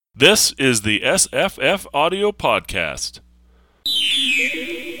This is the SFF Audio Podcast.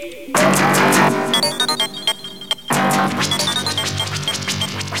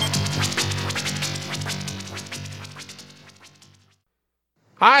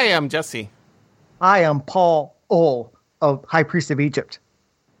 Hi, I'm Jesse. Hi, I'm Paul Ol of High Priest of Egypt.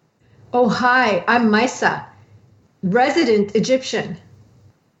 Oh, hi, I'm Misa, resident Egyptian.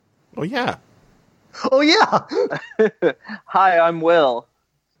 Oh, yeah. Oh, yeah. Hi, I'm Will.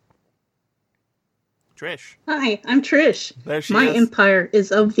 Trish. Hi, I'm Trish. There she My is. empire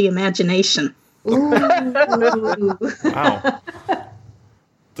is of the imagination. Ooh. Wow.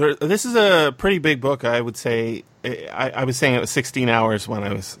 This is a pretty big book, I would say. I was saying it was 16 hours when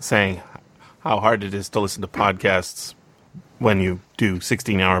I was saying how hard it is to listen to podcasts when you do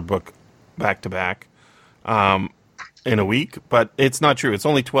 16-hour book back-to-back in a week. But it's not true. It's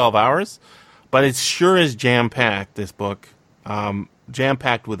only 12 hours. But it sure is jam-packed, this book.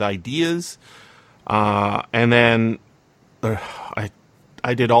 Jam-packed with ideas. And then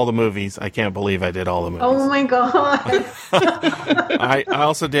I did all the movies. I can't believe I did all the movies. Oh my god. I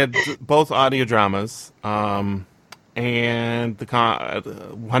also did both audio dramas and the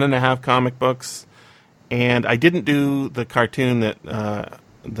 1.5 comic books, and I didn't do the cartoon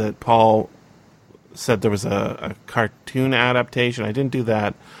that Paul said there was a cartoon adaptation. I didn't do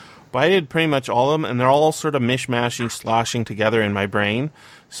that, but I did pretty much all of them, and they're all sort of mishmashing, sloshing together in my brain.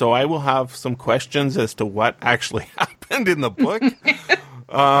 So I will have some questions as to what actually happened in the book.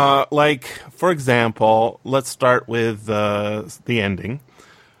 Like, for example, let's start with the ending.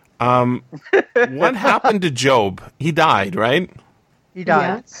 What happened to Job? He died, right? He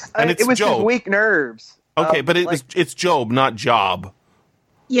died. Yes. And it's it was Job. his weak nerves. Okay, but it's Job, not Job.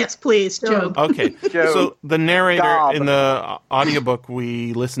 Yes, please, Job. Okay, Job. so the narrator Job. in the audiobook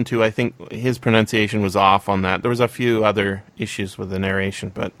we listened to, I think his pronunciation was off on that. There was a few other issues with the narration,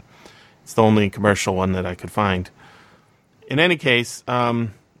 but it's the only commercial one that I could find. In any case,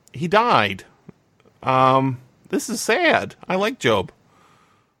 he died. This is sad. I like Job.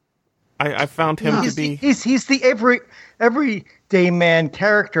 I found him to be... He's the everyday man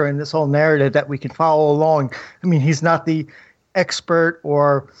character in this whole narrative that we can follow along. I mean, he's not the expert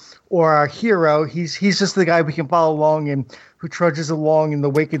or our hero. He's just the guy we can follow along and who trudges along in the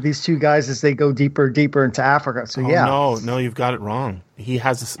wake of these two guys as they go deeper into Africa. So yeah. No, you've got it wrong. He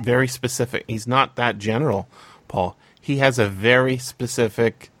has a very specific... He's not that general, Paul. He has a very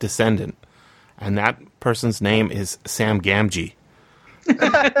specific descendant, and that person's name is Sam Gamgee.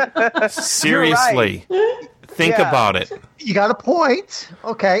 Seriously. Think about it. You got a point.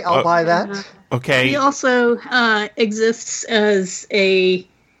 Okay, I'll buy that. Okay. He also exists as a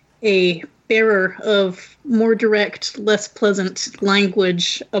bearer of more direct, less pleasant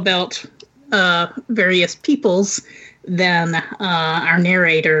language about various peoples than our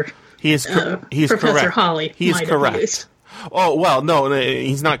narrator. He's Professor correct. Holly. He is might have correct. used. Oh, well, no,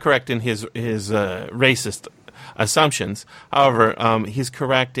 he's not correct in his racist assumptions. However, he's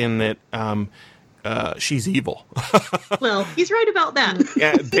correct in that she's evil. Well, he's right about that.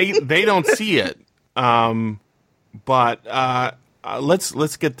 Yeah, they don't see it. But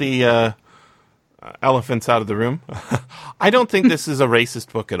let's get the elephants out of the room. I don't think this is a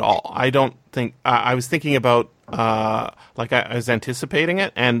racist book at all. I don't think... I was thinking about... like I was anticipating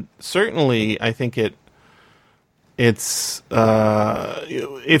it, and certainly I think it's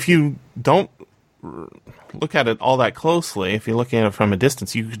if you don't look at it all that closely, if you're looking at it from a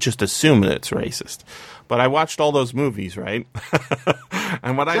distance, you could just assume that it's racist. But I watched all those movies, right?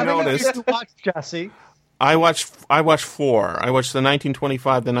 And what I noticed... You watch, Jesse. I watched 4. I watched the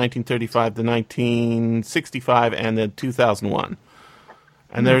 1925, the 1935, the 1965, and the 2001.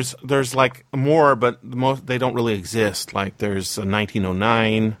 And there's like more, but they don't really exist. Like there's a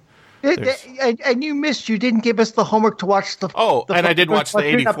 1909. And you didn't give us the homework to watch the... and I did watch the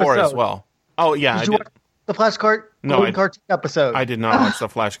 84 as well. Oh, yeah. Did you watch the Flash Gordon cartoon episode? I did not watch the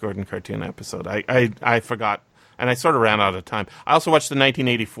Flash Gordon cartoon episode. I forgot, and I sort of ran out of time. I also watched the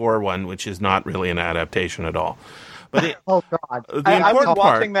 1984 one, which is not really an adaptation at all. But oh God! I was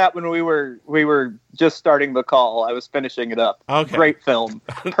watching that when we were just starting the call. I was finishing it up. Okay. Great film,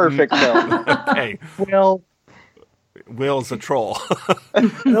 perfect film. Okay, Will's a troll.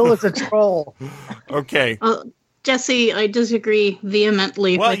 Will is a troll. Okay. Jesse, I disagree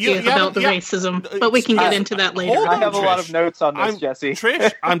vehemently with you about the racism, but we can get into that later. I have a lot of notes on this, Jesse.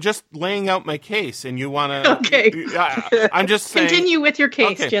 Trish, I'm just laying out my case, and you want to... Okay. I'm just saying... Continue with your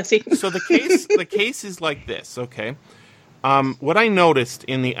case, okay. Jesse. So the case is like this, okay? What I noticed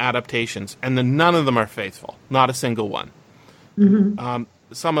in the adaptations, and none of them are faithful, not a single one. Mm-hmm.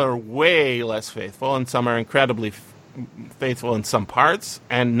 Some are way less faithful, and some are incredibly faithful in some parts,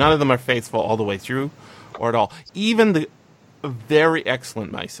 and none of them are faithful all the way through or at all. Even the very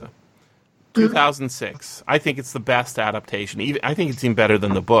excellent Misa, 2006. I think it's the best adaptation. I think it's even better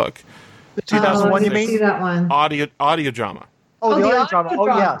than the book. The 2001, you see mean? that one. Audio drama. Oh, the audio drama. Oh,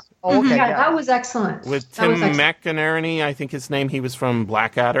 yes. Oh, okay, Yeah, yeah. that was excellent. With That was Tim excellent. McInerney, I think his name. He was from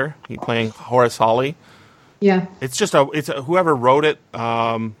Blackadder. He playing Horace Hawley. Yeah. It's just whoever wrote it.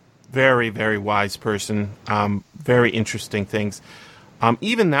 Very, very wise person. Very interesting things.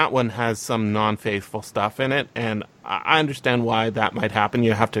 Even that one has some non-faithful stuff in it, and I understand why that might happen.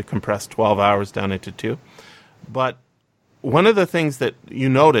 You have to compress 12 hours down into 2. But one of the things that you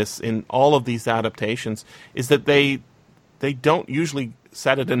notice in all of these adaptations is that they don't usually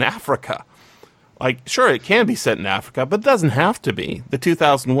set it in Africa. Like, sure, it can be set in Africa, but it doesn't have to be. The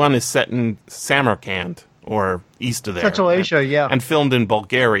 2001 is set in Samarkand, or east of there. Central Asia, yeah. And filmed in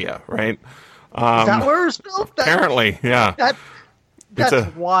Bulgaria, right? Is that where it's filmed? Apparently, yeah.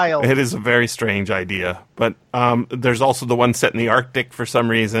 That's wild. It is a very strange idea. But there's also the one set in the Arctic for some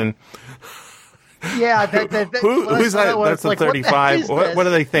reason. Yeah. Who's that? That's a 35. What are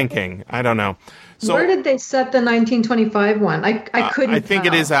they thinking? I don't know. So, Where did they set the 1925 one? I couldn't I think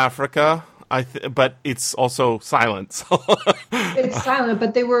tell. it is Africa. But it's also silent. It's silent,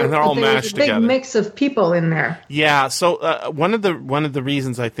 but they were. And they're all there was mashed a big together. mix of people in there. Yeah. So one of the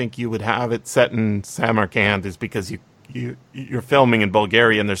reasons I think you would have it set in Samarkand is because you're filming in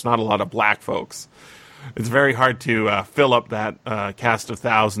Bulgaria and there's not a lot of black folks. It's very hard to fill up that cast of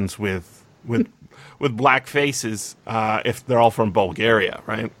thousands with black faces if they're all from Bulgaria,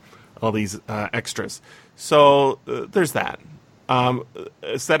 right? All these extras. So there's that.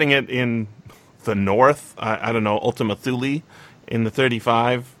 Setting it in the north, I don't know, Ultima Thule in the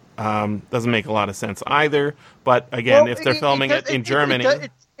 35 doesn't make a lot of sense either. But again, if they're filming it in Germany...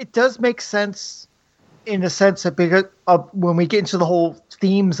 It does make sense in the sense that because when we get into the whole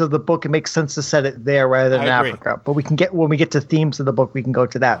themes of the book, it makes sense to set it there rather than I agree. Africa. But when we get to themes of the book, we can go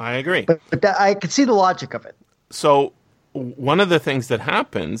to that. I agree. But I can see the logic of it. So one of the things that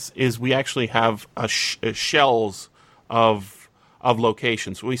happens is we actually have shells of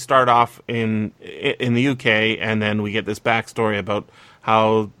locations. We start off in the UK, and then we get this backstory about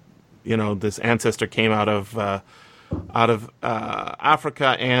how this ancestor came out of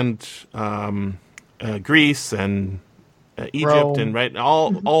Africa and Greece and Egypt Rome. and right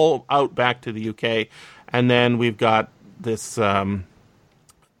all out back to the UK, and then we've got this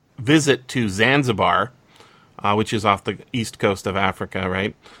visit to Zanzibar, which is off the east coast of Africa,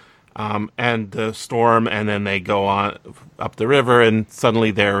 right? And the storm, and then they go on up the river, and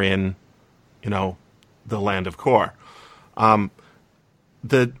suddenly they're in, the land of Kor.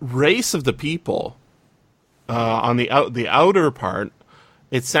 The race of the people on the outer part,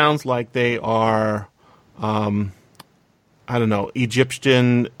 it sounds like they are, I don't know,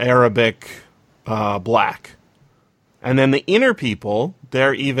 Egyptian, Arabic, black, and then the inner people,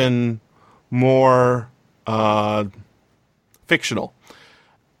 they're even more fictional.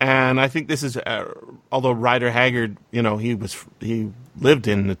 And I think this is, although Rider Haggard, he lived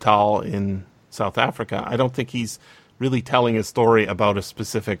in Natal in South Africa. I don't think he's really telling a story about a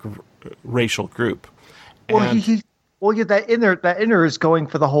specific racial group. That inner is going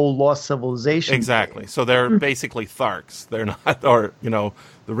for the whole lost civilization. Exactly. So they're basically Tharks. They're not, or the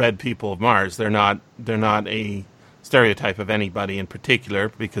red people of Mars. They're not a stereotype of anybody in particular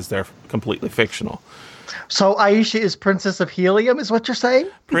because they're completely fictional. So Aisha is Princess of Helium, is what you're saying?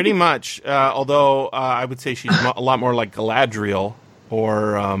 Pretty much. Although I would say she's a lot more like Galadriel,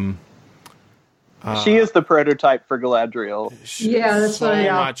 or she is the prototype for Galadriel. Yeah, that's what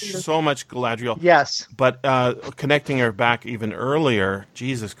I so much Galadriel. Yes. But connecting her back even earlier,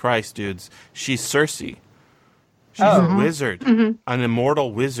 Jesus Christ, dudes, she's Cersei. She's a wizard, an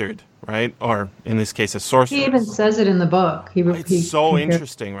immortal wizard, right? Or in this case, a sorceress. He even says it in the book. It's so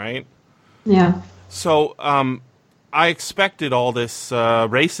interesting, right? Yeah. So I expected all this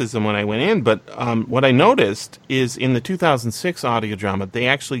racism when I went in, but what I noticed is in the 2006 audio drama, they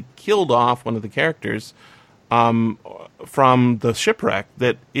actually killed off one of the characters from the shipwreck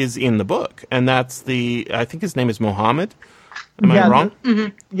that is in the book, and that's I think his name is Mohammed. Am I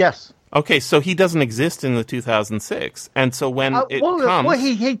wrong? Yes. Okay, so he doesn't exist in the 2006, and so when it comes...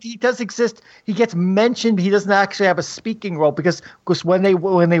 he does exist. He gets mentioned. He doesn't actually have a speaking role because when they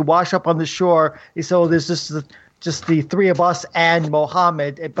wash up on the shore, they say, "Oh, there's just the three of us and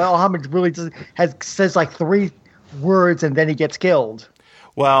Mohammed." But Mohammed really says like 3 words, and then he gets killed.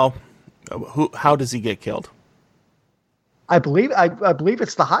 Well, how does he get killed? I believe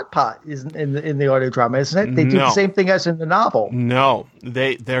it's the hot pot in the audio drama, isn't it? They do the same thing as in the novel. No,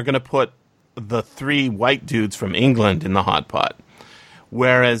 they're going to put the 3 white dudes from England in the hot pot,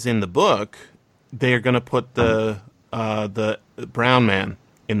 whereas in the book they're going to put the brown man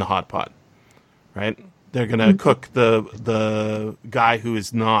in the hot pot, right? They're going to cook the guy who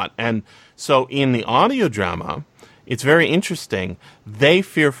is not. And so in the audio drama, it's very interesting. They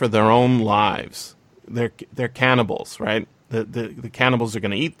fear for their own lives. They're cannibals, right? The cannibals are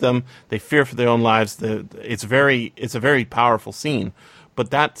going to eat them. They fear for their own lives. It's a very powerful scene.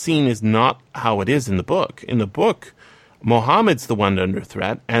 But that scene is not how it is in the book. In the book, Muhammad's the one under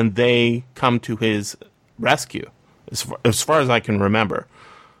threat, and they come to his rescue, as far as I can remember.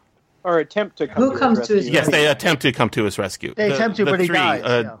 Or attempt to come to his rescue. Yes, they attempt to come to his rescue. They attempt to, but he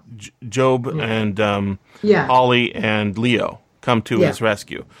dies. Job and Holly and Leo come to his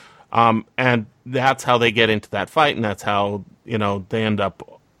rescue. And that's how they get into that fight, and that's how, they end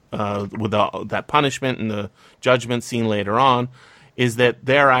up with that punishment and the judgment scene later on, is that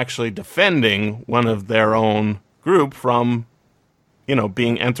they're actually defending one of their own group from,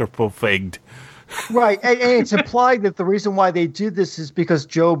 being anthropophaged. Right, and it's implied that the reason why they do this is because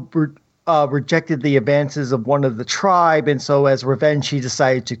Job rejected the advances of one of the tribe, and so as revenge, he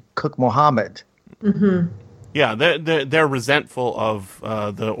decided to cook Muhammad. Mm-hmm. Yeah, they're resentful of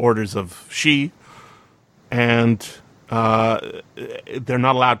the orders of she, and they're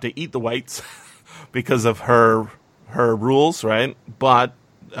not allowed to eat the whites because of her rules, right? But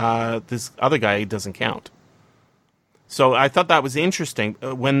this other guy doesn't count. So I thought that was interesting.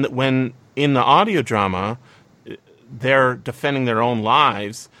 When in the audio drama, they're defending their own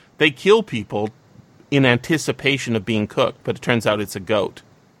lives, they kill people in anticipation of being cooked, but it turns out it's a goat.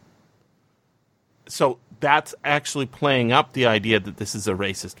 So that's actually playing up the idea that this is a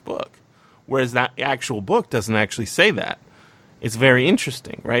racist book, whereas that actual book doesn't actually say that. It's very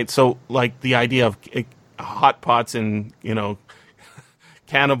interesting, right? So, like, the idea of hot pots and,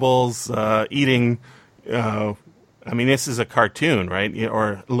 cannibals eating... this is a cartoon, right?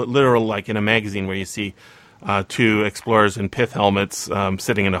 Or literal, like in a magazine where you see 2 explorers in pith helmets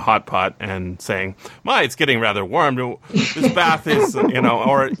sitting in a hot pot and saying, it's getting rather warm. This bath is,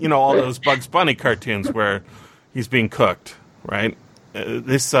 all those Bugs Bunny cartoons where he's being cooked, right?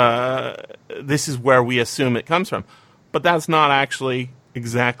 This is where we assume it comes from. But that's not actually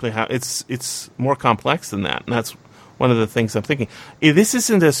exactly how... It's more complex than that, and that's one of the things I'm thinking. This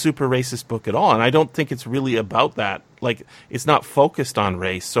isn't a super racist book at all, and I don't think it's really about that. Like, it's not focused on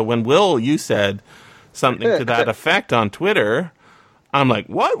race. So when you said something to that effect on Twitter, I'm like,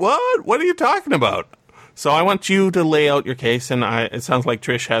 what? What are you talking about? So I want you to lay out your case, and it sounds like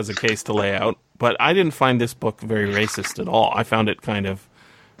Trish has a case to lay out, but I didn't find this book very racist at all. I found it kind of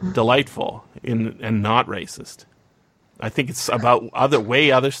delightful and not racist. I think it's about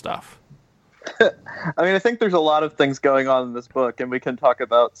other stuff. I think there's a lot of things going on in this book, and we can talk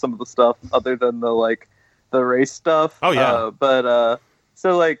about some of the stuff other than the race stuff. Oh yeah.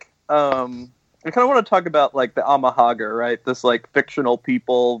 I kind of want to talk about the Haggard, right? This fictional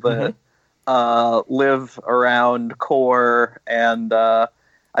people that live around Kor, and I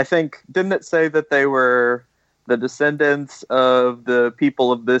think, didn't it say that they were the descendants of the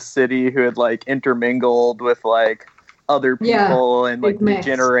people of this city who had intermingled with other people and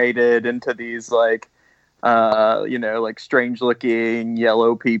degenerated into these strange looking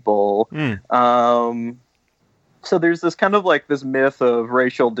yellow people. So there's this kind of this myth of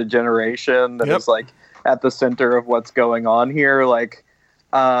racial degeneration that is at the center of what's going on here. The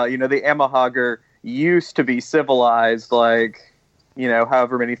Haggard used to be civilized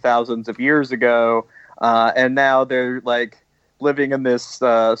however many thousands of years ago, and now they're living in this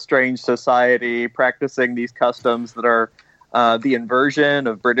strange society, practicing these customs that are the inversion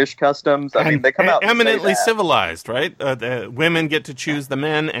of British customs. They come out eminently civilized, right? Women get to choose the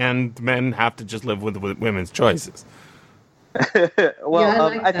men, and men have to just live with women's choices.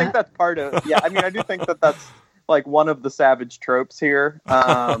 I think that's part of. Yeah, I do think that that's one of the savage tropes here.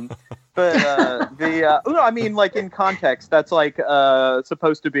 In context, that's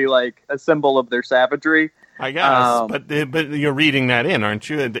supposed to be a symbol of their savagery. I guess, but you're reading that in, aren't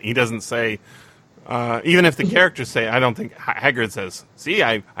you? He doesn't say, even if the characters say, I don't think Haggard says, see,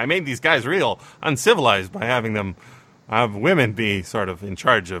 I made these guys real uncivilized by having them have women be sort of in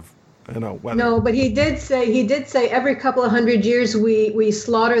charge of, whether. No, but he did say every couple of 100 years we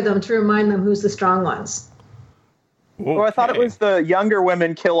slaughter them to remind them who's the strong ones. Okay. Well, I thought it was the younger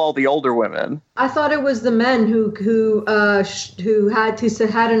women kill all the older women. I thought it was the men who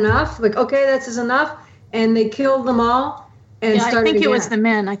had enough. Okay, that's enough. And they killed them all and started I think again. it was the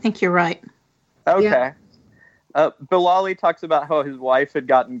men. I think you're right. Okay. Yeah. Bilali talks about how his wife had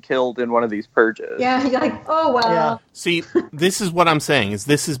gotten killed in one of these purges. Yeah, you're like, oh well. Yeah. See, this is what I'm saying.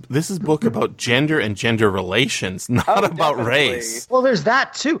 This is a book about gender and gender relations, not about definitely. race. Well, there's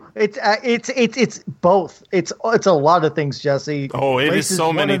that too. It's both. It's a lot of things, Jesse. Oh, it Race is so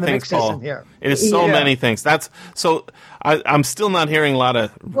one many of the things, mixes Paul. in here. It is so many things. That's so. I'm still not hearing a lot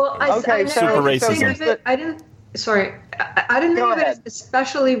of Well, super racism. I didn't. Sorry, I didn't Go think of it ahead. as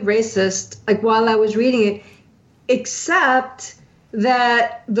especially racist. Like while I was reading it, except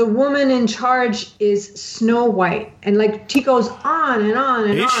that the woman in charge is Snow White, and like she goes on and on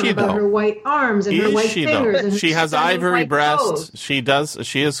and Is on she, about though? her white arms and her Is white she fingers. though? And her She has stunning ivory white breasts. toes. She does.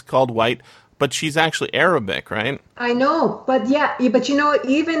 She is called white, but she's actually Arabic, right? I know, but but you know what?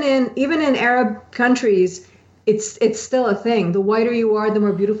 Even in Arab countries, it's still a thing. The whiter you are, the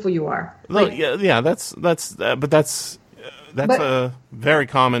more beautiful you are. No, yeah. That's a very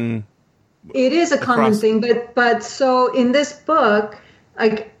common. It is a common thing, but so in this book,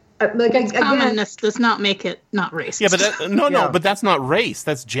 Commonness does not make it not racist. Yeah, but no, but that's not race.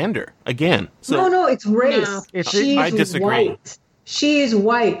 That's gender again. So no, it's race. No. She's I disagree. white. She's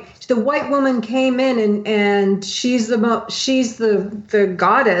white. The white woman came in and she's the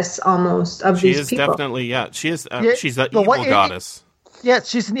goddess almost of she these is people. definitely She is. Yeah, She's the the evil white- goddess. Yes,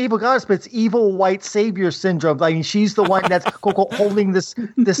 she's an evil goddess, but it's evil white savior syndrome. I mean, she's the one that's holding this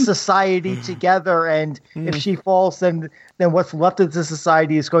society together, and if she falls, then what's left of the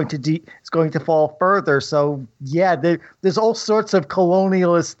society is going to fall further. So yeah, there's all sorts of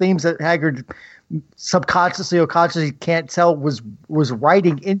colonialist themes that Haggard subconsciously or consciously can't tell was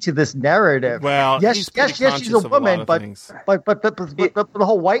writing into this narrative. Well, yes, he's pretty she's conscious a of a lot woman, of but things. but the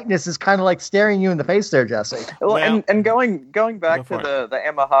whole whiteness is kind of like staring you in the face there, Jesse. Well, Well- and going back Go to for the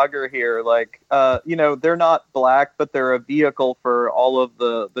Emma Hager here, like they're not black, but they're a vehicle for all of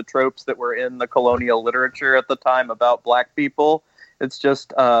the tropes that were in the colonial literature at the time about black people. It's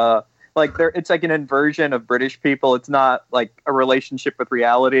just it's like an inversion of British people. It's not like a relationship with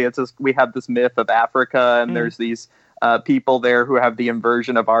reality. It's just we have this myth of Africa, and there's these people there who have the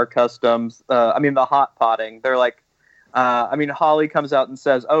inversion of our customs. The hot potting. They're like, Holly comes out and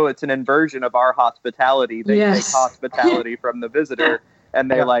says, "Oh, it's an inversion of our hospitality. They take hospitality from the visitor,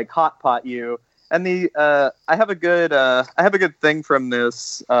 and they like hot pot you." And I have a good thing from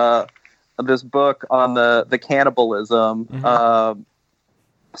this book on the cannibalism. Mm-hmm.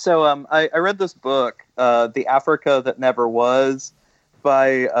 I read this book, The Africa That Never Was, by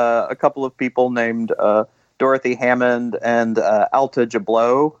a couple of people named Dorothy Hammond and Alta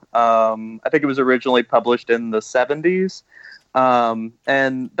Jablow. I think it was originally published in the 70s.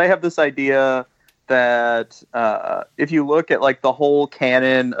 And they have this idea that if you look at like the whole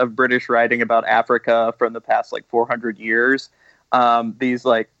canon of British writing about Africa from the past like 400 years, these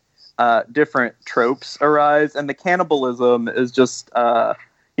like different tropes arise, and the cannibalism is just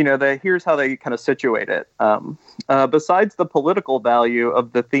here's how they kind of situate it. Besides the political value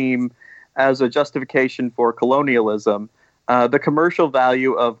of the theme as a justification for colonialism, the commercial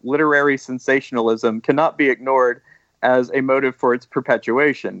value of literary sensationalism cannot be ignored as a motive for its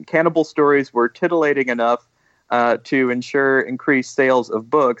perpetuation. Cannibal stories were titillating enough to ensure increased sales of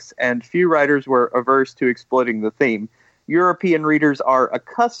books, and few writers were averse to exploiting the theme. European readers are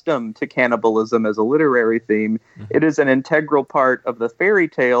accustomed to cannibalism as a literary theme. It is an integral part of the fairy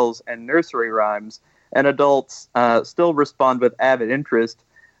tales and nursery rhymes, and adults still respond with avid interest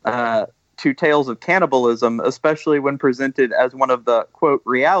to tales of cannibalism, especially when presented as one of the, quote,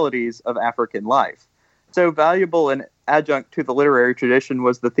 realities of African life. So valuable an adjunct to the literary tradition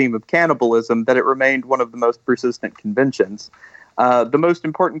was the theme of cannibalism that it remained one of the most persistent conventions. The most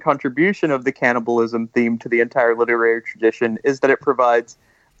important contribution of the cannibalism theme to the entire literary tradition is that it provides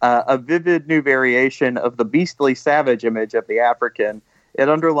a vivid new variation of the beastly savage image of the African. It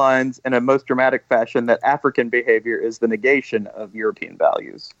underlines in a most dramatic fashion that African behavior is the negation of European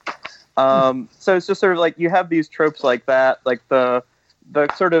values. So it's just sort of like you have these tropes like that, like the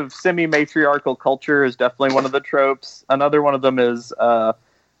sort of semi-matriarchal culture is definitely one of the tropes. Another one of them is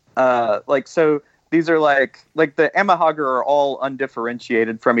these are like the Emma Hager are all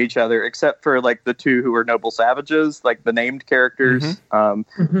undifferentiated from each other, except for like the two who are noble savages, like the named characters,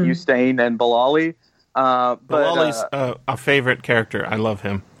 Ustane and Bilali. Bilali's a favorite character. I love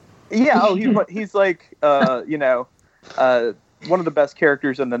him. Yeah, he's like one of the best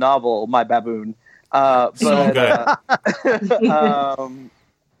characters in the novel, My Baboon. So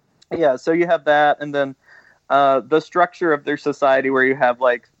you have that, and then the structure of their society where you have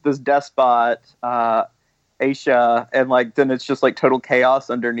like this despot, Aisha, and like then it's just like total chaos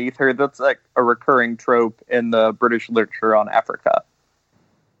underneath her. That's like a recurring trope in the British literature on Africa.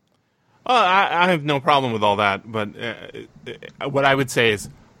 I have no problem with all that, but what I would say is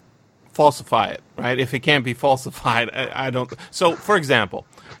falsify it, right? If it can't be falsified, I don't. So, for example,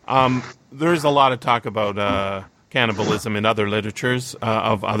 there's a lot of talk about cannibalism in other literatures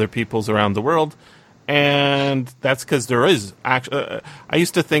of other peoples around the world, and that's because there is actually. I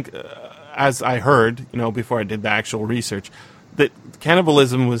used to think, as I heard, before I did the actual research, that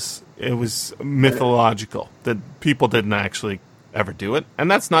cannibalism was mythological, that people didn't actually ever do it,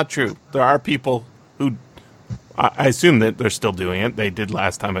 and that's not true. There are people who, I assume that they're still doing it. They did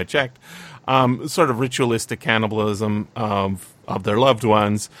last time I checked. Sort of ritualistic cannibalism of their loved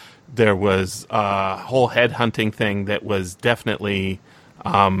ones. There was a whole headhunting thing that was definitely.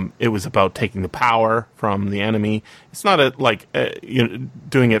 It was about taking the power from the enemy. It's not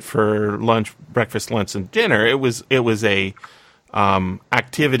doing it for lunch, breakfast, lunch, and dinner. It was a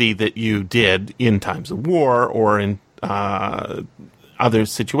activity that you did in times of war or in other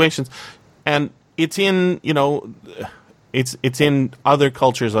situations, and it's in it's in other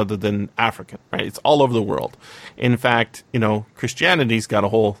cultures other than African, right? It's all over the world. In fact, Christianity's got a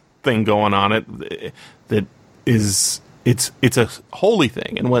whole thing going on it that is it's a holy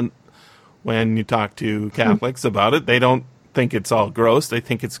thing, and when you talk to Catholics about it, they don't think it's all gross. They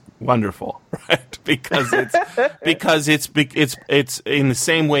think it's wonderful, right? Because it's in the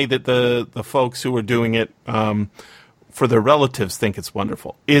same way that the folks who are doing it for their relatives think it's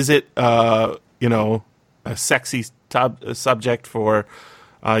wonderful. Is it a sexy subject for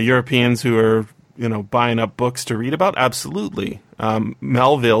Europeans who are buying up books to read about? Absolutely.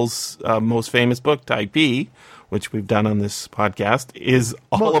 Melville's most famous book, Typee, which we've done on this podcast, is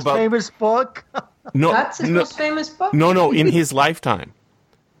all most about famous book. No, That's his most famous book? No, in his lifetime.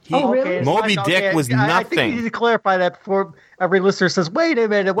 Really? Moby Dick was nothing. I think you need to clarify that before every listener says, wait a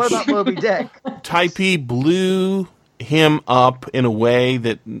minute, what about Moby Dick? Typee blew him up in a way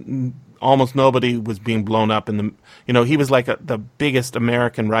that almost nobody was being blown up in the. He was like the biggest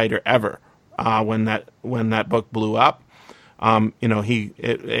American writer ever when that book blew up.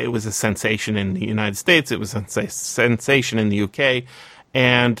 It was a sensation in the United States. It was a sensation in the UK,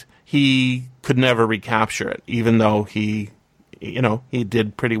 and he could never recapture it, even though he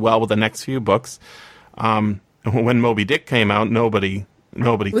did pretty well with the next few books. When Moby Dick came out, nobody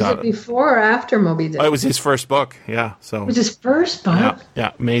thought. Was it before or after Moby Dick? Oh, it was his first book. Yeah, so it was his first book.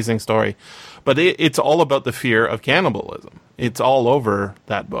 Yeah, amazing story. But it's all about the fear of cannibalism. It's all over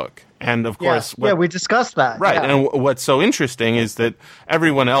that book. And of course, we discussed that. Right. Yeah. And what's so interesting is that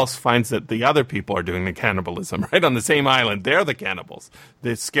everyone else finds that the other people are doing the cannibalism, right? On the same island, they're the cannibals.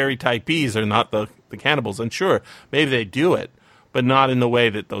 The scary Typees are not the cannibals. And sure, maybe they do it, but not in the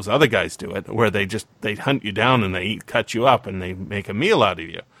way that those other guys do it, where they hunt you down and they cut you up and they make a meal out of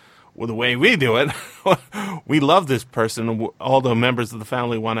you. Well, the way we do it, we love this person. All the members of the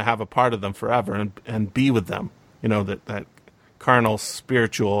family want to have a part of them forever and be with them. That carnal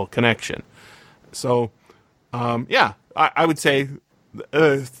spiritual connection. So, I would say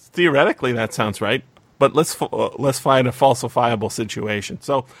theoretically that sounds right, but let's find a falsifiable situation.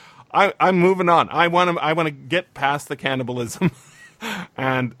 So, I'm moving on. I want to get past the cannibalism,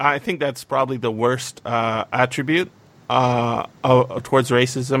 and I think that's probably the worst attribute towards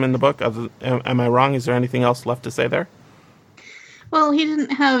racism in the book. Am I wrong? Is there anything else left to say there? Well, he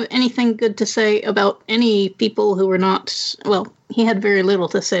didn't have anything good to say about any people who were not, well, he had very little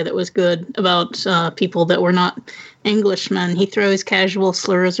to say that was good about people that were not Englishmen. He throws casual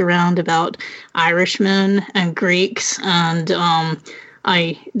slurs around about Irishmen and Greeks, and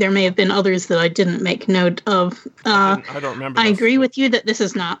there may have been others that I didn't make note of. I don't remember. I agree with you that this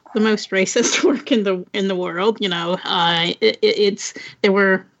is not the most racist work in the world. There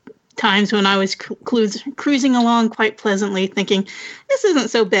were times when I was cruising along quite pleasantly thinking, this isn't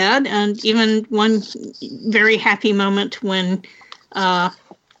so bad. And even one very happy moment when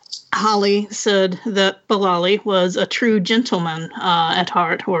Holly said that Bilali was a true gentleman at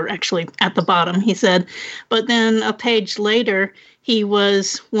heart, or actually at the bottom, he said. But then a page later, he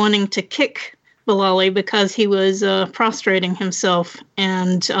was wanting to kick Bilali because he was prostrating himself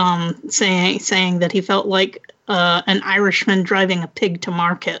and saying that he felt like an Irishman driving a pig to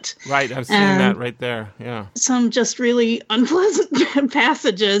market. Right, I'm seeing that right there. Yeah, some just really unpleasant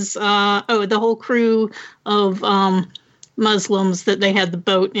passages. The whole crew of Muslims that they had the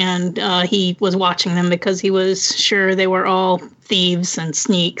boat, and he was watching them because he was sure they were all thieves and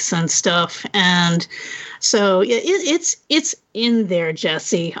sneaks and stuff. And so it's in there,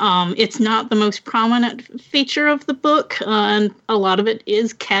 Jesse. It's not the most prominent feature of the book, and a lot of it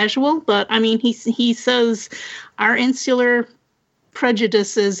is casual. But I mean, he says our insular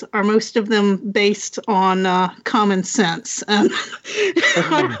prejudices, are most of them based on common sense?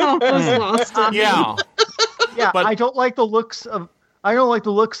 I almost lost it. Yeah. Yeah, But- I don't like the looks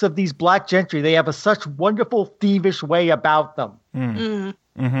of these black gentry. They have such wonderful thievish way about them.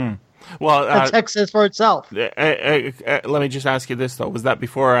 Well, The text says for itself. let me just ask you this though: was that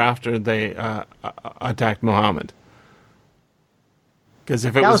before or after they attacked Muhammad? Because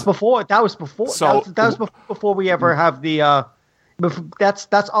if it That was before. That was before. So- that was before we ever have the.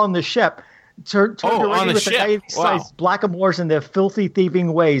 That's on the ship. Turned on already the with ship. The guys blackamoors and their filthy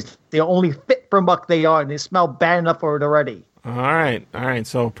thieving ways. They only fit for muck they are, and they smell bad enough for it already. All right.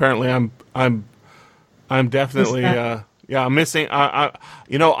 So apparently, I'm definitely I'm missing.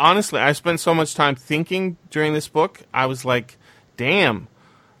 Honestly, I spent so much time thinking during this book. I was like, damn,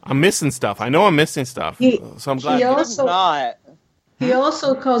 I'm missing stuff. I know I'm missing stuff. So I'm glad. He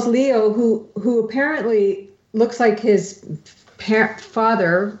also calls Leo, who apparently looks like his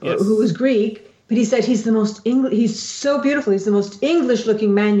father, Yes. who was Greek, but he said he's the most he's so beautiful. He's the most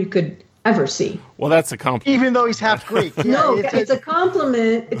English-looking man you could ever see. Well, that's a compliment. Even though he's half Greek. Yeah, No, it's a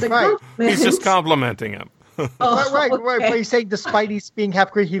compliment. It's a Right. compliment. He's just complimenting him. right. okay. But he's saying despite he's being half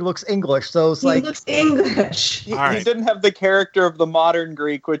Greek, he looks English. So it's He like looks English. He, All right. he didn't have the character of the modern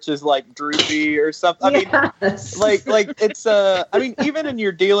Greek, which is like droopy or something. I mean, Yes. like it's I mean, even in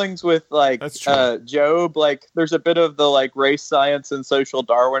your dealings with like That's true. Job, like there's a bit of the like race science and social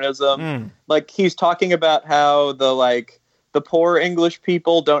Darwinism. Like he's talking about how the poor English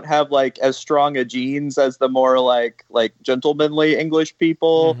people don't have like as strong a genes as the more like gentlemanly English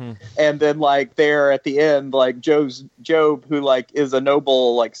people. And then like there at the end, like Job, who like is a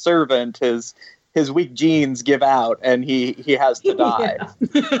noble like servant, his weak genes give out and he has to die.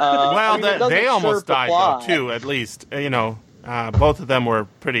 Well, it doesn't they almost serve the died plot. though too. At least both of them were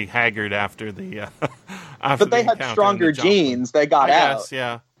pretty haggard after the. After But they the had encounter in stronger the jungle. genes. They got I out. guess,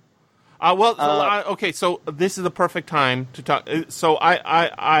 yeah. Okay. So this is the perfect time to talk. So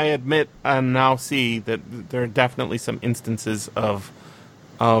I admit and now see that there are definitely some instances of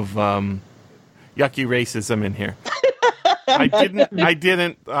yucky racism in here. I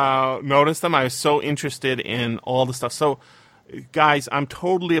didn't notice them. I was so interested in all the stuff. So, guys, I'm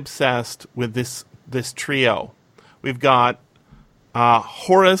totally obsessed with this trio. We've got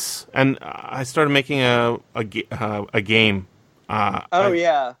Horace, and I started making a game.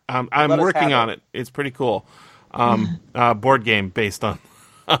 Yeah. I'm Let us working have on it. It's pretty cool. Board game based on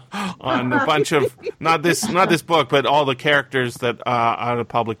on a bunch of not this book, but all the characters that are the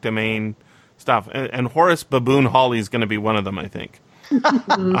public domain stuff. And Horace Baboon Hawley is going to be one of them, I think.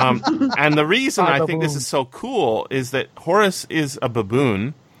 And the reason I think this is so cool is that Horace is a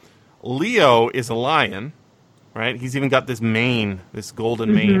baboon, Leo is a lion, right? He's even got this mane, this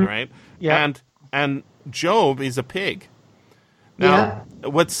golden mane, right? Yeah. And Job is a pig. Now,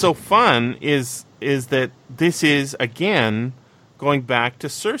 what's so fun is that this is, again, going back to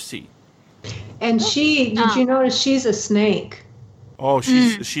Circe. And did you notice she's a snake? Oh,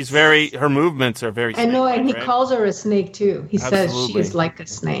 she's very, her movements are very I know, snake-like, and he right? calls her a snake too. He says Absolutely. she is like a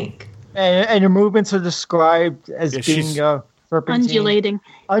snake. and her movements are described as Yeah, being serpentine. Undulating.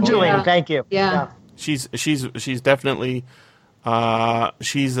 Undulating. Yeah. Thank you. Yeah. She's definitely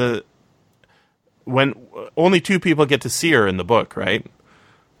when only two people get to see her in the book, right?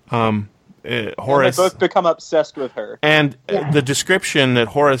 Horace. And they both become obsessed with her. And the description that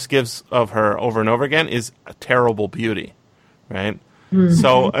Horace gives of her over and over again is a terrible beauty, right?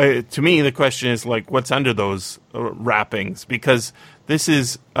 So to me, the question is like, what's under those wrappings? Because this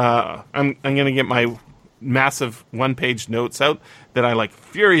is, I'm going to get my massive one-page notes out that I like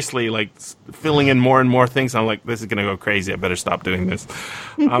furiously like filling in more and more things. I'm like, this is going to go crazy. I better stop doing this.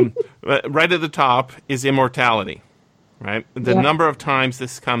 But right at the top is immortality. Right? The number of times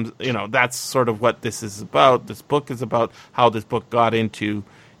this comes, that's sort of what this is about. This book is about how this book got into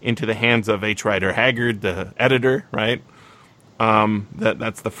the hands of H. Rider Haggard, the editor, right?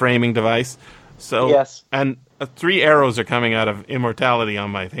 That's the framing device. So, Yes. And 3 arrows are coming out of immortality on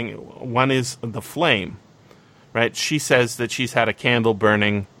my thing. One is the flame, right? She says that she's had a candle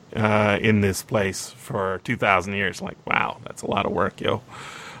burning in this place for 2,000 years. Like, wow, that's a lot of work, yo.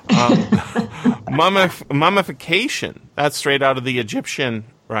 Mummification, that's straight out of the Egyptian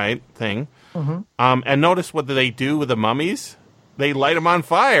thing. And notice what they do with the mummies. They light them on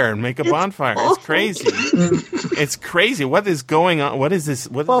fire and make a bonfire. It's crazy. It's crazy. What is going on? What is this?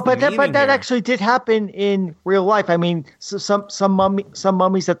 What is But the that actually did happen in real life. I mean, some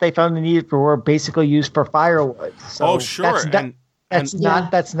mummies that they found in Egypt were basically used for firewood. So sure. That's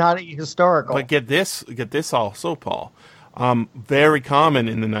not a historical. But get this also, Paul. Very common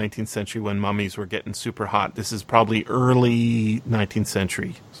in the 19th century when mummies were getting super hot. This is probably early 19th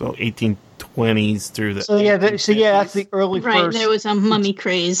century, so 1820s through the. So that's the early right. first. There was a mummy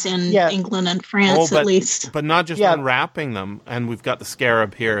craze in England and France, at least. But not just unwrapping them, and we've got the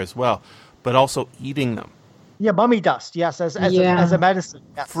scarab here as well, but also eating them. Yeah, mummy dust. Yes, as a medicine.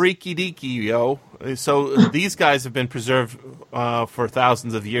 Yes. Freaky deaky, yo. So these guys have been preserved for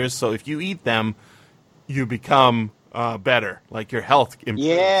thousands of years. So if you eat them, you become better, like your health improves.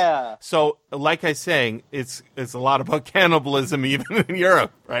 Yeah. So, like I was saying, it's a lot about cannibalism even in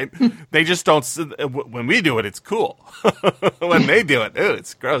Europe, right? They just don't. When we do it, it's cool. When they do it,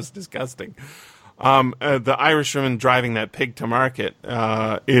 it's gross, disgusting. The Irishman driving that pig to market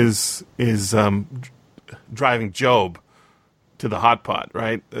is driving Job to the hot pot,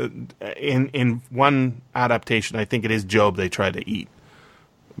 right? In one adaptation, I think it is Job they try to eat.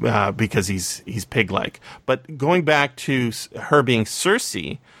 Because he's pig-like. But going back to her being Circe,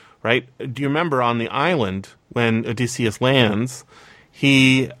 right? Do you remember on the island when Odysseus lands,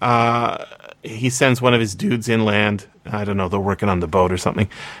 he sends one of his dudes inland. I don't know, they're working on the boat or something,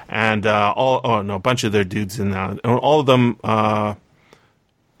 and a bunch of their dudes inland. All of them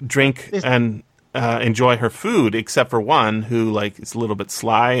drink and enjoy her food, except for one who is a little bit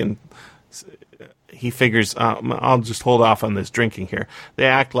sly and. He figures, I'll just hold off on this drinking here. They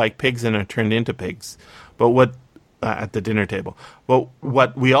act like pigs and are turned into pigs. But at the dinner table. But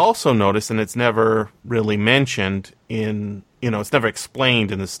what we also notice, and it's never really mentioned it's never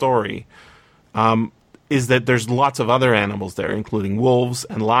explained in the story, is that there's lots of other animals there, including wolves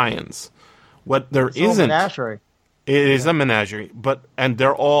and lions. What there isn't. A menagerie. It is a menagerie, and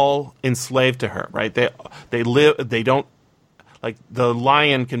they're all enslaved to her, right? They don't. Like, the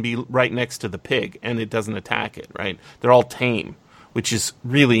lion can be right next to the pig, and it doesn't attack it, right? They're all tame, which is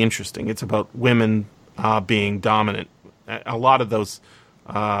really interesting. It's about women being dominant. A lot of those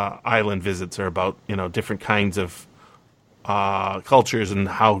island visits are about, different kinds of cultures and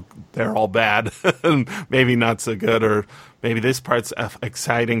how they're all bad, and maybe not so good, or maybe this part's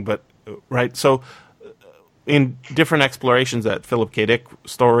exciting, but, right? So, in different explorations, that Philip K. Dick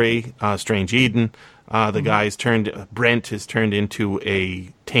story, Strange Eden, the guy's Brent has turned into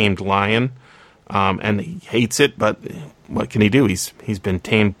a tamed lion, and he hates it, but what can he do? He's been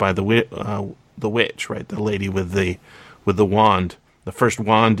tamed by the witch, right? The lady with the wand, the first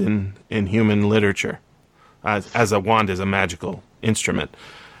wand in human literature, as a wand is a magical instrument.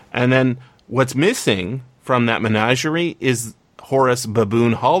 And then what's missing from that menagerie is Horace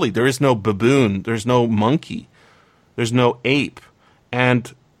Baboon Hawley. There is no baboon. There's no monkey. There's no ape.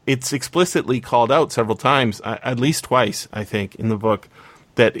 And it's explicitly called out several times, at least twice, I think, in the book,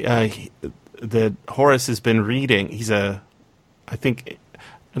 that that Horace has been reading. I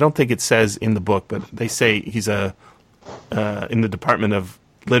don't think it says in the book, but they say he's in the Department of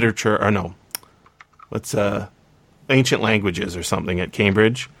Literature, or no, ancient languages or something at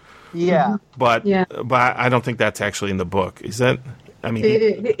Cambridge. Yeah. But I don't think that's actually in the book. Is that? I mean,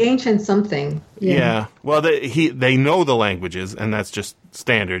 the ancient something. Yeah. Well, they know the languages, and that's just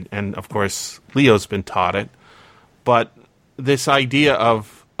standard. And of course, Leo's been taught it. But this idea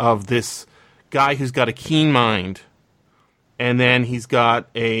of this guy who's got a keen mind, and then he's got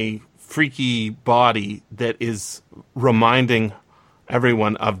a freaky body that is reminding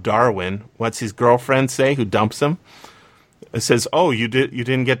everyone of Darwin. What's his girlfriend say? Who dumps him? It says, "Oh, you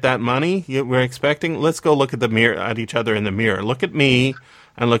didn't get that money you were expecting? Let's go look at each other in the mirror. Look at me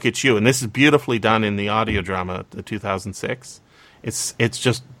and look at you." And this is beautifully done in the audio drama, the 2006. It's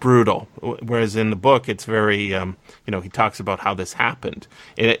just brutal. Whereas in the book, it's very, he talks about how this happened.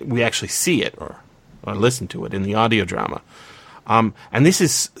 We actually see it or listen to it in the audio drama. And this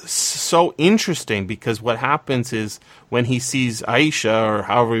is so interesting because what happens is when he sees Aisha, or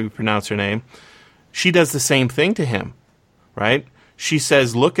however you pronounce her name, she does the same thing to him. Right? She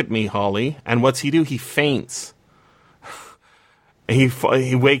says, "Look at me, Holly." And what's he do? He faints.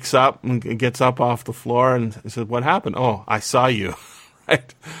 He wakes up and gets up off the floor and says, "What happened?" "Oh, I saw you."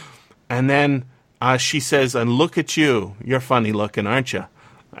 Right? And then she says, "And look at you. You're funny looking, aren't you?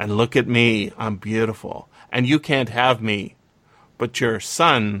 And look at me. I'm beautiful. And you can't have me, but your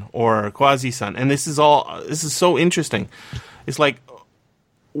son or quasi-son." And this is so interesting. It's like,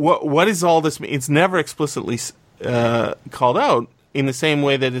 what does all this mean? It's never explicitly called out in the same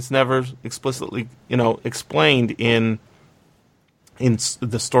way that it's never explicitly, explained in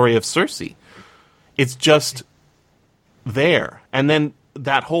the story of Circe. It's just there. And then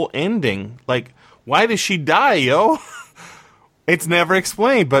that whole ending, like, why does she die, yo? It's never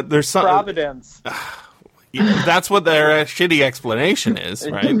explained, but there's some Providence. That's what their shitty explanation is,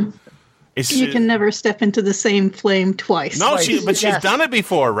 right? You can never step into the same flame twice. No, Twice. she's done it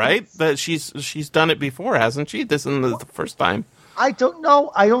before, right? That she's done it before, hasn't she? This isn't the first time. I don't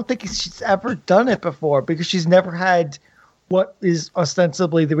know. I don't think she's ever done it before because she's never had what is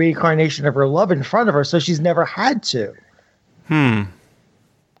ostensibly the reincarnation of her love in front of her, so she's never had to. You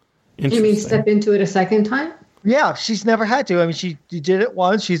mean step into it a second time? Yeah, she's never had to. I mean, she did it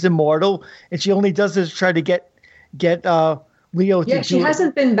once. She's immortal, and she only does this to try to get Leo to do it. Yeah, she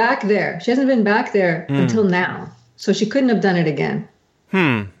hasn't been back there. She hasn't been back there until now. So she couldn't have done it again.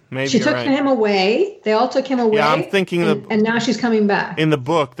 Maybe she took him away. They all took him away. Yeah, I'm thinking and now she's coming back. In the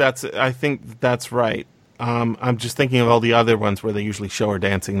book, I think that's right. I'm just thinking of all the other ones where they usually show her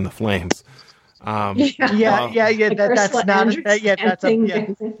dancing in the flames. Yeah. Like That's Ursula not. Andress That's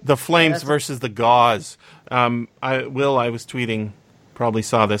dancing. The flames versus the gauze. I was tweeting, probably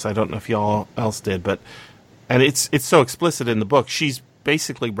saw this. I don't know if y'all else did, and it's so explicit in the book. She's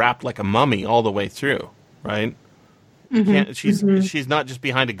basically wrapped like a mummy all the way through, right? She's not just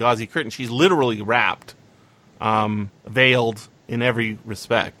behind a gauzy curtain. She's literally wrapped, veiled in every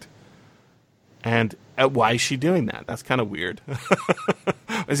respect. And why is she doing that? That's kind of weird.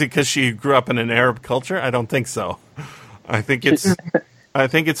 Is it because she grew up in an Arab culture? I don't think so. I think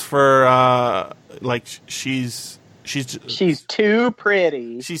it's for like she's too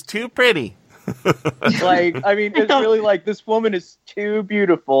pretty. She's too pretty. Like, I mean, it's really like this woman is too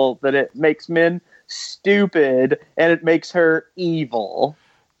beautiful that it makes men stupid and it makes her evil.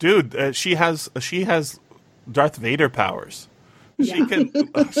 Dude, she has Darth Vader powers. Yeah. She can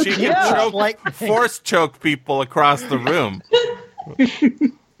force choke people across the room.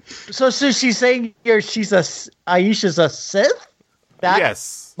 So she's saying here Aisha's a Sith?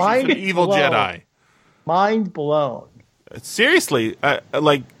 Yes, she's an evil Jedi. Mind blown. Seriously,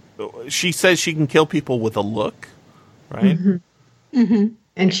 like she says she can kill people with a look, right? And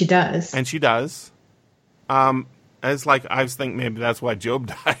she does. As like I was thinking, maybe that's why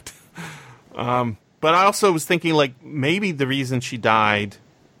Job died. But I also was thinking, like, maybe the reason she died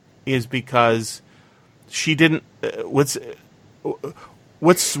is because she didn't. What's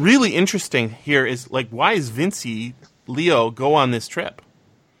really interesting here is, like, why is Leo go on this trip?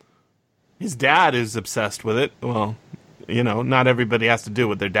 His dad is obsessed with it. Well, not everybody has to do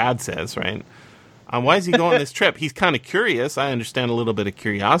what their dad says, right? Why is he going on this trip? He's kind of curious. I understand a little bit of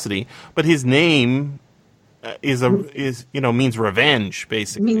curiosity, but his name means revenge,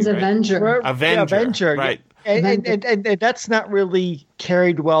 basically. Means right? Avenger. Avenger, right? And that's not really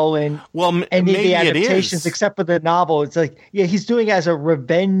carried well in any of the adaptations, except for the novel. It's like, he's doing it as a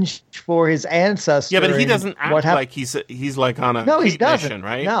revenge for his ancestors. Yeah, but he doesn't act like he's like on a he doesn't. mission,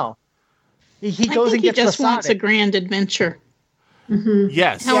 right? No, he goes and gets he just wants a grand adventure.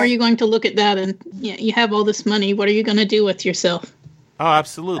 Yes. How are you going to look at that? And you have all this money. What are you going to do with yourself? Oh,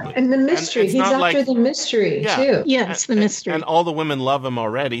 absolutely. And the mystery. He's after the mystery, too. Yes, the mystery. And all the women love him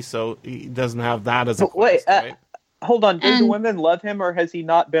already, so he doesn't have that as a quest, right? Hold on. Did the women love him, or has he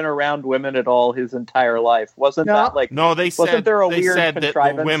not been around women at all his entire life? That like... No, they said there a weird that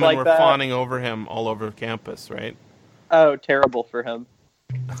the women like were that? fawning over him all over campus, right? Oh, terrible for him.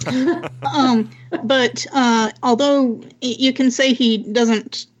 But although you can say he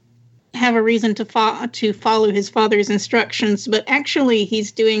doesn't have a reason to follow his father's instructions, but actually he's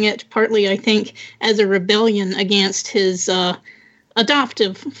doing it partly, I think, as a rebellion against his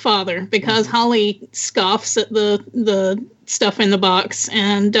adoptive father, because Holly scoffs at the stuff in the box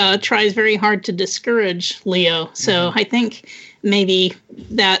and tries very hard to discourage Leo. So I think maybe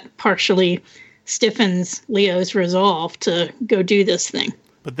that partially stiffens Leo's resolve to go do this thing.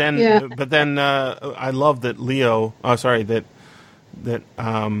 But then, I love that Leo. Oh, sorry, that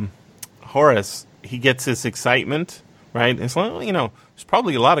Horace, he gets his excitement, right? It's like, there's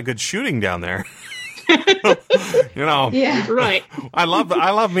probably a lot of good shooting down there. Yeah, right. I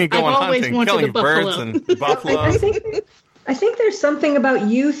love me going hunting, killing birds and buffalo. I think there's something about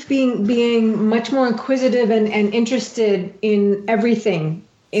youth being much more inquisitive and interested in everything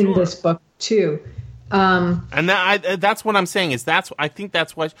in this book too. And that's what I'm saying I think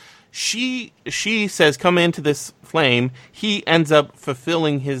that's why she says, come into this flame. He ends up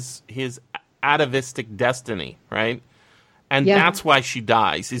fulfilling his atavistic destiny, right? And that's why she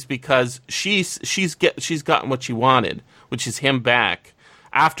dies, is because she's gotten what she wanted, which is him back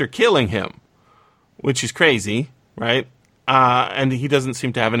after killing him, which is crazy, right? And he doesn't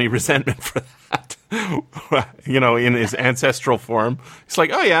seem to have any resentment for that. In his ancestral form. It's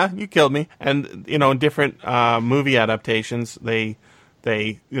like, oh yeah, you killed me. And, in different movie adaptations, they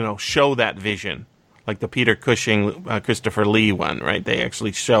show that vision. Like the Peter Cushing, Christopher Lee one, right? They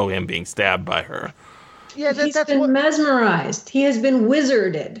actually show him being stabbed by her. Yeah, He's been mesmerized. He has been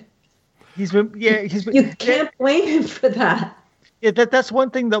wizarded. He's been You can't blame him for that. Yeah, that's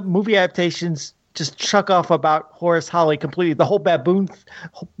one thing the movie adaptations just chuck off about Horace Holly completely. The whole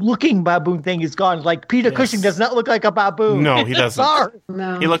looking baboon thing is gone. Like Peter Cushing does not look like a baboon. No, he doesn't. Sorry.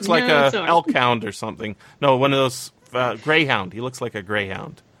 No. He looks like a sorry. elk hound or something. No, one of those greyhound. He looks like a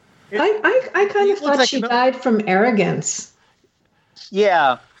greyhound. I kind of thought like she died from arrogance.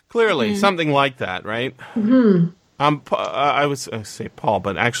 Yeah. Clearly, something like that, right? Mm-hmm. I was say Paul,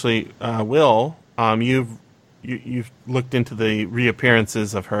 but actually, Will, you've looked into the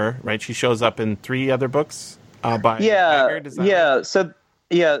reappearances of her, right? She shows up in 3 other books by Haggard, is that right?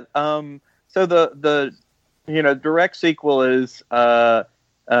 So the direct sequel is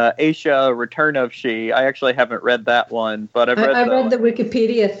Aisha, Return of She. I actually haven't read that one, but I read the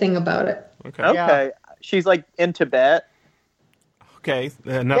Wikipedia thing about it. Okay. Yeah. She's like in Tibet. Okay,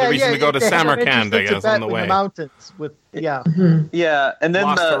 another reason to go to Samarkand, I guess, on the way. The mountains with Yeah, and then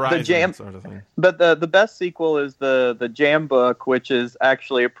Lost the Horizon jam sort of thing. But the best sequel is the Jam book, which is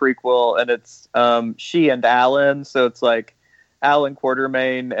actually a prequel, and it's She and Alan. So it's like Alan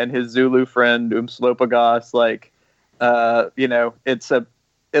Quatermain and his Zulu friend Umslopogaas. Like,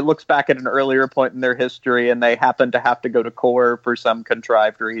 it looks back at an earlier point in their history, and they happen to have to go to Kor for some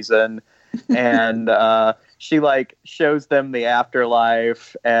contrived reason, and she like shows them the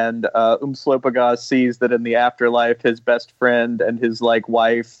afterlife, and Umslopogaas sees that in the afterlife his best friend and his like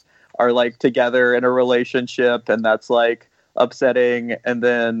wife are like together in a relationship, and that's like upsetting. And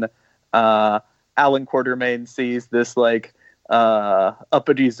then Alan Quatermain sees this like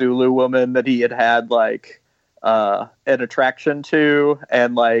uppity Zulu woman that he had like an attraction to,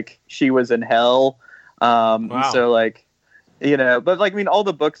 and like she was in hell. Wow. So like, but like, I mean, all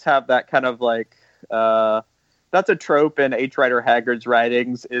the books have that kind of like, that's a trope in H. Rider Haggard's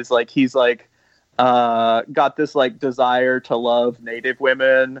writings, is like, he's like, got this like desire to love native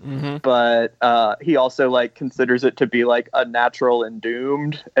women, but he also like considers it to be like unnatural and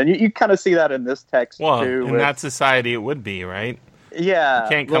doomed. And you kind of see that in this text too. In that society it would be, right? Yeah. You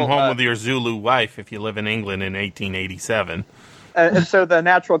can't come home with your Zulu wife if you live in England in 1887. And so the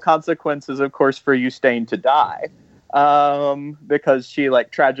natural consequences, of course, for Eustaine to die, because she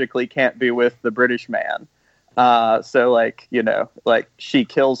like tragically can't be with the British man. So like, like she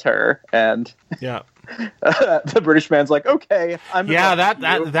kills her, and Yeah. the British man's like, okay,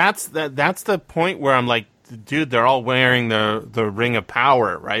 that's the point where I'm like, dude, they're all wearing the ring of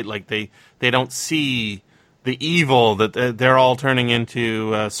power, right? Like they don't see the evil that they're all turning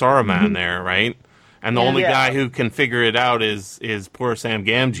into Saruman there, right? And the only guy who can figure it out is poor Sam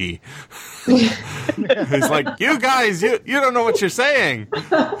Gamgee. Who's like, you guys, you don't know what you're saying.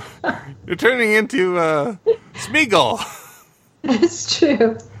 You're turning into Smeagol. That's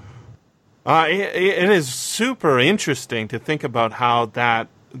true. It is super interesting to think about how that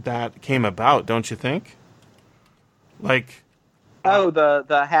came about, don't you think? Like,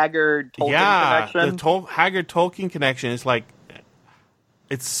 the Haggard Tolkien connection. The Haggard Tolkien connection is like,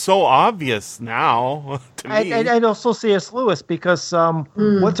 it's so obvious now to me. And also C.S. Lewis, because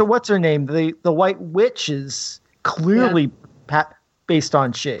what's her name? The White Witch is clearly based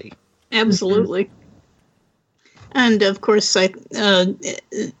on she. Absolutely. And of course,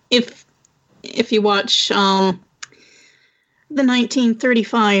 if you watch the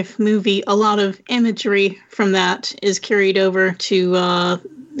 1935 movie, a lot of imagery from that is carried over to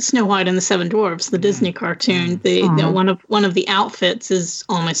Snow White and the Seven Dwarfs, the Disney cartoon. One of the outfits is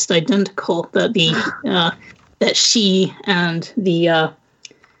almost identical. That she and the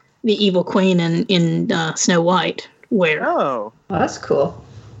evil queen in Snow White wear. Oh, that's cool.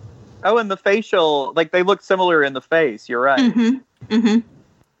 Oh, and the facial, like they look similar in the face. You're right. Mm-hmm. Mm-hmm.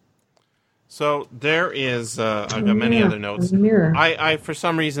 So there is, I've got many other notes. I, for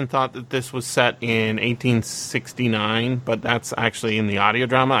some reason, thought that this was set in 1869, but that's actually in the audio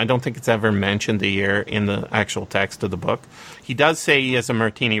drama. I don't think it's ever mentioned the year in the actual text of the book. He does say he has a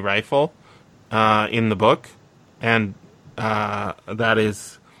Martini rifle in the book, and that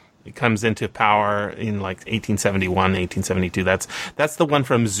is, it comes into power in like 1871, 1872. That's the one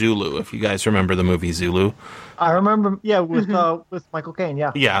from Zulu, if you guys remember the movie Zulu. I remember, with Michael Caine,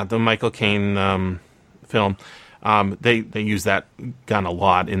 Yeah, the Michael Caine film. They use that gun a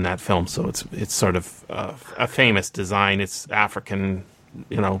lot in that film, so it's sort of a famous design. It's African,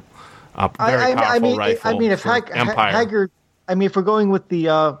 very powerful rifle. I mean, if Empire. Haggard, if we're going with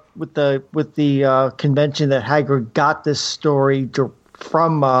the convention that Haggard got this story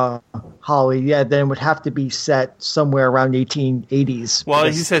from Holly, then it would have to be set somewhere around 1880s. Well,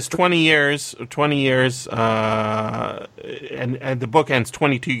 he says 20 years, and the book ends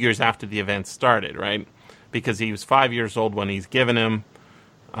 22 years after the event started, right? Because he was 5 years old when he's given him,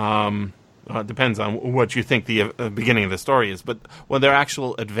 Depends on what you think the beginning of the story is. But their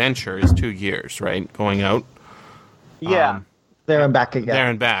actual adventure is 2 years, right? Going out. Yeah. There and back again. There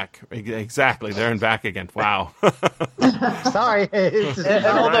and back. Exactly. There and back again. Wow. Sorry. And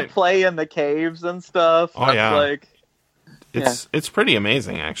all the play in the caves and stuff. Oh, yeah. Like, it's pretty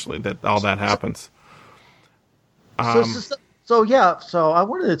amazing, actually, that all that happens. So I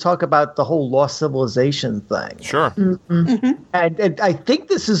wanted to talk about the whole lost civilization thing. Sure. Mm-hmm. And I think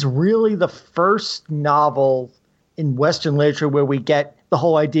this is really the first novel in Western literature where we get the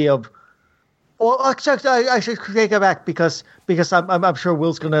whole idea of. Well, I should take it back because I'm sure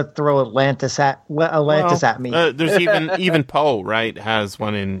Will's going to throw Atlantis at me. There's even Poe, right, has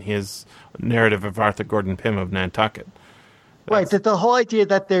one in his narrative of Arthur Gordon Pym of Nantucket. Right, that the whole idea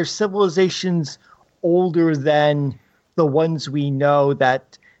that there's civilizations older than the ones we know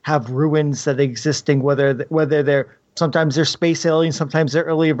that have ruins that are existing, whether they're sometimes they're space aliens, sometimes they're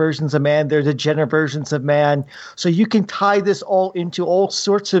earlier versions of man, they're degenerate versions of man. So you can tie this all into all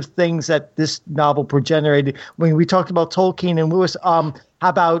sorts of things that this novel generated. When we talked about Tolkien and Lewis, how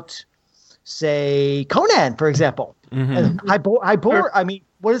about, say, Conan, for example? Mm-hmm. And I mean,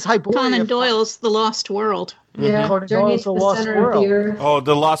 what is Hyboria? Conan Doyle's The Lost World. Yeah, Conan Doyle's The Lost World. Oh,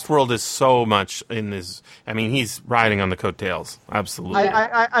 The Lost World is so much in this. I mean, he's riding on the coattails. Absolutely.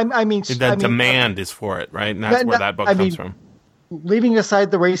 I mean, the demand is for it, right? And that's where that book comes from. Leaving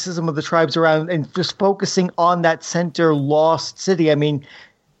aside the racism of the tribes around and just focusing on that center lost city. I mean,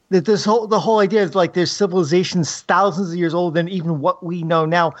 the whole idea is like there's civilizations thousands of years older than even what we know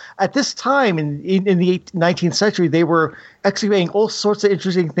now. At this time in the 19th century, they were excavating all sorts of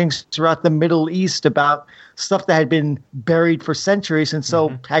interesting things throughout the Middle East about stuff that had been buried for centuries. And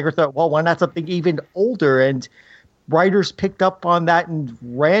so Haggard thought, well, why not something even older? And writers picked up on that and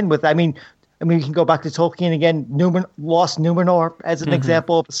ran with it. I mean, we can go back to Tolkien again, Lost Numenor as an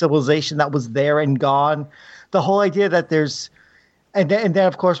example of a civilization that was there and gone. The whole idea that there's And then,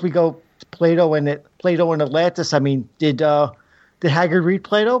 of course, we go to Plato and Atlantis. I mean, did Haggard read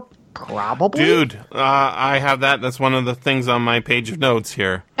Plato? Probably. Dude, I have that. That's one of the things on my page of notes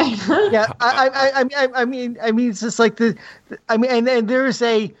here. Yeah, I mean, it's just like and there's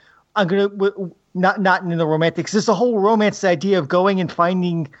I'm gonna not in the romantics. There's a whole romance idea of going and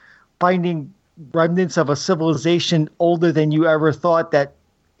finding remnants of a civilization older than you ever thought that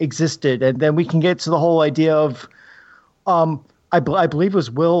existed, and then we can get to the whole idea of I believe it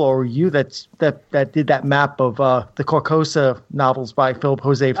was Will or you that did that map of the Carcosa novels by Philip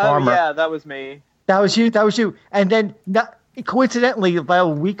Jose Farmer. Oh, yeah, that was me. That was you. And then, coincidentally, about a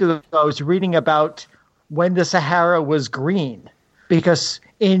week ago, I was reading about when the Sahara was green. Because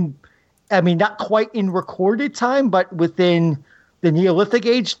not quite in recorded time, but within the Neolithic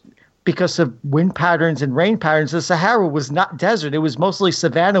age, because of wind patterns and rain patterns, the Sahara was not desert. It was mostly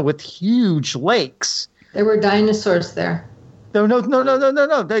savanna with huge lakes. There were dinosaurs there. No. There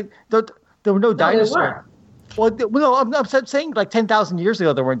were no dinosaurs. Well, I'm saying like 10,000 years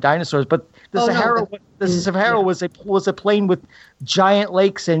ago there weren't dinosaurs, but the Sahara was a plain with giant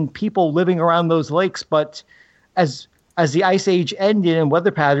lakes and people living around those lakes. But as the ice age ended and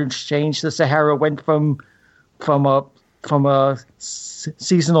weather patterns changed, the Sahara went from a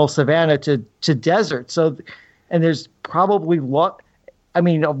seasonal savanna to desert. So, and there's probably a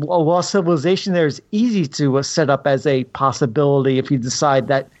lost civilization there is easy to set up as a possibility if you decide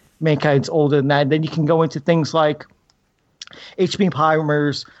that mankind's older than that. And then you can go into things like H.B.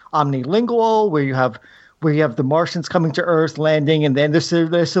 Palmer's Omnilingual, where you have the Martians coming to Earth, landing, and then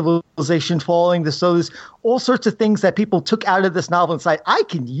their civilization falling. So there's all sorts of things that people took out of this novel and said, I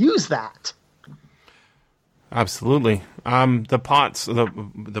can use that. Absolutely. The pots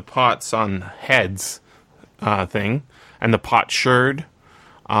on heads thing, and the potsherd.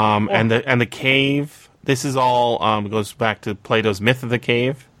 And the cave. This is all goes back to Plato's myth of the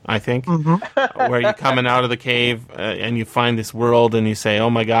cave, I think, where you're coming out of the cave and you find this world and you say, "Oh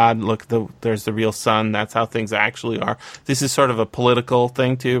my God, look! There's the real sun." That's how things actually are. This is sort of a political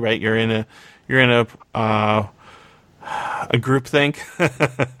thing too, right? You're in a groupthink,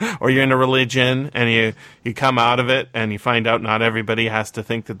 or you're in a religion, and you come out of it and you find out not everybody has to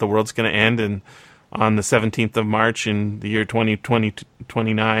think that the world's going to end and. On the 17th of March in the year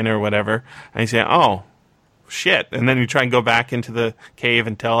 2029 or whatever, and you say, oh, shit. And then you try and go back into the cave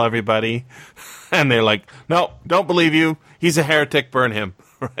and tell everybody, and they're like, no, don't believe you. He's a heretic, burn him,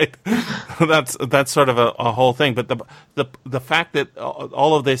 right? That's sort of a whole thing. But the fact that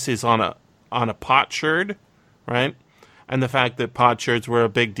all of this is on a potsherd, right? And the fact that potsherds were a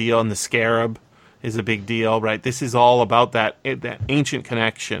big deal and the scarab is a big deal, right? This is all about that ancient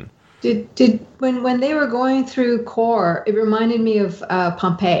connection. When they were going through Kor, it reminded me of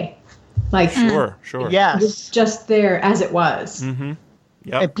Pompeii. Like, Sure. it Yes. was just there as it was. Mm-hmm.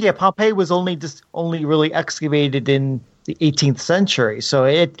 Yep. And, yeah, Pompeii was only really excavated in the 18th century.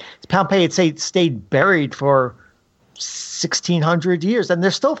 So Pompeii had stayed buried for 1,600 years, and they're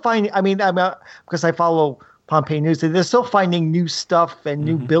still finding. Because I follow Pompeii news, they're still finding new stuff and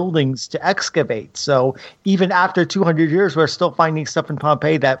new buildings to excavate. So even after 200 years, we're still finding stuff in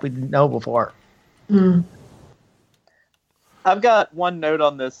Pompeii that we didn't know before. Mm. I've got one note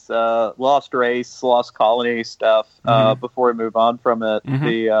on this lost race, lost colony stuff before we move on from it.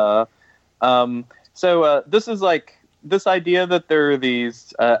 So this is like this idea that there are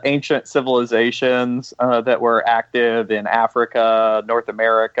these ancient civilizations that were active in Africa, North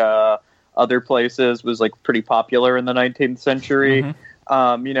America, other places was like pretty popular in the 19th century.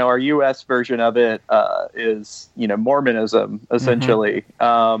 Our U.S. version of it is Mormonism essentially,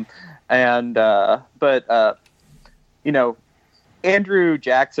 Andrew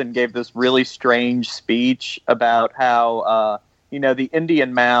Jackson gave this really strange speech about how, the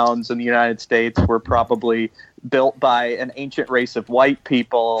Indian mounds in the United States were probably built by an ancient race of white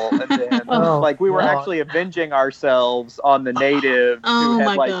people. And then, we were actually avenging ourselves on the natives who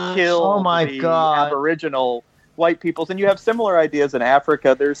had, killed the Aboriginal white peoples. And you have similar ideas in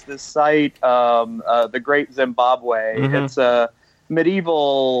Africa. There's this site, the Great Zimbabwe. It's a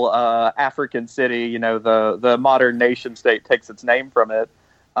medieval African city, the modern nation state takes its name from it.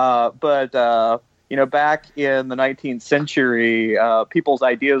 But back in the 19th century, people's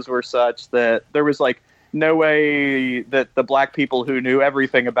ideas were such that there was no way that the black people who knew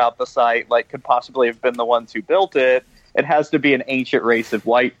everything about the site could possibly have been the ones who built it. It has to be an ancient race of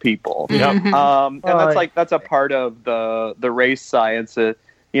white people. And that's a part of the race science.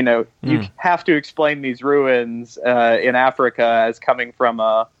 You have to explain these ruins in Africa as coming from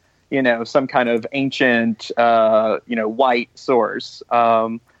some kind of ancient, white source.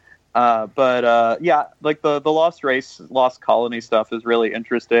 The lost race, lost colony stuff is really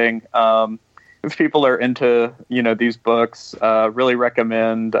interesting. If people are into, these books, really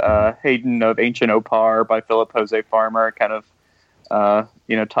recommend Hayden of Ancient Opar by Philip Jose Farmer. Kind of,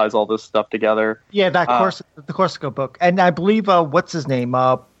 ties all this stuff together. Yeah, the Corsica book. And I believe, what's his name?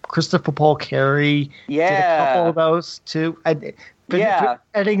 Christopher Paul Carey did a couple of those too.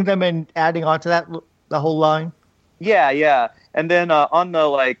 Editing them and adding on to that, the whole line. Yeah. And then on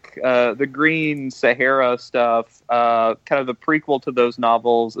the Green Sahara stuff, kind of the prequel to those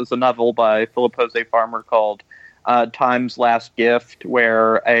novels is a novel by Philip Jose Farmer called Time's Last Gift,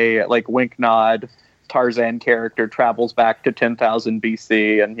 where a wink nod Tarzan character travels back to 10,000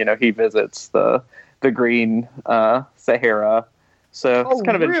 BC, and he visits the Green Sahara. So it's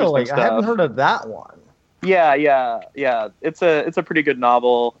kind of interesting stuff. I haven't heard of that one. Yeah. It's a pretty good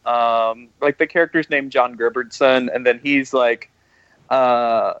novel. The character's named John Gerbertson, and then he's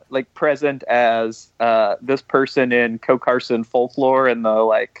present as this person in Co Carson folklore in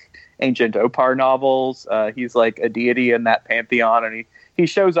the ancient Opar novels. He's a deity in that pantheon, and he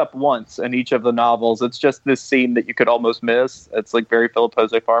shows up once in each of the novels. It's just this scene that you could almost miss. It's very Philip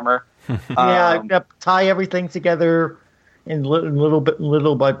Jose Farmer. Tie everything together in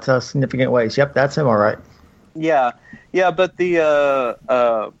little but significant ways. Yep, that's him. All right. Yeah, but the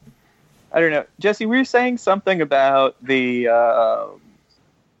I don't know, Jesse, were you saying something about the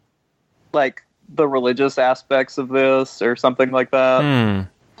the religious aspects of this or something like that?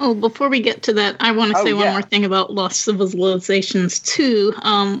 Oh, before we get to that, I want to say one more thing about Lost Civilizations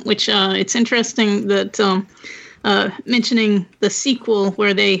 2, which it's interesting that mentioning the sequel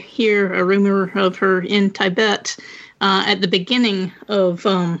where they hear a rumor of her in Tibet at the beginning of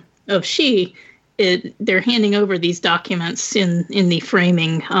She. They're handing over these documents in the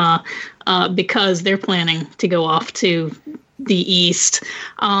framing because they're planning to go off to the east.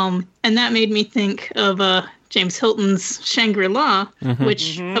 And that made me think of James Hilton's Shangri-La,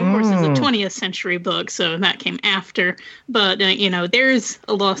 which, of course, is a 20th century book, so that came after. But, there's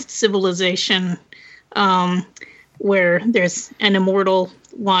a lost civilization where there's an immortal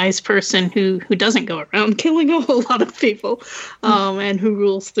wise person who doesn't go around killing a whole lot of people, and who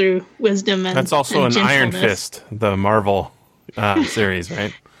rules through wisdom and that's also and an Iron Fist, the Marvel series,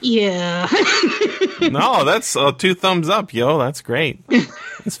 right? Yeah. No, that's 2 thumbs up, yo. That's great.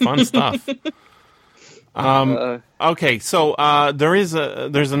 It's fun stuff. Okay, so there's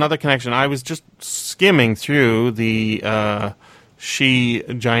another connection. I was just skimming through the Giant She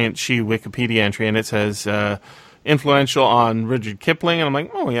Wikipedia entry, and it says influential on Rudyard Kipling, and I'm like,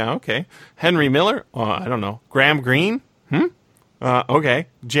 oh yeah, okay. Henry Miller, I don't know. Graham Greene, okay.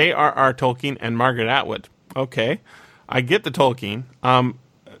 J.R.R. Tolkien and Margaret Atwood, okay. I get the Tolkien.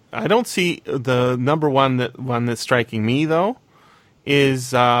 I don't see the number one that's striking me though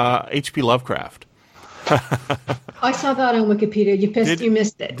is H.P. Lovecraft. I saw that on Wikipedia. You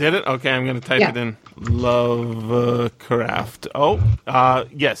missed it. Did it? Okay, I'm going to type it in. Lovecraft.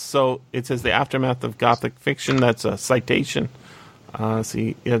 Yes. So it says the aftermath of Gothic fiction. That's a citation.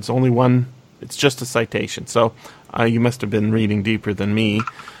 See, it's only one. It's just a citation. So you must have been reading deeper than me.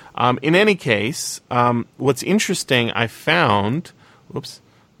 In any case, what's interesting, I found. Whoops,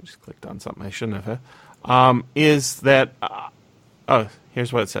 I just clicked on something I shouldn't have. Is that?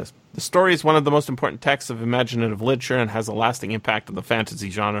 Here's what it says. The story is one of the most important texts of imaginative literature and has a lasting impact on the fantasy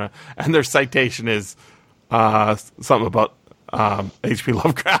genre. And their citation is something about H.P.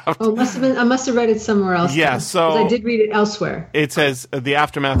 Lovecraft. Oh, I must have read it somewhere else. Yeah, so I did read it elsewhere. It says the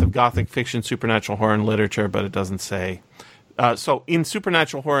aftermath of Gothic fiction, supernatural horror, and literature, but it doesn't say. So in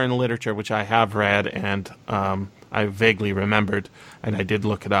supernatural horror and literature, which I have read and I vaguely remembered, and I did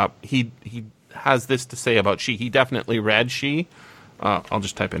look it up, he has this to say about She. He definitely read She. I'll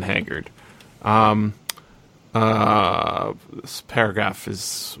just type in Haggard. This paragraph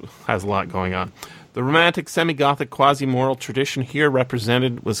has a lot going on. The romantic, semi-Gothic, quasi-moral tradition here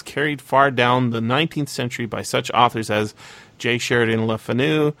represented was carried far down the 19th century by such authors as J. Sheridan Le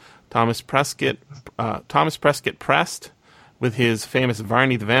Fanu, Thomas Prescott Prest, with his famous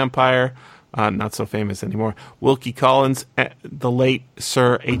Varney the Vampire, not so famous anymore, Wilkie Collins, the late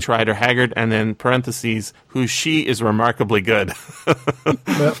Sir H. Rider Haggard, and then parentheses, whose She is remarkably good.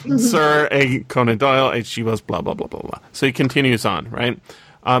 Sir A. Conan Doyle, H.G. Wells, blah, blah, blah, blah, blah. So he continues on, right?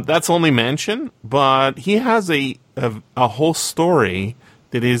 That's only mention, but he has a whole story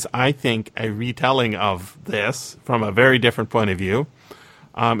that is, I think, a retelling of this from a very different point of view.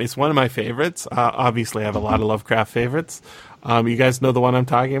 It's one of my favorites. Obviously, I have a lot of Lovecraft favorites. You guys know the one I'm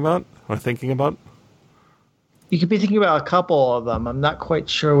talking about or thinking about? You could be thinking about a couple of them. I'm not quite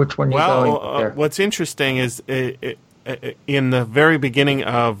sure which one you're going there. What's interesting is in the very beginning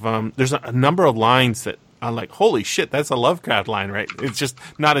of there's a number of lines that I'm like, holy shit, that's a Lovecraft line, right? It's just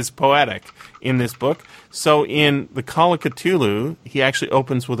not as poetic in this book. So in The Call of Cthulhu, he actually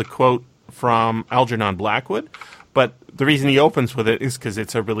opens with a quote from Algernon Blackwood, but the reason he opens with it is because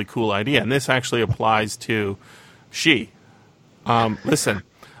it's a really cool idea, and this actually applies to She. Listen,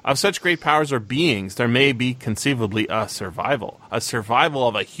 of such great powers or beings, there may be conceivably a survival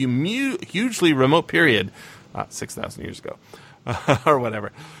of a hugely remote period, 6,000 years ago, or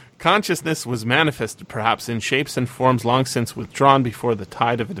whatever. Consciousness was manifested perhaps in shapes and forms long since withdrawn before the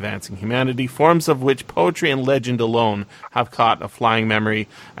tide of advancing humanity, forms of which poetry and legend alone have caught a flying memory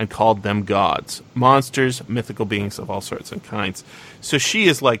and called them gods, monsters, mythical beings of all sorts and kinds. So She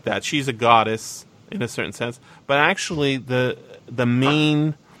is like that. She's a goddess in a certain sense, but actually the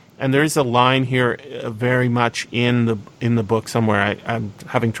main, and there is a line here very much in the book somewhere. I'm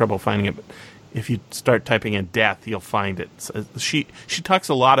having trouble finding it, but if you start typing in death, you'll find it. So she talks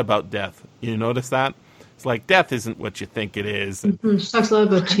a lot about death. You notice that? It's like death isn't what you think it is. Mm-hmm. She talks a lot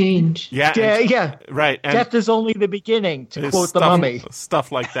about change. Yeah. Right. And death is only the beginning, to quote the Mummy.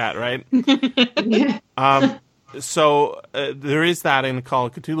 Stuff like that, right? So there is that in Call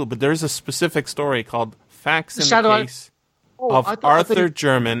of Cthulhu, but there's a specific story called Facts in the Case of Arthur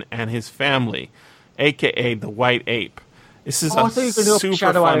German and his family, a.k.a. the White Ape. This is super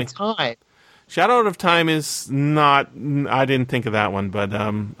Shadow funny. Out of Time. Shadow Out of Time is not. I didn't think of that one, but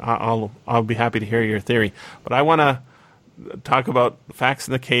I'll be happy to hear your theory. But I want to talk about facts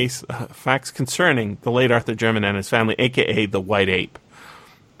in the case, facts concerning the late Arthur German and his family, a.k.a. the White Ape.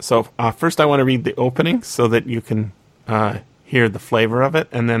 So first, I want to read the opening so that you can hear the flavor of it,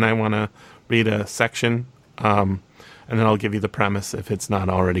 and then I want to read a section, and then I'll give you the premise if it's not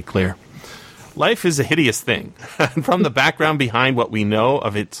already clear. Life is a hideous thing, and from the background behind what we know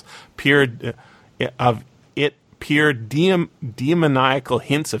of its pure demoniacal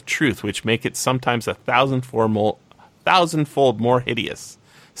hints of truth, which make it sometimes a thousandfold more hideous.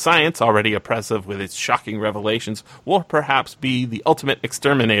 Science, already oppressive with its shocking revelations, will perhaps be the ultimate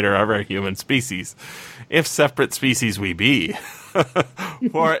exterminator of our human species, if separate species we be.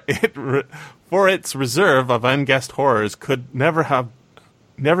 For its reserve of unguessed horrors could never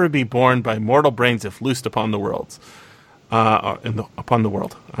be borne by mortal brains if loosed upon the world. Upon the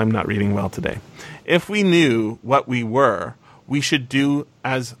world. I'm not reading well today. If we knew what we were, we should do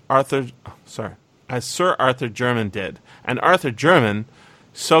as Sir Arthur German did. And Arthur German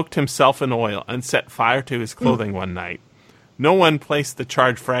soaked himself in oil and set fire to his clothing one night. No one placed the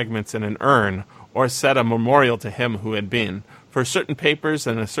charred fragments in an urn or set a memorial to him who had been, for certain papers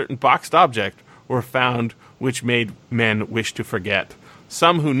and a certain boxed object were found which made men wish to forget.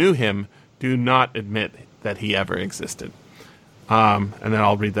 Some who knew him do not admit that he ever existed. And then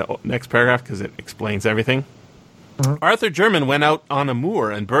I'll read the next paragraph because it explains everything. Arthur German went out on a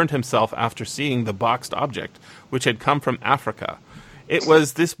moor and burned himself after seeing the boxed object, which had come from Africa. It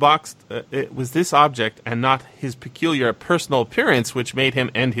was this object and not his peculiar personal appearance which made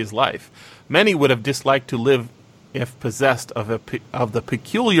him end his life. Many would have disliked to live if possessed of the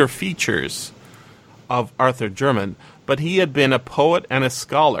peculiar features of Arthur German, but he had been a poet and a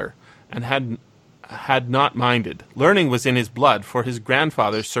scholar, and had not minded. Learning was in his blood, for his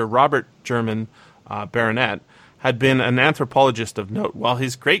grandfather, Sir Robert German, Baronet, had been an anthropologist of note, while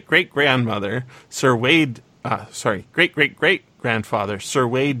his great-great-grandmother, great-great-great-grandfather, Sir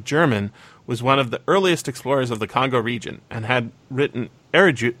Wade German, was one of the earliest explorers of the Congo region, and had written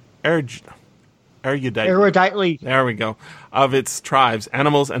eruditely, there we go, of its tribes,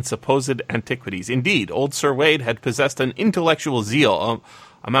 animals, and supposed antiquities. Indeed, old Sir Wade had possessed an intellectual zeal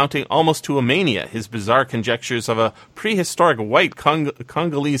amounting almost to a mania, his bizarre conjectures of a prehistoric white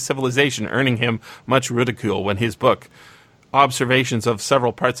Congolese civilization earning him much ridicule when his book, Observations of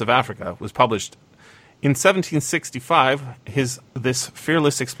Several Parts of Africa, was published. In 1765, this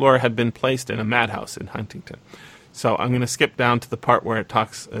fearless explorer had been placed in a madhouse in Huntington. So I'm going to skip down to the part where it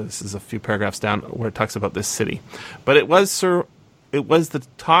talks, this is a few paragraphs down, where it talks about this city. But it was the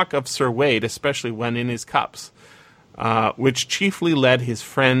talk of Sir Wade, especially when in his cups, which chiefly led his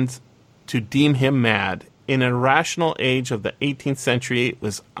friends to deem him mad. In a rational age of the 18th century, it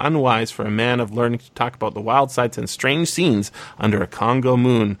was unwise for a man of learning to talk about the wild sights and strange scenes under a Congo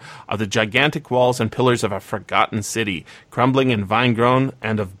moon, of the gigantic walls and pillars of a forgotten city, crumbling and vine-grown,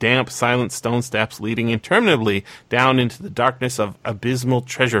 and of damp, silent stone steps leading interminably down into the darkness of abysmal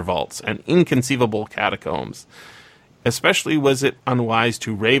treasure vaults and inconceivable catacombs. Especially was it unwise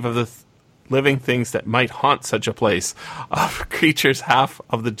to rave of the living things that might haunt such a place, of creatures half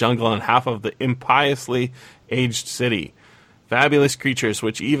of the jungle and half of the impiously aged city. Fabulous creatures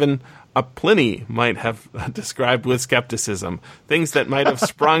which even a Pliny might have described with skepticism, things that might have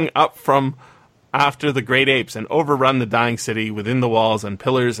sprung up from after the great apes and overrun the dying city within the walls and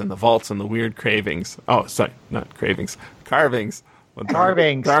pillars and the vaults and the weird cravings. Oh, sorry, not cravings, carvings.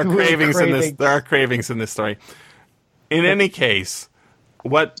 Carvings. There are cravings in this. There are cravings in this story. In any case,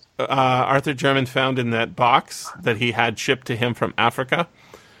 what Arthur German found in that box that he had shipped to him from Africa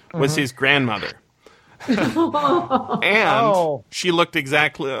was his grandmother. And she looked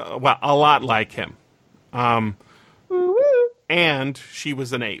exactly, a lot like him. And she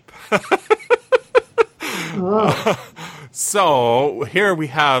was an ape. So here we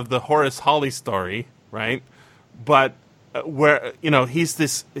have the Horace Holly story, right? But where,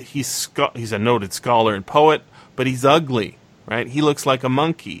 he's a noted scholar and poet, but he's ugly, right? He looks like a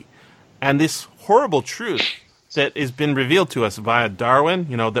monkey. And this horrible truth that has been revealed to us via Darwin,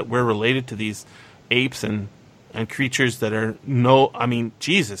 that we're related to these apes and creatures that are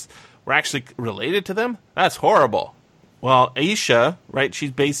Jesus, we're actually related to them? That's horrible. Well, Aisha, right,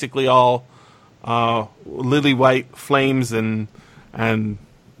 she's basically all lily white flames and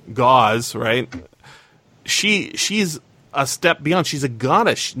gauze, right? She's a step beyond. She's a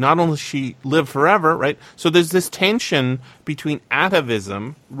goddess. Not only she lived forever, right? So there's this tension between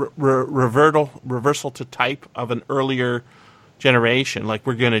atavism, reversal to type of an earlier generation, like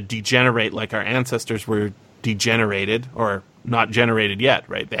we're going to degenerate like our ancestors were degenerated, or not generated yet,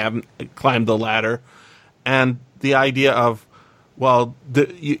 right? They haven't climbed the ladder. And the idea of,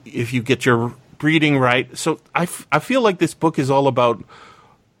 if you get your breeding right. So I feel like this book is all about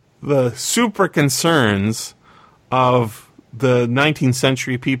the super concerns of the 19th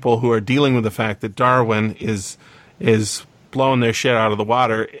century people who are dealing with the fact that Darwin is blowing their shit out of the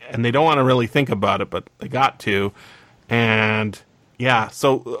water, and they don't want to really think about it, but they got to. And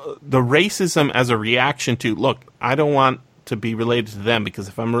so the racism as a reaction to, look, I don't want to be related to them, because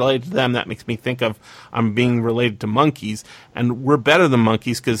if I'm related to them, that makes me think of I'm being related to monkeys, and we're better than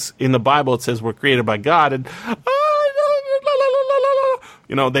monkeys because in the Bible it says we're created by God, and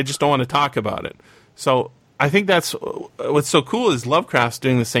they just don't want to talk about it. So I think that's what's so cool is Lovecraft's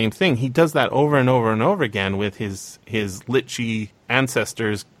doing the same thing. He does that over and over and over again with his lichy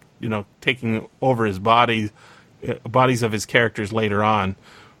ancestors, taking over his bodies of his characters later on.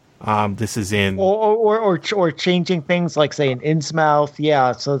 This is in or changing things, like say in Innsmouth.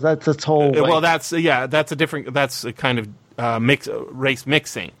 Yeah, so that's its whole. That's a different. That's a kind of race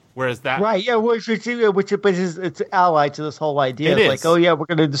mixing. Whereas that, right, yeah, which it's allied to this whole idea. It's like, we're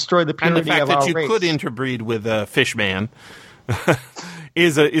going to destroy the purity of our race. And the fact that you could interbreed with a fish man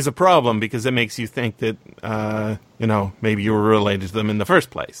is a problem, because it makes you think that maybe you were related to them in the first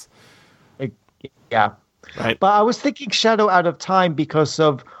place. Yeah, right. But I was thinking Shadow Out of Time because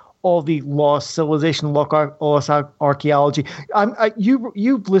of all the lost civilization, lost archaeology.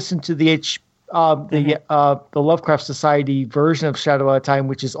 You've listened to the the Lovecraft Society version of Shadow Out of Time,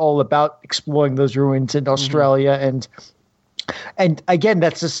 which is all about exploring those ruins in Australia, and again,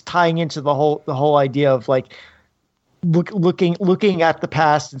 that's just tying into the whole idea of like looking at the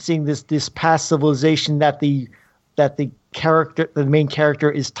past and seeing this past civilization that the main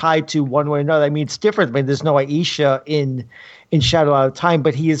character is tied to one way or another. I mean, it's different. I mean, there's no Aisha in Shadow Out of Time,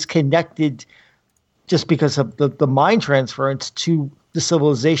 but he is connected just because of the mind transference to the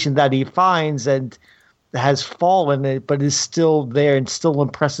civilization that he finds and has fallen, but is still there and still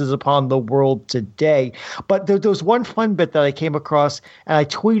impresses upon the world today. But there was one fun bit that I came across, and I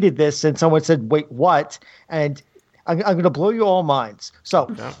tweeted this, and someone said, "Wait, what?" And I'm going to blow you all minds.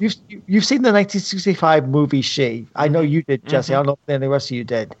 So you've seen the 1965 movie She. I know you did, Jesse. I don't know if any rest of you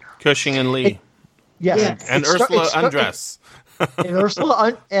did. Cushing and Lee. Yes. And Ursula Andress. And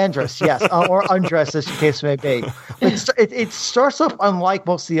Ursula Andress, yes, or Undress, as the case may be. It starts off unlike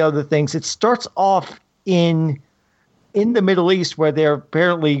most of the other things. It starts off in the Middle East, where they're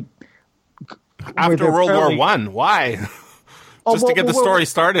apparently after World War One. Why? Just to get the story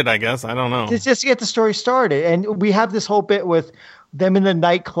started, I guess. I don't know. Just to get the story started, and we have this whole bit with them in the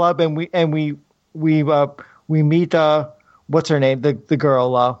nightclub, and we meet what's her name, the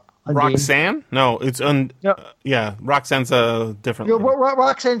girl. Roxanne? No, it's yeah. Roxanne's a different.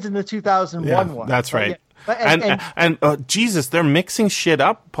 Roxanne's in the 2001 one. That's right. And Jesus, they're mixing shit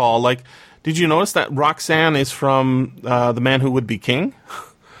up, Paul. Like, did you notice that Roxanne is from The Man Who Would Be King?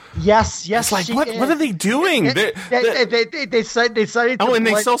 Yes. It's like, what are they doing? They decided. Oh, and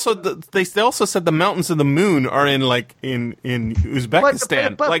they also said the mountains of the moon are in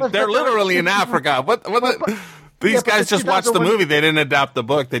Uzbekistan. But they're literally in Africa. These guys just watched the movie. They didn't adapt the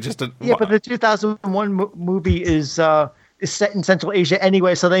book. They just did. Yeah, but the 2001 movie is set in Central Asia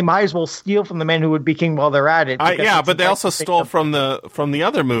anyway, so they might as well steal from The Man Who Would Be King while they're at it. But they also stole from the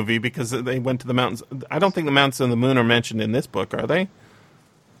other movie because they went to the mountains. I don't think the mountains of the moon are mentioned in this book, are they?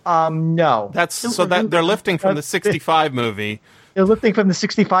 No. That they're lifting from the 65 movie. They're lifting from the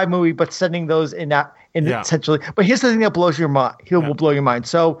 65 movie, but sending those essentially. But here's the thing that blows your mind. Will blow your mind.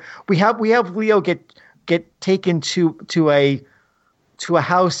 So we have Leo get taken to a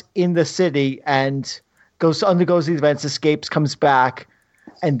house in the city and undergoes these events, escapes, comes back,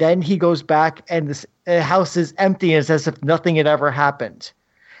 and then he goes back and the house is empty, and it's as if nothing had ever happened.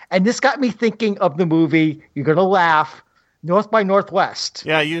 And this got me thinking of the movie. You're gonna laugh. North by Northwest.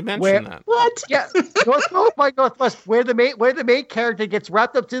 Yeah, you mentioned that. What? Yeah, North by Northwest, where the main character gets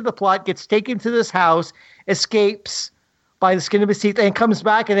wrapped up to the plot, gets taken to this house, escapes by the skin of his teeth, and comes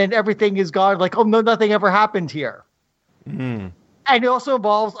back, and then everything is gone. Like, oh no, nothing ever happened here. Mm. And it also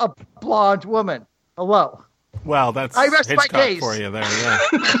involves a blonde woman. Hello. Well, that's Hitchcock for you there. Yeah.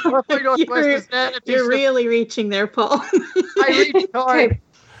 North by Northwest you're really reaching there, Paul. I reached hard.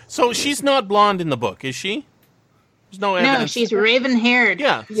 So she's not blonde in the book, is she? There's no evidence. No, she's raven-haired.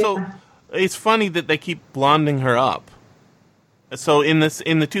 Yeah, so it's funny that they keep blonding her up. So in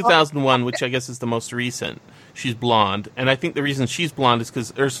the 2001, which I guess is the most recent, she's blonde, and I think the reason she's blonde is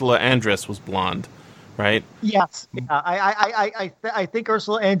because Ursula Andress was blonde, right? Yes, I think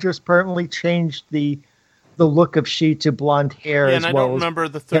Ursula Andress permanently changed the look of she to blonde hair. Yeah, and I don't remember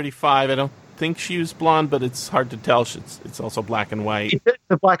the 35. I don't think she was blonde, but it's hard to tell. It's also black and white.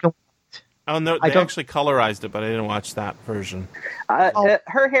 It's black and white. Oh no! They actually colorized it, but I didn't watch that version.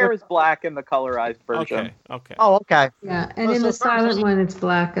 Her hair is black in the colorized version. Okay. Oh, okay. Yeah, and in the silent one, it's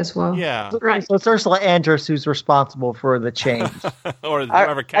black as well. Yeah, right. So it's Ursula Andress who's responsible for the change, or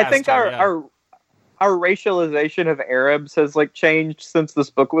whoever cast I think her, our racialization of Arabs has changed since this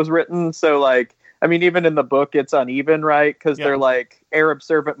book was written. So even in the book, it's uneven, right? Because they're Arab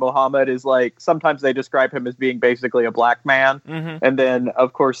servant Muhammad is sometimes they describe him as being basically a black man, and then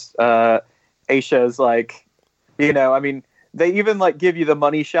of course. Aisha is they even give you the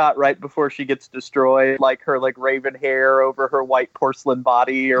money shot right before she gets destroyed, her raven hair over her white porcelain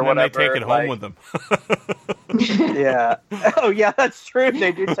body or and whatever. They take it home with them. Yeah. Oh yeah, that's true.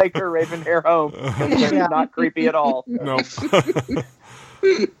 They do take her raven hair home. It's not creepy at all. No.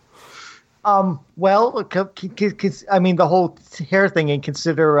 Well, the whole hair thing, and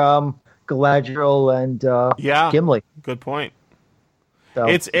consider Galadriel and Gimli. Good point. So.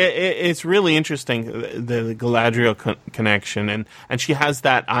 It's really interesting, the Galadriel connection, and she has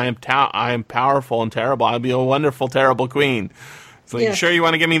that I am powerful and terrible. I'll be a wonderful, terrible queen. So you sure you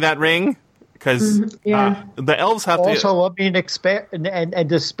want to give me that ring? Because the elves have also love me and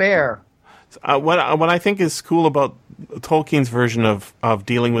despair. What I think is cool about Tolkien's version of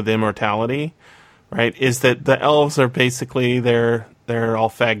dealing with immortality, right, is that the elves are basically they're all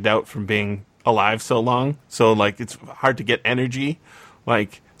fagged out from being alive so long. So it's hard to get energy.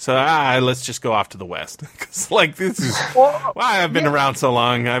 So let's just go off to the west. 'Cause, like, this is why I've been around so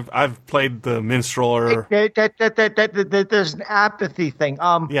long. I've played the minstrel. There's an apathy thing.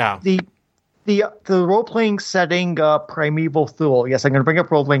 The role playing setting, Primeval Thule. Yes, I'm going to bring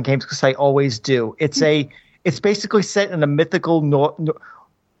up role playing games because I always do. It's basically set in a mythical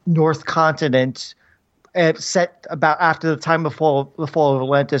North continent. Set about after the time of the fall of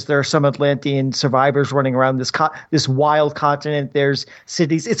Atlantis. There are some Atlantean survivors running around this wild continent. There's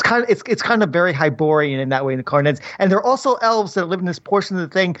cities. It's kind of very Hyborian in that way in the continents. And there are also elves that live in this portion of the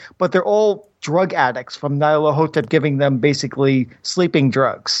thing, but they're all drug addicts from Nyarlathotep giving them basically sleeping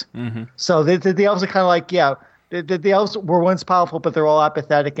drugs. Mm-hmm. So the elves are kind of like, the elves were once powerful, but they're all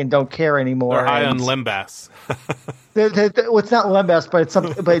apathetic and don't care anymore. They're high on Limbas. Well, it's not Lembas, but it's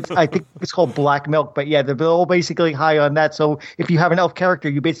something. But I think it's called black milk. But yeah, they're all basically high on that. So if you have an elf character,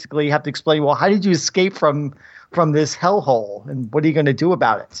 you basically have to explain, well, how did you escape from this hellhole, and what are you going to do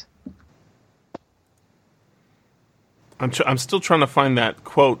about it? I'm still trying to find that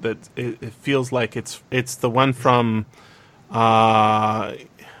quote that it feels like it's the one from Call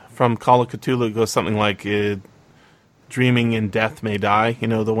of Cthulhu. It goes something like, "Dreaming in death may die." You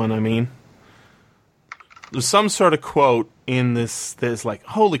know the one I mean. There's some sort of quote in this that's like,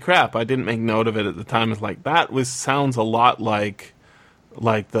 holy crap, I didn't make note of it at the time. It's like, sounds a lot like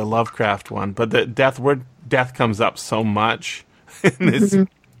the Lovecraft one, but the word death comes up so much in this,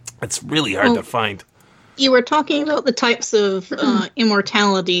 it's really hard to find. You were talking about the types of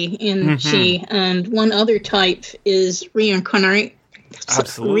immortality in She, and one other type is reincarnation,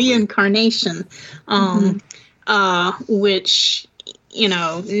 which,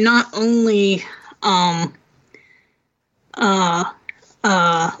 not only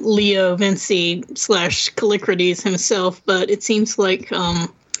Leo Vinci / Callicrates himself, but it seems like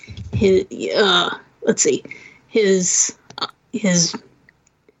his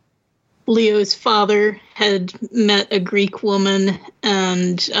Leo's father had met a Greek woman,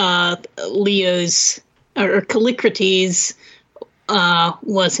 and Callicrates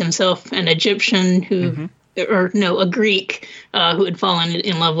was himself an Egyptian a Greek who had fallen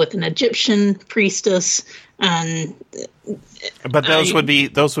in love with an Egyptian priestess, but those would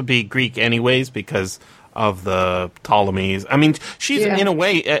be Greek anyways because of the Ptolemies. I mean, she's in a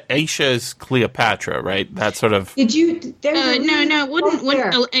way Aisha's Cleopatra, right? That sort of. Did you? Wouldn't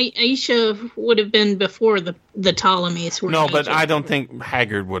Aisha would have been before the Ptolemies were. No, but I don't think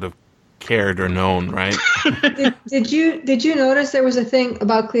Haggard would have cared or known, right? Did you notice there was a thing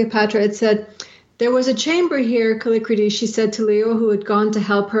about Cleopatra? It said, "There was a chamber here, Callicrates," she said to Leo, who had gone to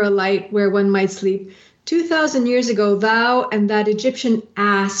help her alight where one might sleep. 2,000 years ago, thou and that Egyptian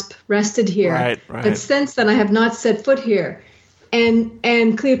asp rested here. Right. But since then, I have not set foot here. And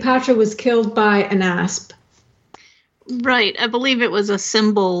Cleopatra was killed by an asp. Right. I believe it was a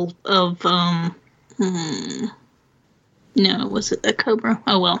symbol of, no, was it a cobra?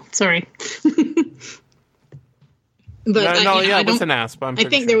 Oh, well, sorry. But it was an asp. I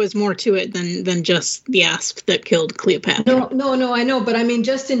think there was more to it than just the asp that killed Cleopatra. No, I know, but I mean,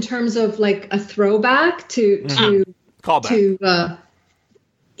 just in terms of like a throwback to callback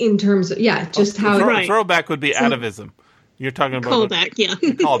in terms of just how throwback would be atavism. You're talking about callback,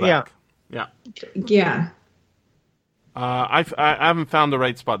 callback, yeah. I haven't found the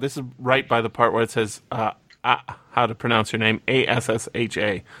right spot. This is right by the part where it says how to pronounce your name.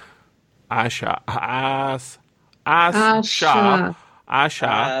 Assha. Asha,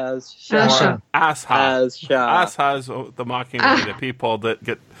 is the mocking way to people that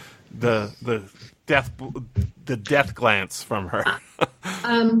get the death glance from her.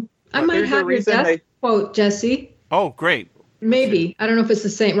 I might have your death quote, Jesse. Oh, great. Maybe. I don't know if it's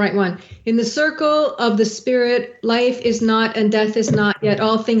the right one. In the circle of the spirit, life is not and death is not, yet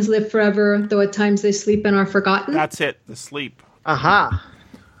all things live forever, though at times they sleep and are forgotten. That's it, the sleep. Aha.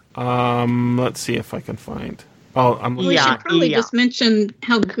 Let's see if I can find. Oh, we should probably just mention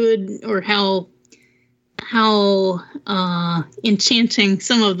how good or how enchanting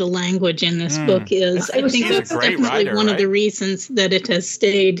some of the language in this book is. I think that's definitely one of the reasons that it has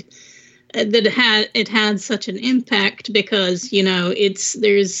stayed, that it had such an impact, because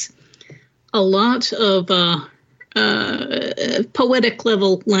there's a lot of poetic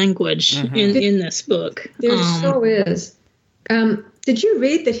level language in this book. There so is. Did you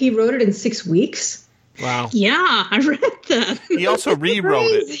read that he wrote it in 6 weeks? Wow. Yeah, I read that. He also rewrote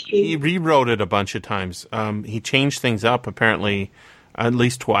it. He rewrote it a bunch of times. He changed things up apparently at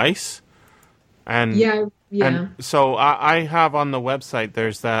least twice. And and so I have on the website,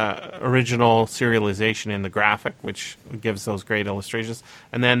 there's the original serialization in the graphic, which gives those great illustrations.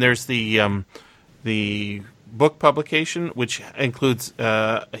 And then there's the book publication, which includes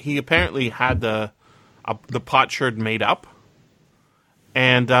he apparently had the potsherd made up,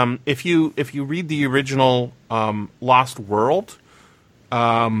 and if you read the original Lost World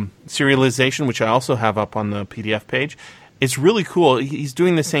serialization, which I also have up on the PDF page, it's really cool. He's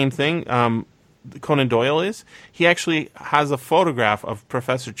doing the same thing. Conan Doyle is. He actually has a photograph of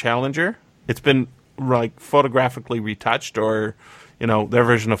Professor Challenger. It's been like photographically retouched, or their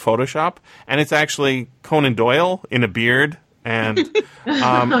version of Photoshop, and it's actually Conan Doyle in a beard and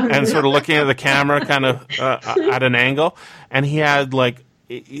and sort of looking at the camera kind of at an angle, and he had like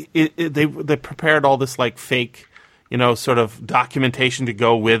they prepared all this like fake sort of documentation to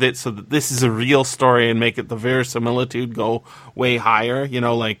go with it, so that this is a real story and make it the verisimilitude go way higher.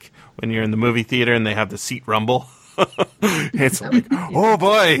 Like when you're in the movie theater and they have the seat rumble. It's like, oh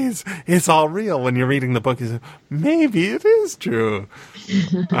boy, it's all real. When you're reading the book, you say, maybe it is true.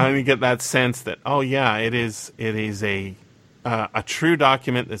 And you get that sense that, oh yeah, it is a true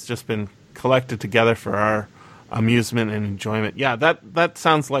document that's just been collected together for our amusement and enjoyment. Yeah, that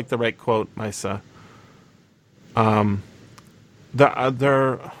sounds like the right quote, Misa. I'm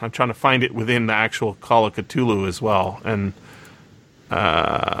trying to find it within the actual Call of Cthulhu as well, and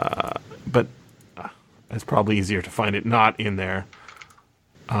but it's probably easier to find it not in there.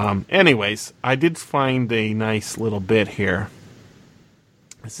 Anyways, I did find a nice little bit here.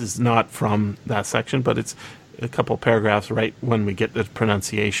 This is not from that section, but it's a couple paragraphs right when we get the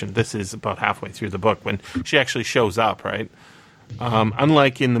pronunciation. This is about halfway through the book when she actually shows up, right?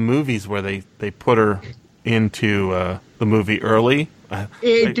 Unlike in the movies where they put her into the movie early.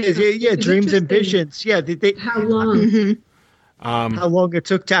 Dreams and visions. Yeah, How long? How long it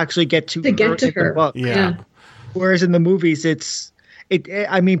took to actually get to her. The book. Yeah. Whereas in the movies,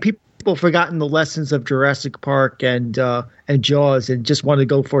 I mean, people forgotten the lessons of Jurassic Park and Jaws, and just want to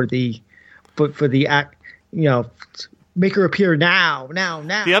go for the act. Make her appear now.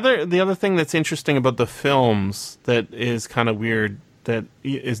 The other thing that's interesting about the films that is kind of weird, that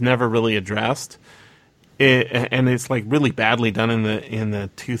is never really addressed, and it's like really badly done in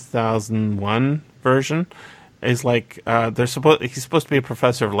the 2001 version. Is like he's supposed to be a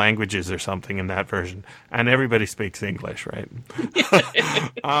professor of languages or something in that version, and everybody speaks English, right?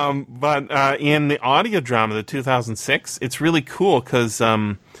 But in the audio drama, the 2006, it's really cool because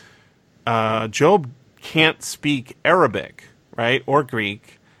Job can't speak Arabic, right, or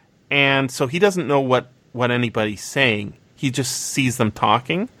Greek, and so he doesn't know what anybody's saying. He just sees them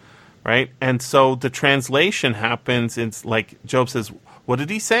talking, right? And so the translation happens. It's like Job says, what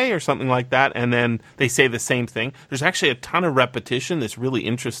did he say, or something like that, and then they say the same thing. There's actually a ton of repetition that's really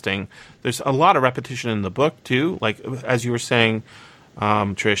interesting. There's a lot of repetition in the book too, like as you were saying,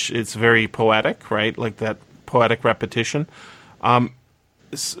 Trish, it's very poetic, right? Like that poetic repetition. And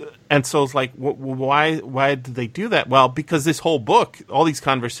so it's like, why did they do that? Well, because this whole book, all these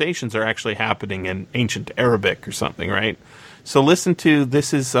conversations are actually happening in ancient Arabic or something, right? So listen to,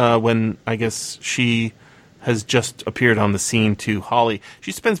 this is when I guess she has just appeared on the scene to Holly.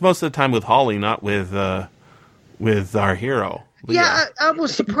 She spends most of the time with Holly, not with our hero. Leo. Yeah, I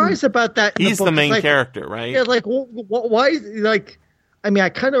was surprised about that. He's the main character, right? Yeah, like why? Like, I mean, I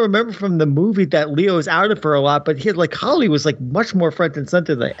kind of remember from the movie that Leo is out of for a lot, but Holly was like much more front and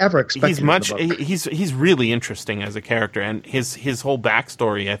center than I ever expected. He's really interesting as a character, and his whole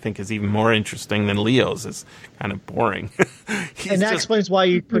backstory I think is even more interesting than Leo's. It's kind of boring. And that explains why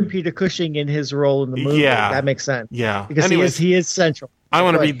you put Peter Cushing in his role in the movie. Yeah, that makes sense. Yeah, because he is central. I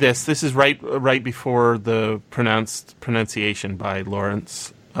want to read this. This is right before the pronunciation by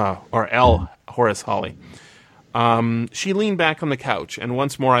Lawrence or L. Horace Holly. She leaned back on the couch, and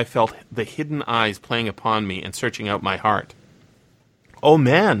once more I felt the hidden eyes playing upon me and searching out my heart. "Oh,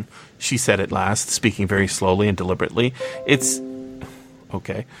 man," she said at last, speaking very slowly and deliberately.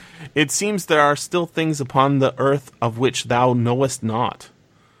 Okay. "It seems there are still things upon the earth of which thou knowest not.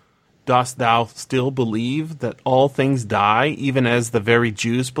 Dost thou still believe that all things die, even as the very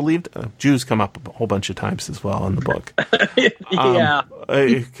Jews believed?" Jews come up a whole bunch of times as well in the book. Yeah.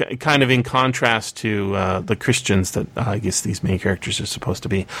 Kind of in contrast to the Christians that I guess these main characters are supposed to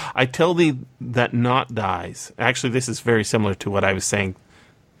be. "I tell thee that naught dies." Actually, this is very similar to what I was saying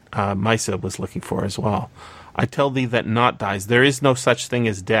Misa was looking for as well. "I tell thee that naught dies. There is no such thing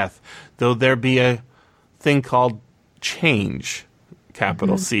as death, though there be a thing called change.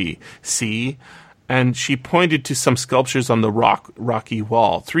 Capital C. See?" And she pointed to some sculptures on the rocky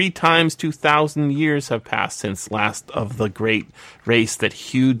wall. 3 times 2,000 years have passed since last of the great race that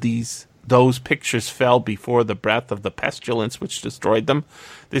hewed those pictures fell before the breath of the pestilence which destroyed them.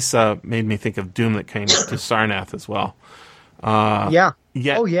 This made me think of Doom that came to Sarnath as well. Yeah.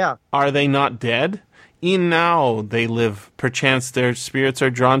 Yet, oh, yeah. Are they not dead? E'en now they live, perchance their spirits are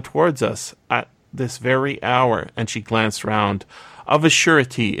drawn towards us at this very hour. And she glanced round. Of a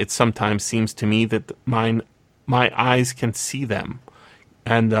surety, it sometimes seems to me that my eyes can see them.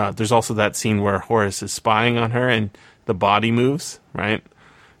 And there's also that scene where Horace is spying on her and the body moves, right?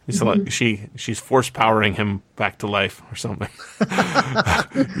 It's like she's force powering him back to life or something.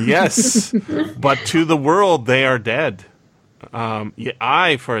 Yes, but to the world they are dead.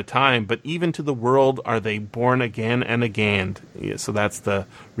 Aye, for a time, but even to the world are they born again and again. Yeah, so that's the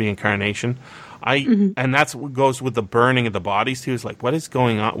reincarnation. And that's what goes with the burning of the bodies too. Is like, what is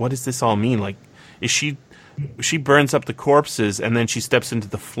going on? What does this all mean? Like, is she burns up the corpses and then she steps into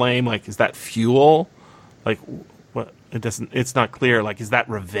the flame? Like, is that fuel? Like, what? It's not clear. Like, is that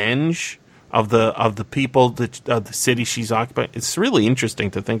revenge of the people of the city she's occupied? It's really interesting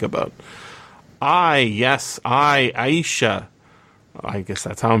to think about. Aisha. I guess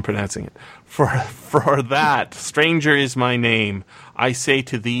that's how I'm pronouncing it. For that, stranger is my name. I say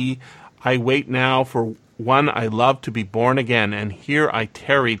to thee, I wait now for one I love to be born again, and here I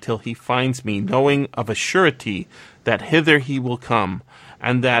tarry till he finds me, knowing of a surety that hither he will come,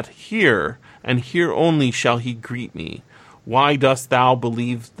 and that here, and here only shall he greet me. Why dost thou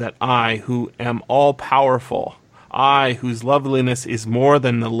believe that I, who am all-powerful, I, whose loveliness is more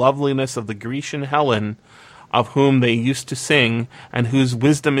than the loveliness of the Grecian Helen, of whom they used to sing, and whose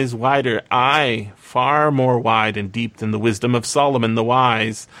wisdom is wider, I, far more wide and deep than the wisdom of Solomon the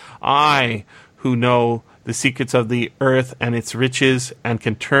wise, I, who know the secrets of the earth and its riches, and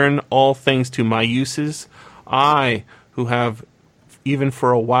can turn all things to my uses, I, who have even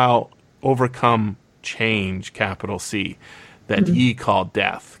for a while overcome change, capital C, that ye call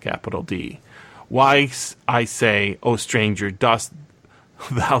death, capital D. Why, I say, O stranger, dost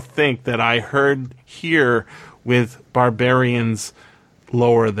thou think that I heard here with barbarians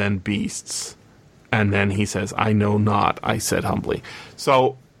lower than beasts? And then he says, I know not, I said humbly.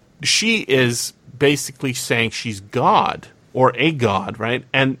 So she is basically saying she's God, or a god, right?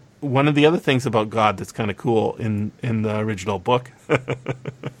 And one of the other things about God that's kind of cool in the original book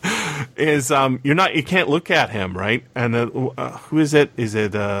is you can't look at him, right? And who is it? Is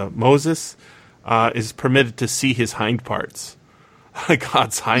it Moses? Is permitted to see his hind parts.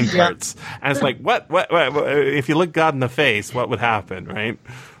 God's hind parts. And it's like, what? If you look God in the face, what would happen, right?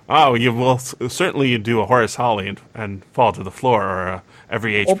 Oh, you will certainly you do a Horace Hawley and fall to the floor, or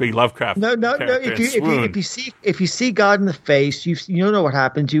every H.P. Lovecraft. No. If you see God in the face, you know what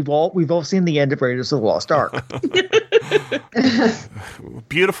happens. We've all seen the end of Raiders of the Lost Ark.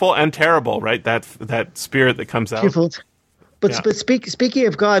 Beautiful and terrible, right? That spirit that comes out. Beautiful. But speaking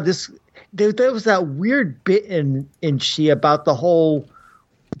of God, there was that weird bit in She about the whole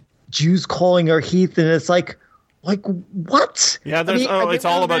Jews calling her Heath, and it's like what? Yeah, it's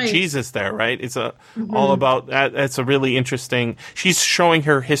all about Jesus there, right? It's all about that. That's a really interesting. She's showing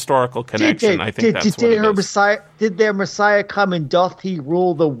her historical connection. I think that's what it is. Messiah? Did their Messiah come, and doth he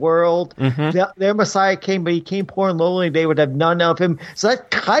rule the world? Their Messiah came, but he came poor and lowly. They would have none of him. So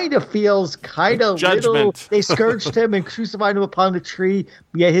that kind of feels judgment. Little. They scourged him and crucified him upon the tree.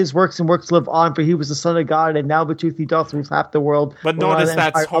 Yet his works live on, for he was the Son of God, and now the truth he doth rule half the world. But notice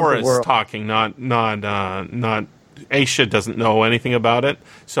that's Horace talking, not Aisha doesn't know anything about it.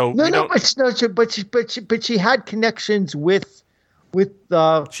 So but she had connections with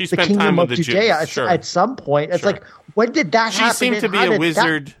the kingdom of Judea at some point. It's like, when did that happen? She seemed to be a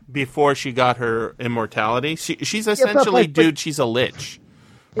wizard before she got her immortality. She's essentially, she's a lich,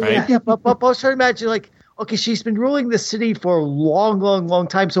 right? Yeah, but I was trying to imagine, like, okay, she's been ruling the city for a long, long, long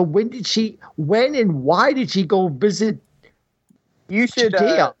time. So when and why did she go visit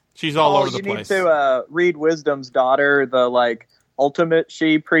Judea? She's all over the place. You need to read Wisdom's Daughter, the Ultimate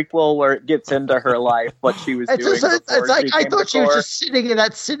She prequel, where it gets into her life, what she was doing. I thought she was just sitting in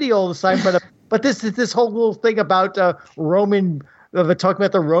that city all the time, but this whole little thing about talking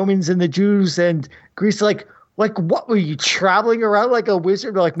about the Romans and the Jews and Greece, like what were you traveling around like a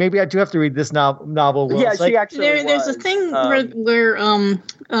wizard? Like, maybe I do have to read this novel. Yeah, she actually. There's a thing where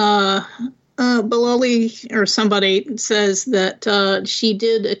Bilali or somebody says that she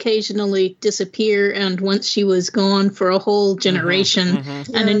did occasionally disappear, and once she was gone for a whole generation,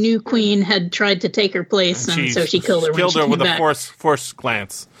 and a new queen had tried to take her place, and so she killed her. Killed her with a force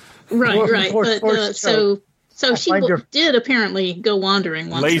glance. Right. So she did apparently go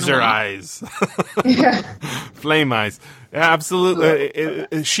wandering once. Laser in a while. eyes, flame eyes.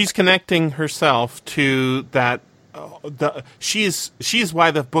 Absolutely, she's connecting herself to that she's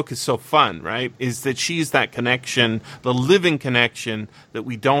why the book is so fun, right? Is that she's that connection, the living connection that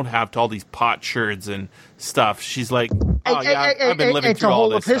we don't have to all these potsherds and stuff. She's like, I've been living through all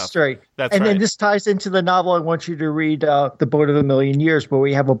this history. Stuff. That's and right. then this ties into the novel I want you to read, The Boat of a Million Years, where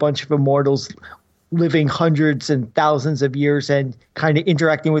we have a bunch of immortals living hundreds and thousands of years and kind of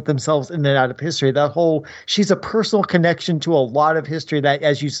interacting with themselves in and out of history. She's a personal connection to a lot of history that,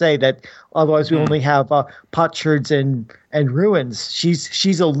 as you say, that otherwise we only have potsherds and ruins.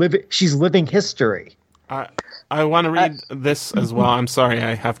 She's living history. I want to read this as well. I'm sorry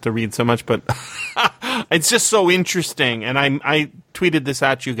I have to read so much, but it's just so interesting. And I tweeted this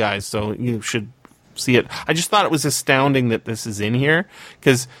at you guys, so you should see it. I just thought it was astounding that this is in here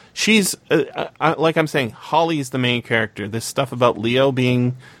because she's like I'm saying, Holly's the main character. This stuff about Leo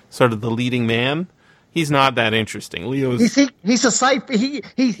being sort of the leading man, he's not that interesting. Leo's he's a sight.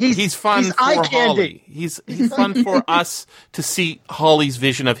 He's fun for Holly. He's fun for us to see Holly's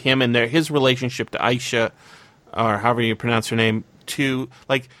vision of him and his relationship to Aisha, or however you pronounce her name. To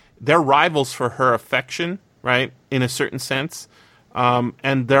like they're rivals for her affection, right? In a certain sense.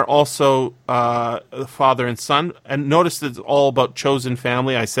 And they're also father and son. And notice that it's all about chosen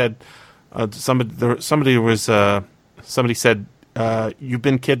family. I said somebody said you've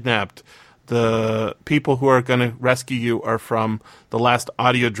been kidnapped. The people who are going to rescue you are from the last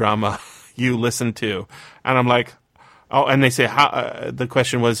audio drama you listened to. And I'm like, oh, and they say how. The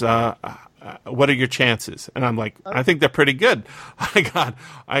question was, what are your chances? And I'm like, I think they're pretty good.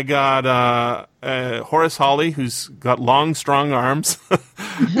 I got Horace Holly, who's got long, strong arms,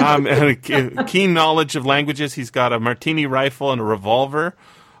 and a keen knowledge of languages. He's got a martini rifle and a revolver.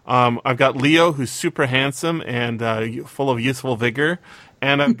 I've got Leo, who's super handsome and full of youthful vigor.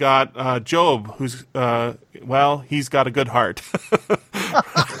 And I've got Job, who's, he's got a good heart.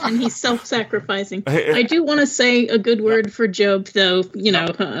 And he's self-sacrificing. I do want to say a good word for Job, though,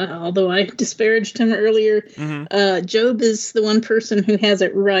 although I disparaged him earlier. Mm-hmm. Job is the one person who has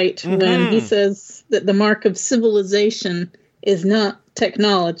it right when he says that the mark of civilization is not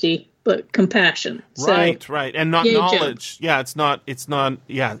technology, but compassion. Right. And not knowledge. Job. Yeah, it's not.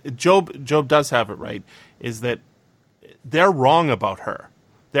 Yeah, Job does have it right, is that they're wrong about her.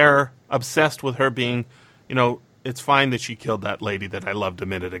 They're obsessed with her being, it's fine that she killed that lady that I loved a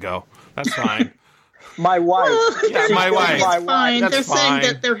minute ago. That's fine. My wife. My wife. That's fine. That's they're fine. saying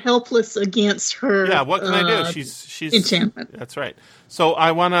that they're helpless against her. Yeah, what can I do? She's enchantment. That's right. So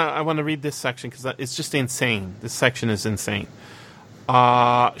I wanna read this section because it's just insane. This section is insane.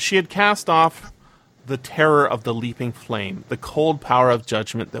 She had cast off the terror of the leaping flame, the cold power of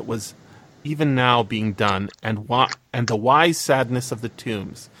judgment that was even now being done, and the wise sadness of the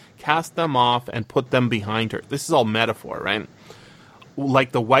tombs. Cast them off and put them behind her. This is all metaphor, right?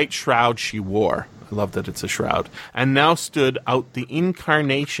 Like the white shroud she wore. I love that it's a shroud. And now stood out the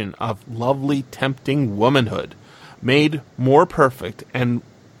incarnation of lovely, tempting womanhood, made more perfect and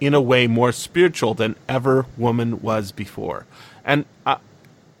in a way more spiritual than ever woman was before. And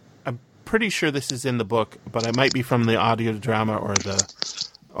I'm pretty sure this is in the book, but it might be from the audio drama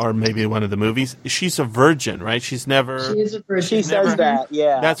or maybe one of the movies. She's a virgin, right? She is a virgin. She says that,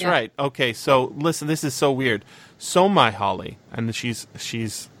 yeah. That's right. Okay, so listen, this is so weird. So my Holly, and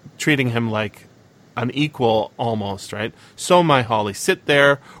she's treating him like an equal almost, right? So my Holly, sit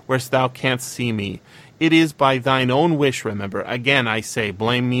there whereas thou canst see me. It is by thine own wish, remember. Again I say,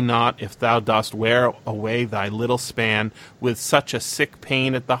 blame me not if thou dost wear away thy little span with such a sick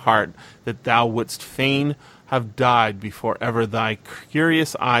pain at the heart that thou wouldst fain have died before ever thy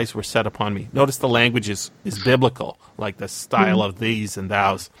curious eyes were set upon me. Notice the language is biblical, like the style of these and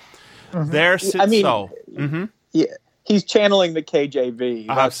thous. Mm-hmm. There sits Mm-hmm. Yeah, he's channeling the KJV.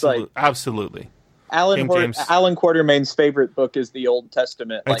 Absolutely. Alan Quatermain's favorite book is the Old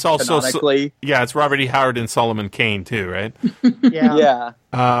Testament. It's also canonically. It's Robert E. Howard and Solomon Kane too, right? Yeah.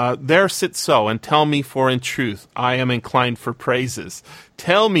 There sit so, and tell me, for in truth I am inclined for praises.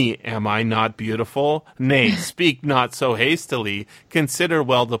 Tell me, am I not beautiful? Nay, speak not so hastily. Consider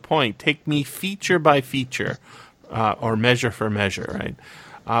well the point. Take me feature by feature, or measure for measure,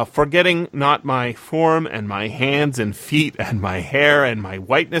 right? Forgetting not my form and my hands and feet and my hair and my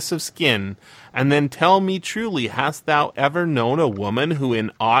whiteness of skin, and then tell me truly, hast thou ever known a woman who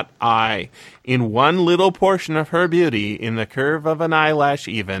in aught in one little portion of her beauty, in the curve of an eyelash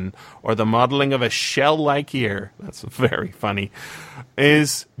even, or the modeling of a shell-like ear, that's very funny,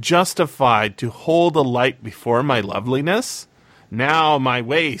 is justified to hold a light before my loveliness? Now my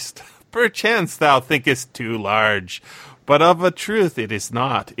waist, perchance thou thinkest too large, but of a truth it is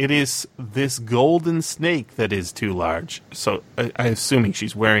not. It is this golden snake that is too large. So I assuming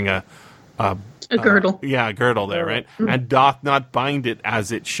she's wearing a A girdle. A girdle there, right? And doth not bind it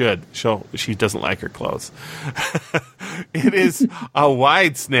as it should. She doesn't like her clothes. It is a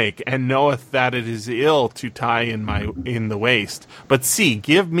wide snake, and knoweth that it is ill to tie in the waist. But see,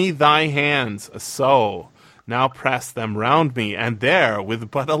 give me thy hands, so. Now press them round me, and there,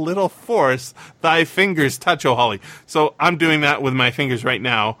 with but a little force, thy fingers touch, O Holly. So I'm doing that with my fingers right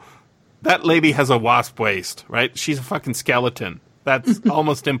now. That lady has a wasp waist, right? She's a fucking skeleton. That's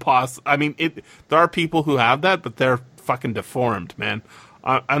almost impossible. I mean, there are people who have that, but they're fucking deformed, man.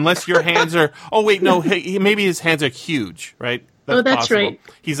 Unless your hands are... Oh, wait, no. Maybe his hands are huge, right? That's possible. right.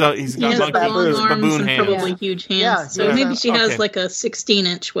 He's got long arms and hands. probably huge hands. Yeah, so maybe she has like a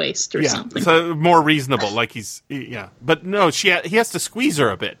 16-inch waist or something. So more reasonable. Like but no, he has to squeeze her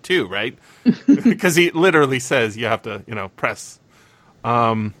a bit too, right? Because he literally says you have to, press.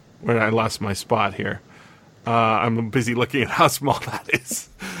 Where I lost my spot here. I'm busy looking at how small that is.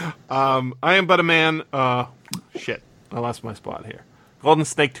 I am but a man. Shit, I lost my spot here. Golden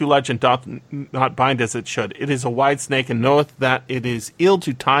snake too large and doth not bind as it should. It is a wide snake and knoweth that it is ill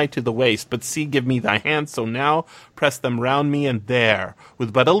to tie to the waist. But see, give me thy hands, so now press them round me, and there,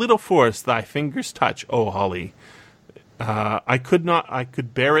 with but a little force, thy fingers touch, O Holly. I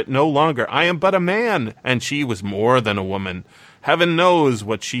could bear it no longer. I am but a man, and she was more than a woman. Heaven knows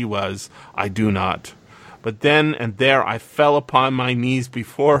what she was. I do not. But then and there I fell upon my knees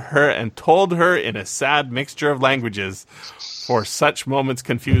before her and told her in a sad mixture of languages, for such moments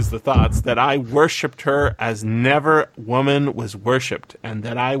confuse the thoughts, that I worshipped her as never woman was worshipped, and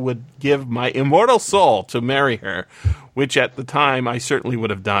that I would give my immortal soul to marry her, which at the time I certainly would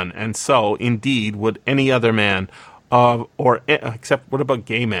have done, and so, indeed, would any other man, except what about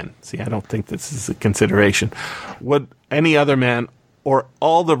gay men? See, I don't think this is a consideration. Would any other man, or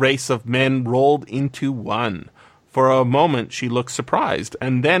all the race of men rolled into one? For a moment she looked surprised,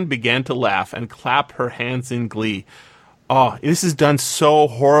 and then began to laugh and clap her hands in glee. Oh, this is done so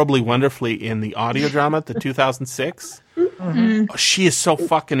horribly wonderfully in the audio drama, the 2006. Mm-hmm. Oh, she is so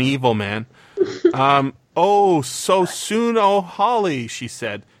fucking evil, man. Oh, so soon, oh Holly, she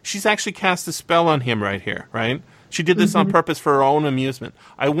said. She's actually cast a spell on him right here, right? She did this on purpose for her own amusement.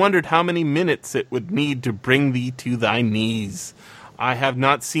 I wondered how many minutes it would need to bring thee to thy knees. I have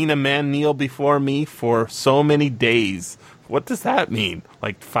not seen a man kneel before me for so many days. What does that mean?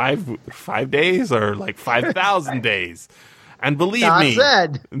 Like 5 days or like 5,000 days? And believe me,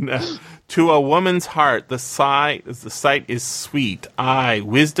 to a woman's heart, the sight is sweet. Aye,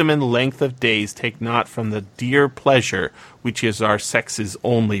 wisdom and length of days take not from the dear pleasure, which is our sex's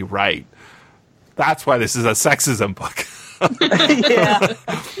only right. That's why this is a sexism book. Yeah.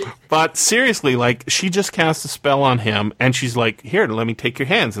 But seriously, like, she just cast a spell on him, and she's like, here, let me take your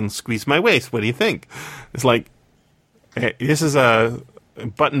hands and squeeze my waist. What do you think? It's like, this is a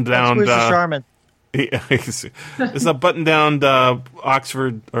button-down... Charmin. This is a button-down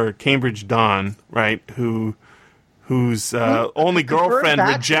Oxford or Cambridge Don, right, whose only girlfriend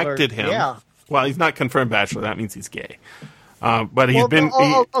rejected him. Yeah. Well, he's not confirmed bachelor. That means he's gay. But he's been...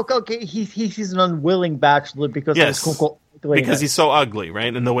 Okay. He's an unwilling bachelor because of his because he's so ugly,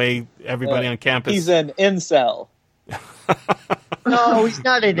 right? And the way everybody on campus... He's an incel. No, he's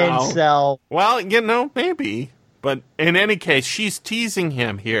not an incel. Well, maybe. But in any case, she's teasing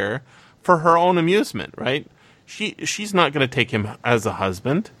him here for her own amusement, right? She's not going to take him as a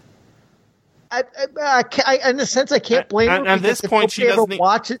husband. In a sense, I can't blame her. At this point, she doesn't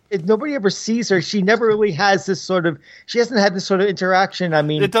watch it. If nobody ever sees her. She never really has this sort of. She hasn't had this sort of interaction. I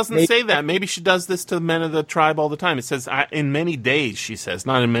mean, it doesn't say that. Maybe she does this to the men of the tribe all the time. It says in many days. She says,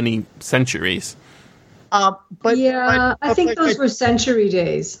 not in many centuries. I think those were century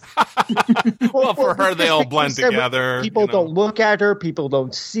days. Well, for her, they all blend together. People don't look at her. People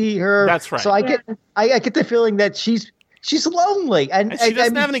don't see her. That's right. So I get the feeling that she's lonely, and she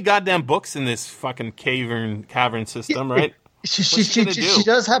doesn't have any goddamn books in this fucking cavern system, right? She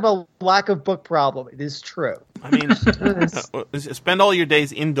does have a lack of book problem. It is true. I mean, spend all your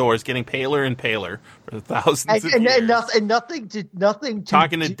days indoors, getting paler and paler for thousands of years, and nothing.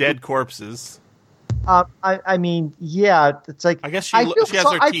 Talking to dead corpses. I mean, yeah, it's like I guess she has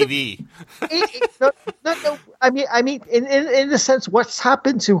her TV. No. I mean, in a sense, what's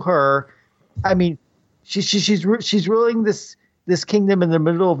happened to her? I mean, she's ruling this kingdom in the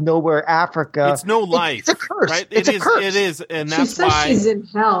middle of nowhere, Africa. It's no life. It's a curse. Right? It's a curse. It is, and that's why she's in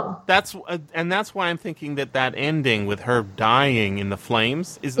hell. That's why I'm thinking that ending with her dying in the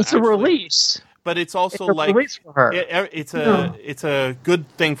flames is a release. But it's also a release for her. It's a good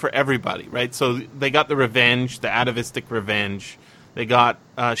thing for everybody, right? So they got the revenge, the atavistic revenge. They got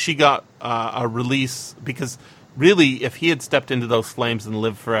she got a release because really, if he had stepped into those flames and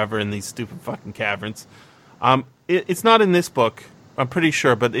lived forever in these stupid fucking caverns, it's not in this book, I'm pretty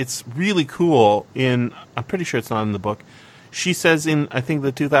sure, but it's really cool. I'm pretty sure it's not in the book. She says in, I think,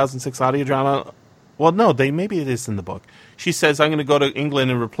 the 2006 audio drama. Well, no, maybe it is in the book. She says, "I'm going to go to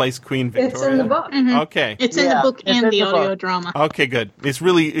England and replace Queen Victoria." It's in the book. Mm-hmm. Okay. It's in the book and the audio drama. Okay, good. It's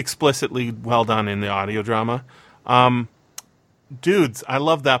really explicitly well done in the audio drama. Dudes, I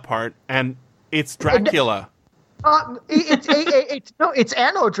love that part, and it's Dracula. It's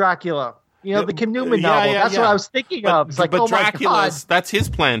Anno Dracula. You know, the Kim Newman novel. That's what I was thinking of. It's like, but oh my God. That's his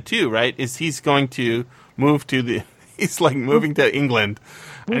plan too, right? Is he's going to move to the? He's like moving to England.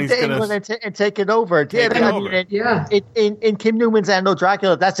 And take it over. In Kim Newman's Anno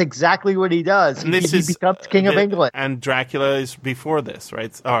Dracula, that's exactly what he does. He becomes King of England. And Dracula is before this,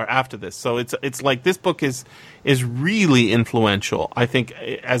 right? Or after this. So it's like this book is really influential. I think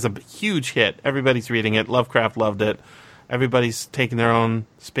as a huge hit. Everybody's reading it. Lovecraft loved it. Everybody's taking their own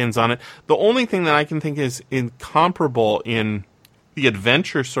spins on it. The only thing that I can think is incomparable in the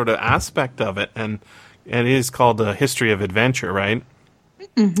adventure sort of aspect of it, and it is called A History of Adventure, right?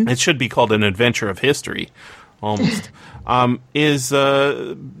 Mm-hmm. It should be called An Adventure of History, almost. Is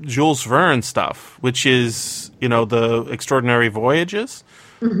Jules Verne stuff, which is the Extraordinary Voyages,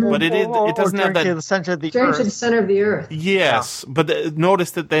 but it doesn't have that. The center of the Strange earth. to the center of the earth. Yes, but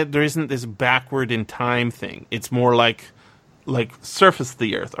notice that there isn't this backward in time thing. It's more like surface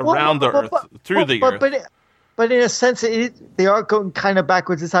the earth, around the earth, through the earth. But in a sense, they are going kind of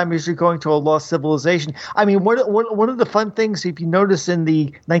backwards this time because you're going to a lost civilization. I mean, one of the fun things, if you notice in the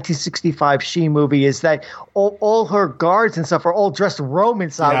 1965 She movie, is that all her guards and stuff are all dressed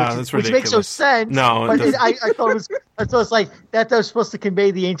Roman style, which makes no sense. No, but I thought it was like that was supposed to convey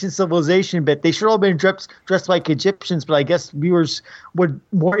the ancient civilization bit. They should all have been dressed like Egyptians, but I guess viewers would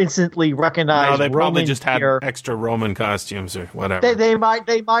more instantly recognize. No, they probably Roman just had here. extra Roman costumes or whatever. They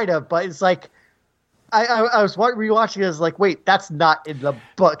might have, but it's like. I was rewatching it. I was like, wait, that's not in the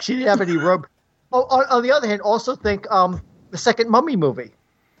book. She didn't have any robe. Oh, on the other hand, also think the second Mummy movie.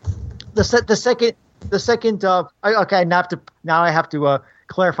 The second. Now I have to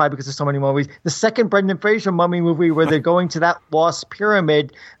clarify because there's so many movies. The second Brendan Fraser Mummy movie, where they're going to that lost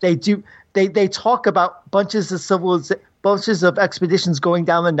pyramid, they talk about bunches of expeditions going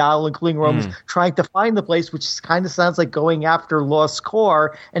down the Nile, including Romans, trying to find the place, which kind of sounds like going after Lost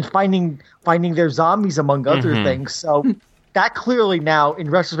Core and finding their zombies, among other things. So that clearly now,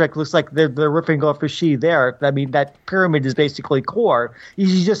 in retrospect, looks like they're ripping off a She there. I mean, that pyramid is basically Core. You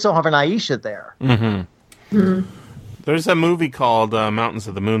just don't have an Aisha there. Mm-hmm. Mm-hmm. There's a movie called Mountains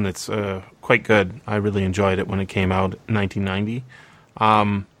of the Moon that's quite good. I really enjoyed it when it came out in 1990.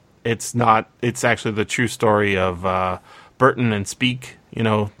 It's actually the true story of Burton and Speke,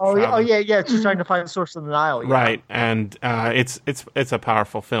 Just trying to find the source of the Nile. Yeah. Right, and it's a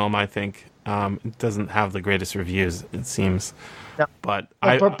powerful film, I think. It doesn't have the greatest reviews, it seems. No. But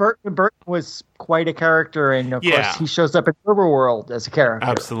Burton was quite a character, and of course he shows up in Riverworld as a character.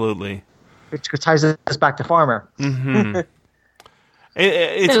 Absolutely. Which ties us back to Farmer. Mm-hmm.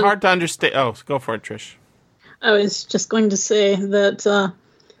 It's hard to understand. Oh, go for it, Trish. I was just going to say that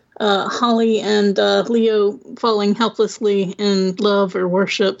Holly and Leo falling helplessly in love or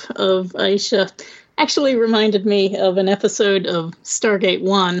worship of Aisha actually reminded me of an episode of Stargate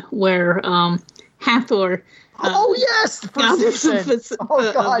 1 where Hathor, goddess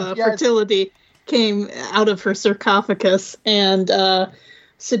of fertility, came out of her sarcophagus and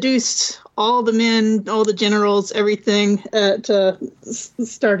seduced all the men, all the generals, everything at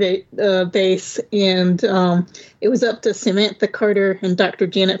Stargate base. And it was up to Samantha Carter and Dr.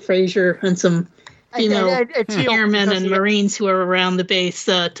 Janet Fraser and some female airmen and Marines who were around the base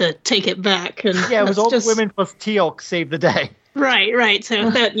to take it back. And it was all the women plus Teal'c saved the day. Right. So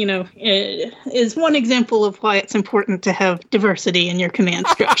that, is one example of why it's important to have diversity in your command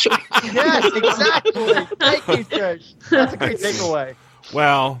structure. Yes, exactly. Thank you, Trish. That's a great takeaway.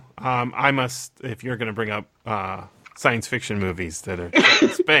 Well, I must, if you're going to bring up science fiction movies that are set in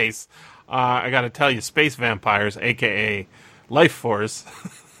space, I got to tell you, Space Vampires, a.k.a. Life Force,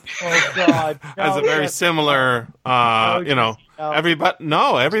 oh God, has a very similar,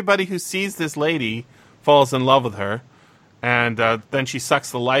 everybody who sees this lady falls in love with her, and then she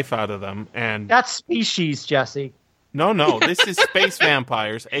sucks the life out of them. And that's Species, Jesse. No, this is Space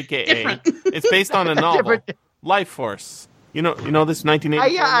Vampires, a.k.a. It's based on a novel, Life Force. You know this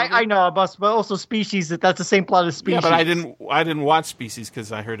 1980. I know, but also Species. That's the same plot as Species. Yeah, but I didn't watch Species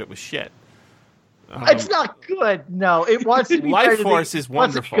because I heard it was shit. It's not good. No, it wants to be. Life Force is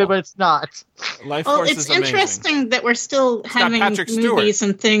wonderful. Good, but it's not. Life Force is amazing. It's interesting that we're still having movies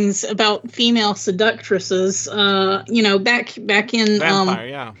and things about female seductresses. Back in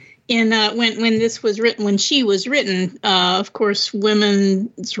Vampire, when this was written, when she was written, of course,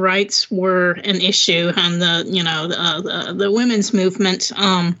 women's rights were an issue, and the women's movement.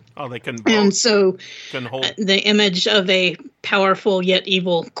 They couldn't vote. And so hold. The image of a powerful yet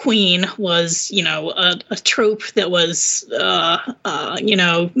evil queen was, a trope that was,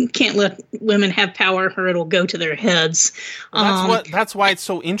 can't let women have power or it'll go to their heads. That's why it's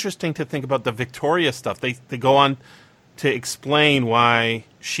so interesting to think about the Victoria stuff. They go on to explain why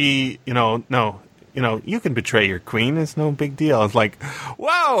she, you can betray your queen. It's no big deal. It's like,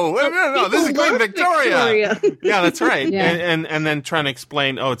 whoa, no, this is Queen Victoria. Yeah, that's right. Yeah. And then trying to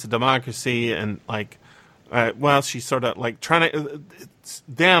explain, it's a democracy, and like, she's sort of like trying to, it's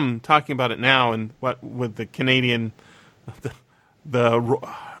them talking about it now, and what with the Canadian,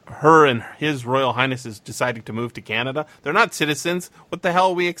 her and His Royal Highness is deciding to move to Canada. They're not citizens. What the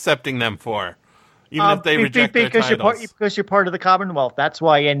hell are we accepting them for? Even if they reject their titles. Because you're part of the Commonwealth. That's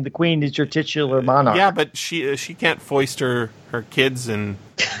why, and the Queen is your titular monarch. Yeah, but she can't foist her kids and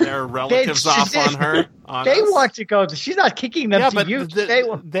their relatives off on her. They want to go. She's not kicking them to you.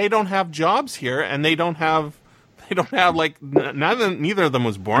 They don't have jobs here, and they don't have like neither of them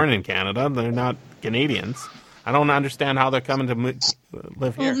was born in Canada. They're not Canadians. I don't understand how they're coming to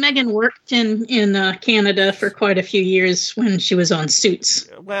live here. Well, Meghan worked in Canada for quite a few years when she was on Suits.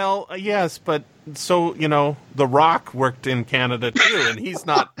 Well, yes, but so The Rock worked in Canada too, and he's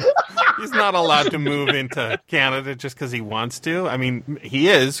not allowed to move into Canada just because he wants to. I mean, he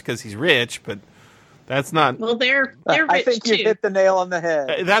is because he's rich, but that's not. Well, they're rich I think you hit the nail on the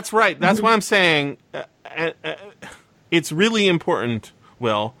head. That's right. That's why I'm saying it's really important,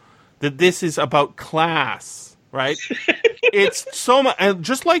 Will, that this is about class. Right, it's so much, and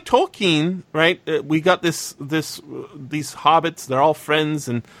just like Tolkien, right? We got these hobbits. They're all friends,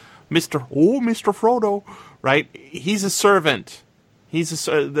 and Mr. Frodo, right? He's a servant.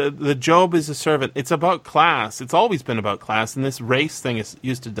 The Job is a servant. It's about class. It's always been about class, and this race thing is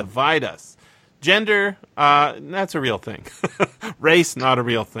used to divide us. Gender, that's a real thing. Race, not a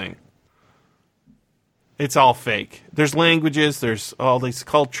real thing. It's all fake. There's languages, there's all these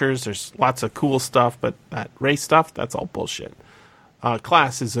cultures, there's lots of cool stuff, but that race stuff, that's all bullshit.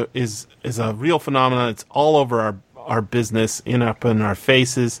 Class is a real phenomenon. It's all over our business, up in our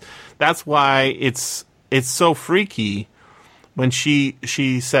faces. That's why it's so freaky when she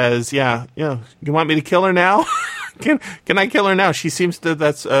says, you want me to kill her now? Can I kill her now? She seems to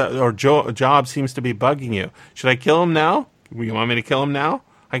Job seems to be bugging you. Should I kill him now? You want me to kill him now?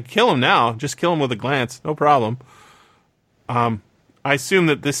 I can kill him now. Just kill him with a glance. No problem. I assume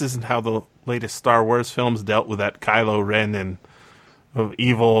that this isn't how the latest Star Wars films dealt with that Kylo Ren and of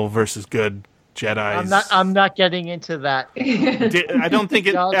evil versus good Jedis. I'm not getting into that. I don't think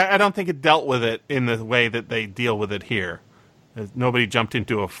it dealt with it in the way that they deal with it here. Nobody jumped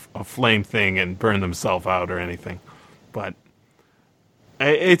into a flame thing and burned themselves out or anything. But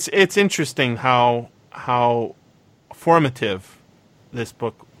it's interesting how formative this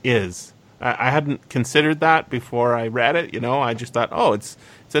book is. I hadn't considered that before I read it. I just thought, it's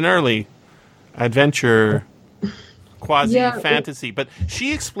an early adventure, quasi fantasy. But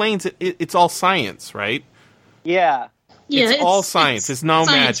she explains it's all science, right? Yeah. It's all science. It's no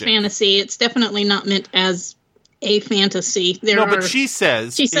science magic. Fantasy. It's definitely not meant as a fantasy. But she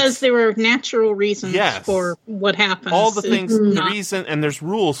says there were natural reasons for what happens. All the things, the reason, and there's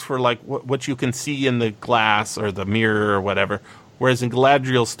rules for like what you can see in the glass or the mirror or whatever. Whereas in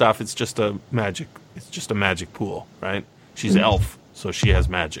Galadriel stuff, it's just a magic pool, right? She's elf, so she has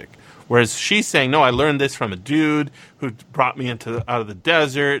magic. Whereas she's saying, no, I learned this from a dude who brought me out of the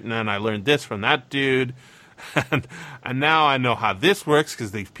desert, and then I learned this from that dude, and now I know how this works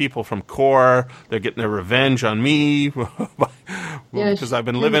because these people from Kor, they're getting their revenge on me because I've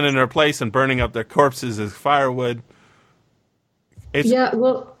been living in their place and burning up their corpses as firewood.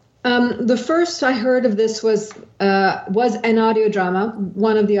 The first I heard of this was an audio drama,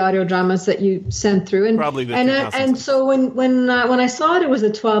 one of the audio dramas that you sent through, and so when I saw it was a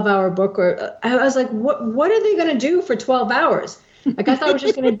 12-hour book, or I was like, what are they going to do for 12 hours? Like I thought it was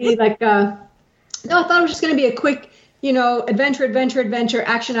just going to be like I thought it was just going to be a quick, adventure,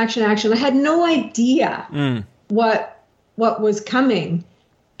 action. I had no idea what was coming.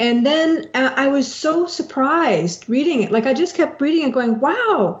 And then I was so surprised reading it. Like I just kept reading it, going,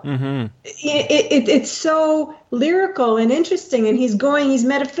 "Wow, it's so lyrical and interesting." And he's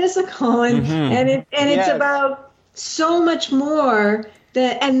metaphysical, and it's about so much more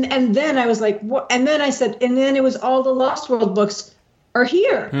And then I was like, what? And then I said, and then it was all the Lost World books are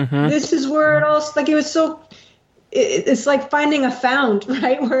here. Mm-hmm. This is where it all, like, it was so, it's like finding a fount,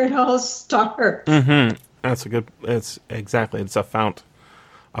 right? Where it all starts. Mm-hmm. It's a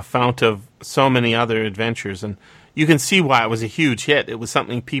fount of so many other adventures. And you can see why it was a huge hit. It was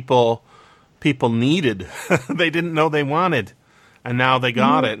something people needed. They didn't know they wanted. And now they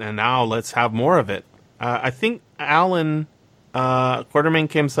got it. And now let's have more of it. I think Alan Quartermain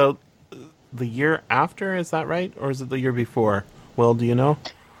came out the year after, is that right? Or is it the year before? Will, do you know?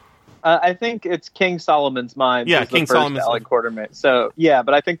 I think it's King Solomon's Mines. Yeah, King Solomon's Alan Quartermain. So, yeah,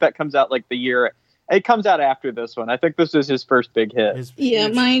 but I think that comes out like the year. It comes out after this one. I think this is his first big hit.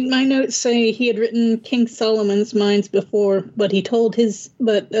 My notes say he had written King Solomon's Mines before, but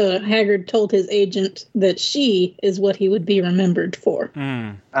Haggard told his agent that she is what he would be remembered for.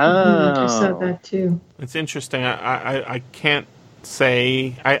 I saw that too. It's interesting. I can't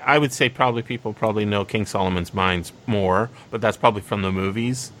say. I would say people probably know King Solomon's Mines more, but that's probably from the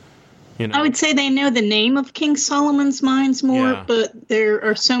movies. You know? I would say they know the name of King Solomon's Mines more, but there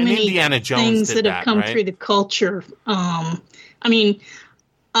are so many things that have come through the culture. The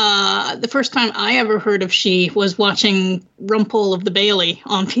first time I ever heard of she was watching Rumpole of the Bailey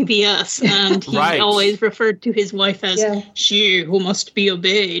on PBS, and he always referred to his wife as she who must be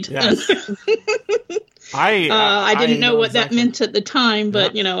obeyed. Yes. I didn't know what that meant at the time,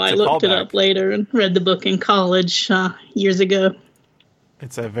 but I looked it up later and read the book in college years ago.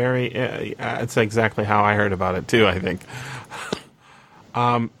 It's it's exactly how I heard about it too, I think.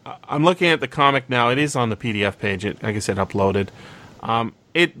 I'm looking at the comic now. It is on the PDF page. Like I said, uploaded.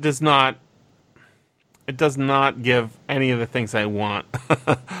 It does not give any of the things I want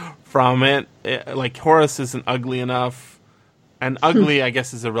from it. Like, Horace isn't ugly enough, and ugly, I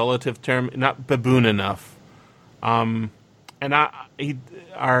guess, is a relative term. Not baboon enough. And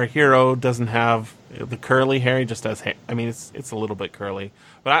our hero doesn't have the curly hair. He just has hair. I mean, it's a little bit curly,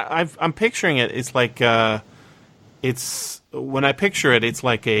 but I'm picturing it. It's like when I picture it, it's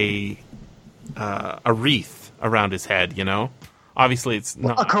like a wreath around his head. Obviously it's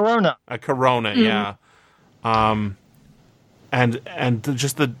not a corona. A corona, yeah. And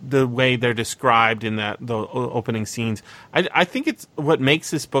just the way they're described in the opening scenes. I think it's what makes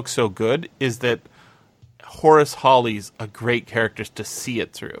this book so good is that Horace Hawley's a great character to see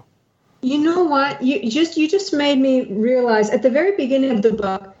it through. You know what? You just made me realize at the very beginning of the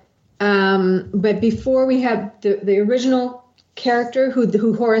book, but before we have the original character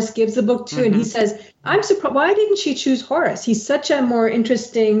who Horace gives the book to, and he says, "I'm surprised. Why didn't she choose Horace? He's such a more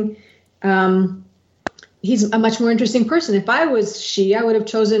interesting. He's a much more interesting person. If I was she, I would have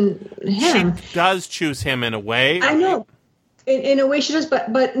chosen him." She does choose him in a way. I know. In a way she does,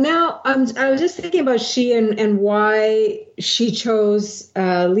 but now I was just thinking about she and why she chose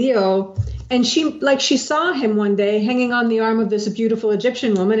Leo, and she saw him one day hanging on the arm of this beautiful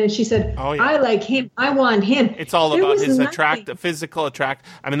Egyptian woman, and she said, "I like him. I want him." It's all about his physical attract.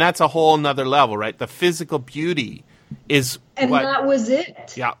 I mean, that's a whole nother level, right? The physical beauty is, that was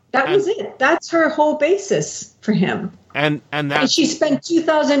it. Yeah, that was it. That's her whole basis for him. And she spent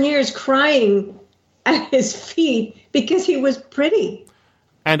 2,000 years crying at his feet because he was pretty.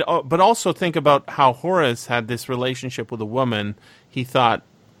 And but also think about how Horace had this relationship with a woman. He thought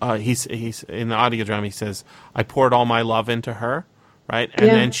he's in the audio drama. He says, "I poured all my love into her," right?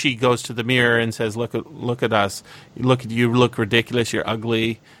 And then she goes to the mirror and says, "Look at us. You look ridiculous. You're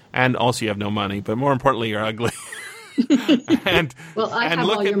ugly, and also you have no money. But more importantly, you're ugly." and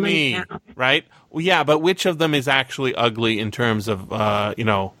look at me, right? Well, yeah, but which of them is actually ugly in terms of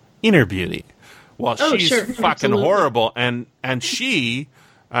inner beauty? Well, she's fucking absolutely horrible, and she,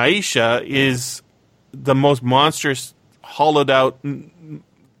 Aisha, is the most monstrous, hollowed out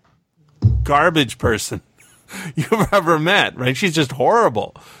garbage person you've ever met, right? She's just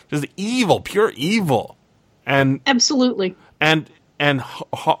horrible, just evil, pure evil, and absolutely. And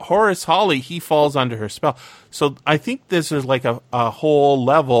Horace Hawley, he falls under her spell. So I think this is like a whole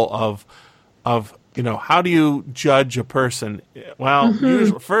level of how do you judge a person? Well,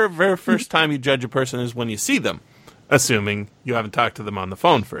 usually, for the very first time you judge a person is when you see them, assuming you haven't talked to them on the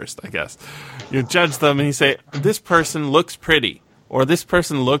phone first, I guess. You judge them and you say, this person looks pretty, or this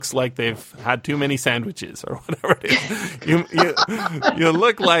person looks like they've had too many sandwiches, or whatever it is. You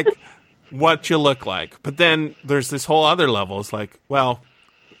look like what you look like. But then there's this whole other level. It's like, well,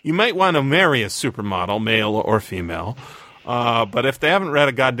 you might want to marry a supermodel, male or female, but if they haven't read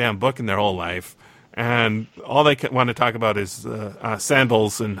a goddamn book in their whole life, and all they want to talk about is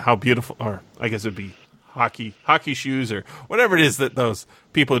sandals and how beautiful, or I guess it would be hockey shoes, or whatever it is that those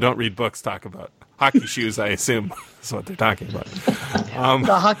people who don't read books talk about. Hockey shoes, I assume, is what they're talking about.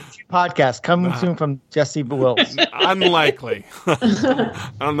 The Hockey Shoe Podcast coming soon from Jesse Wills. Unlikely. I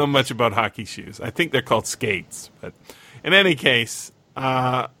don't know much about hockey shoes. I think they're called skates. But in any case,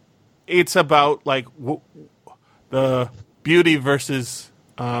 it's about like the beauty versus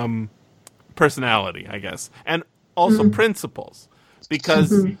personality, I guess, and also principles,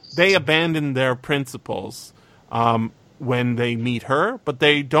 because they abandon their principles when they meet her, but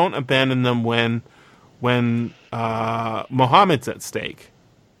they don't abandon them when Muhammad's at stake,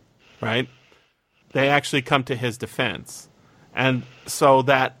 right? They actually come to his defense. And so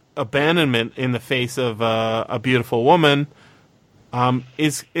that abandonment in the face of a beautiful woman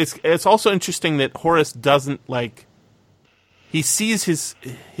it's also interesting that Horace doesn't, like, he sees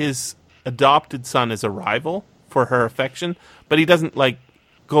his adopted son as a rival for her affection, but he doesn't, like,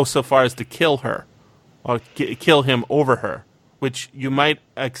 go so far as to kill her or kill him over her, which you might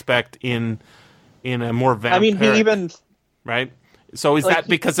expect in a more vampiric... I mean, he even... Right? So is that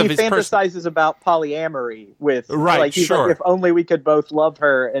because of his... He fantasizes about polyamory with... Right, like, he's sure. like, if only we could both love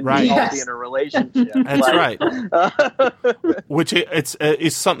her and Right. be Yes. healthy in a relationship. That's Like, right. Which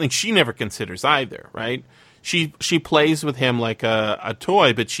is something she never considers either, right? She plays with him like a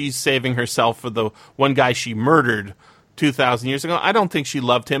toy, but she's saving herself for the one guy she murdered 2,000 years ago. I don't think she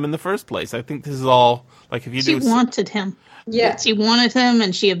loved him in the first place. I think this is all, like, if you She do... wanted him. Yeah. She wanted him,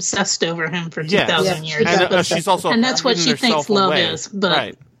 and she obsessed over him for 2,000 years. And she's also and that's what hidden she thinks herself love away. is. But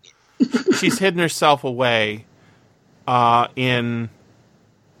Right. She's hidden herself away in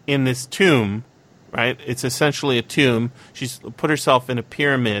this tomb, right? It's essentially a tomb. She's put herself in a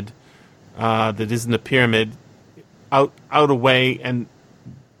pyramid that isn't a pyramid, out away, and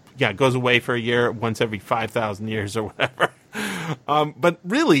goes away for a year once every 5,000 years or whatever. But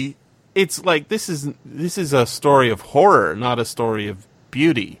really, it's like this is a story of horror, not a story of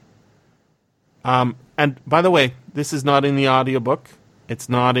beauty. And by the way, this is not in the audiobook. It's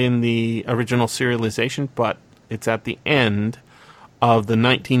not in the original serialization, but it's at the end of the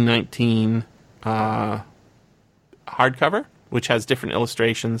 1919 hardcover, which has different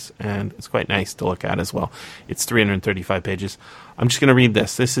illustrations, and it's quite nice to look at as well. It's 335 pages. I'm just going to read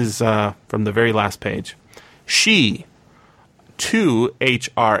this. This is from the very last page. She, to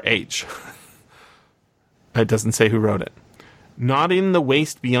HRH. It doesn't say who wrote it. Not in the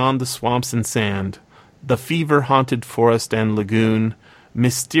waste beyond the swamps and sand, the fever-haunted forest and lagoon,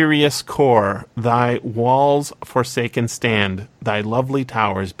 mysterious core, thy walls forsaken stand, thy lovely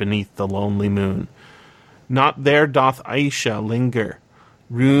towers beneath the lonely moon. Not there doth Aisha linger,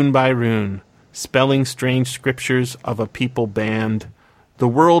 rune by rune, spelling strange scriptures of a people banned. The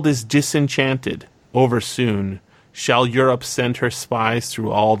world is disenchanted, over soon shall Europe send her spies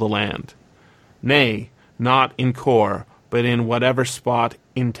through all the land. Nay, not in core, but in whatever spot,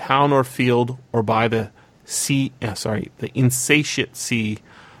 in town or field, or by the the insatiate sea,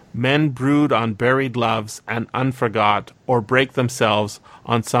 men brood on buried loves and unforgot, or break themselves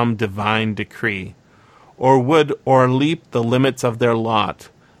on some divine decree, or would o'erleap the limits of their lot.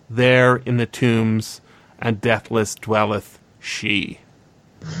 There in the tombs and deathless dwelleth she.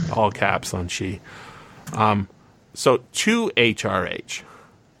 All caps on she. So to HRH,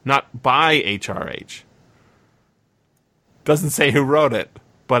 not by HRH. Doesn't say who wrote it,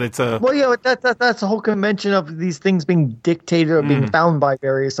 but it's a... Well, yeah, that's the whole convention of these things being dictated or being found by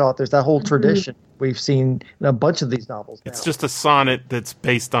various authors. That whole tradition we've seen in a bunch of these novels now. It's just a sonnet that's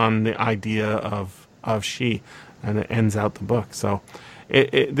based on the idea of she, and it ends out the book. So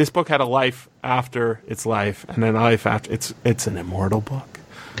this book had a life after its life, and then a life after... It's an immortal book.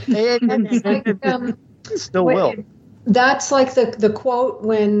 It still will. That's like the quote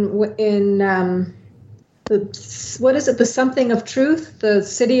when in what is it? The something of truth, the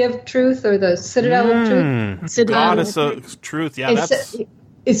city of truth, or the citadel of truth. Goddess of truth. Yeah,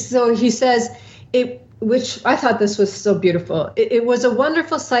 it's so he says it. Which I thought this was so beautiful. It was a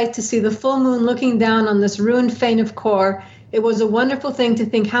wonderful sight to see the full moon looking down on this ruined fane of Kor. It was a wonderful thing to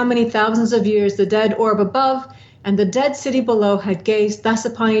think how many thousands of years the dead orb above and the dead city below had gazed thus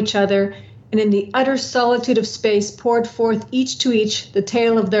upon each other, and in the utter solitude of space poured forth each to each the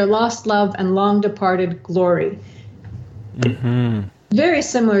tale of their lost love and long departed glory. Mm-hmm. Very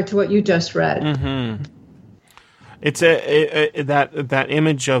similar to what you just read. Mm-hmm. It's that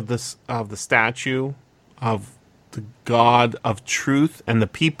image of the statue of the god of truth, and the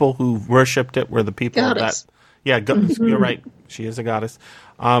people who worshipped it were the people goddess. of that. Yeah, you're right. She is a goddess.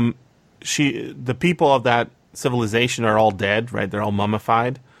 The people of that civilization are all dead, right? They're all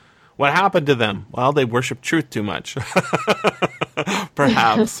mummified. What happened to them? Well, they worship truth too much,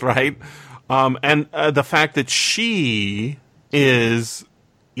 perhaps, right? And the fact that she is,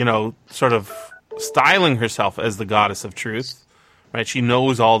 sort of styling herself as the goddess of truth, right? She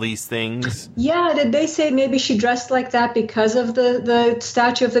knows all these things. Yeah, did they say maybe she dressed like that because of the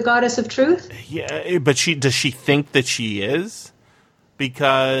statue of the goddess of truth? Yeah, but does she think that she is?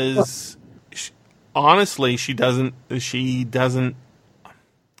 Because honestly, she doesn't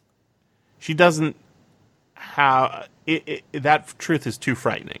have it, that truth is too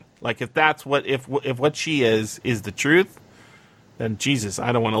frightening. Like if that's if what she is the truth, then Jesus,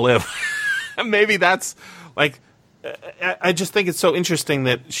 I don't want to live. Maybe that's like, I just think it's so interesting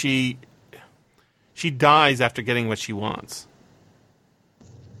that she dies after getting what she wants.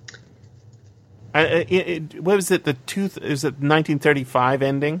 What was it? Is it 1935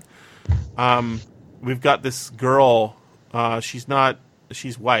 ending? We've got this girl. She's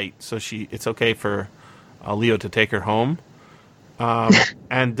white, so it's okay for Leo to take her home.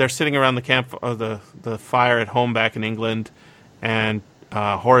 And they're sitting around the fire at home back in England, and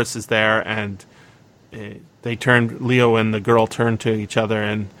Horace is there, and Leo and the girl turn to each other,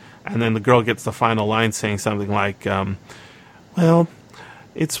 and then the girl gets the final line saying something like, well,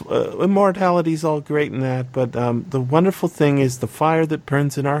 it's immortality's all great and that, but the wonderful thing is the fire that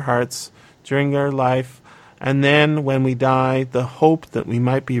burns in our hearts during our life, and then when we die, the hope that we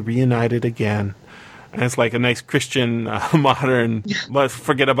might be reunited again. And it's like a nice Christian, modern, let's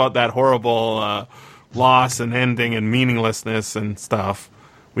forget about that horrible loss and ending and meaninglessness and stuff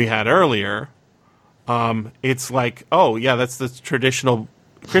we had earlier. It's like, oh, yeah, that's the traditional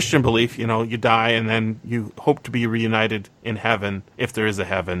Christian belief. You know, you die and then you hope to be reunited in heaven, if there is a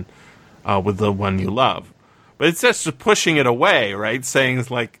heaven, with the one you love. But it's just pushing it away, right? Saying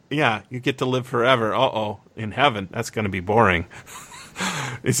it's like, yeah, you get to live forever. In heaven, that's going to be boring.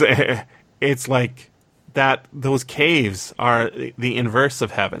 It's like that. Those caves are the inverse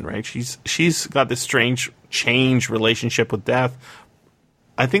of heaven, right? She's got this strange change relationship with death.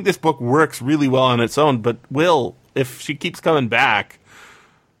 I think this book works really well on its own, but if she keeps coming back,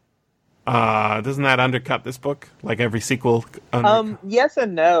 doesn't that undercut this book? Like every sequel? Yes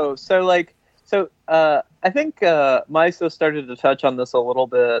and no. I think Maiso started to touch on this a little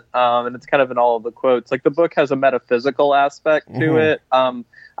bit, and it's kind of in all of the quotes. Like the book has a metaphysical aspect to it.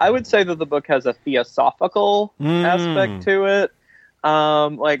 I would say that the book has a theosophical aspect to it.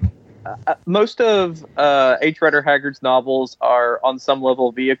 Most of H. Rider Haggard's novels are on some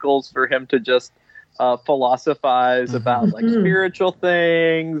level vehicles for him to just philosophize about like spiritual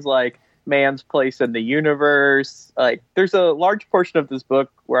things, like man's place in the universe. Like there's a large portion of this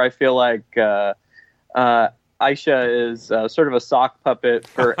book where I feel like Aisha is sort of a sock puppet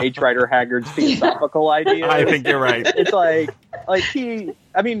for H. Rider Haggard's theosophical ideas. I think you're right. It's I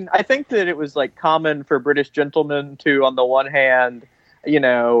think that it was like common for British gentlemen to, on the one hand,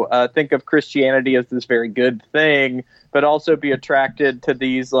 think of Christianity as this very good thing, but also be attracted to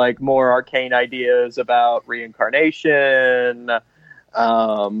these like more arcane ideas about reincarnation,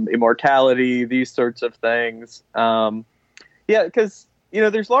 immortality, these sorts of things. Because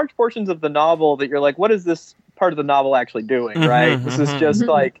there's large portions of the novel that you're like, what is this part of the novel actually doing, right? This is just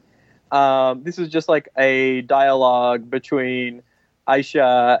like a dialogue between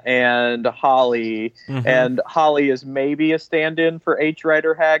Aisha and Holly, and Holly is maybe a stand-in for H.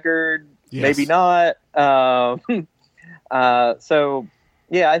 Rider Haggard, maybe not. I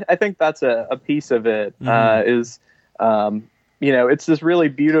think that's a piece of it. It's this really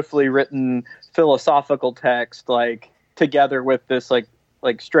beautifully written philosophical text, like together with this like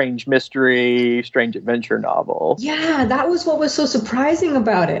strange mystery, strange adventure novel. Yeah, that was what was so surprising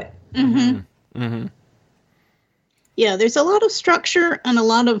about it. Yeah, there's a lot of structure and a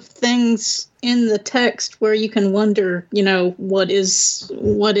lot of things in the text where you can wonder, what is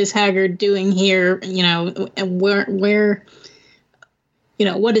Haggard doing here, and where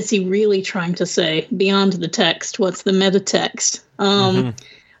what is he really trying to say beyond the text? What's the meta text? I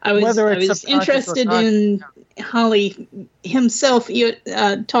was interested in Holly himself. You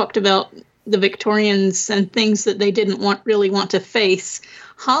talked about the Victorians and things that they didn't really want to face.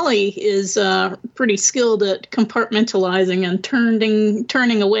 Holly is pretty skilled at compartmentalizing and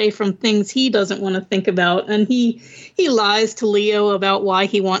turning away from things he doesn't want to think about. And he lies to Leo about why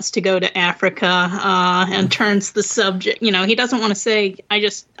he wants to go to Africa and turns the subject. He doesn't want to say, I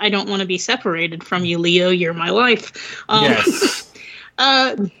don't want to be separated from you, Leo. You're my life. Yes.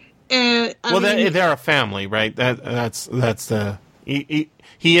 They're a family, right?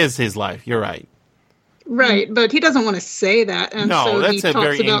 He is his life. You're right. Right, but he doesn't want to say that, and no, so that's he a talks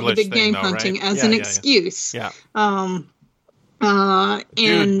very about English the big game thing, though, hunting right? as an excuse. Yeah. And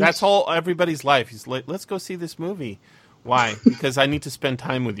Dude, that's everybody's life. He's like, let's go see this movie. Why? Because I need to spend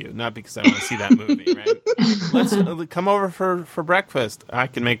time with you, not because I want to see that movie, right? Let's come over for breakfast. I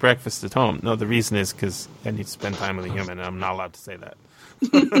can make breakfast at home. No, the reason is because I need to spend time with a human, and I'm not allowed to say that.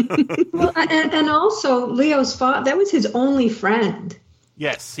 Well, and also Leo's father, that was his only friend.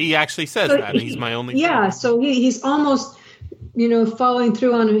 Yes, he actually says that. He's my only friend. Yeah, so he's almost, following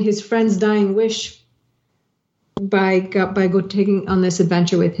through on his friend's dying wish by taking on this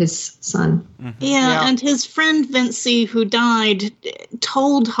adventure with his son. Mm-hmm. Yeah, and his friend Vincy, who died,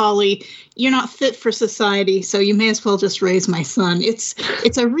 told Holly, "You're not fit for society, so you may as well just raise my son." It's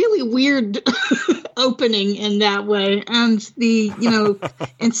a really weird opening in that way, and the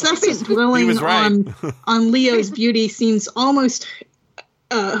incessant dwelling on Leo's beauty seems almost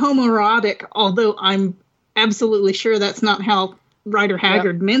homoerotic, although I'm absolutely sure that's not how writer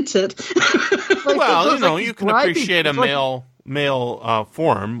Haggard meant it. Well, you can appreciate a male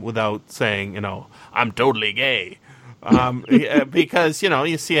form without saying, I'm totally gay. Because,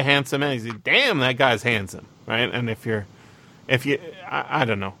 you see a handsome man, you say, damn, that guy's handsome, right? And if you, I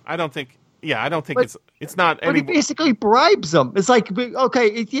don't know. I don't think it's not. But he basically bribes them. It's like, okay,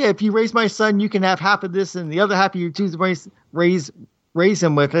 if you raise my son, you can have half of this, and the other half you choose to raise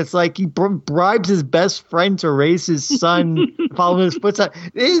him with. It's like he bribes his best friend to raise his son, following his footsteps.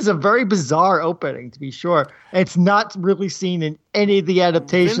 It is a very bizarre opening, to be sure. And it's not really seen in any of the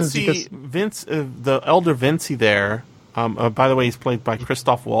adaptations. The elder Vincy there, by the way, he's played by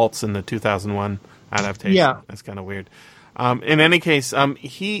Christoph Waltz in the 2001 adaptation. Yeah. That's kind of weird. In any case,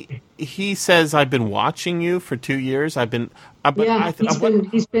 he says, I've been watching you for 2 years.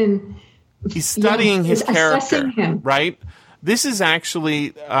 He's studying his character, him. Right? This is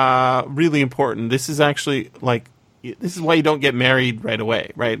actually really important. This is actually this is why you don't get married right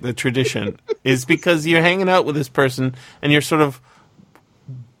away, right? The tradition is because you're hanging out with this person and you're sort of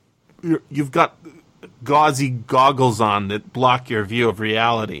you've got gauzy goggles on that block your view of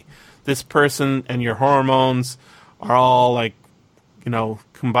reality. This person and your hormones are all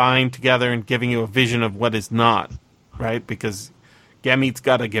combined together and giving you a vision of what is not, right? Because gamete's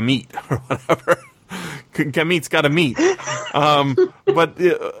got a gamete or whatever. Gamete's got to meet. But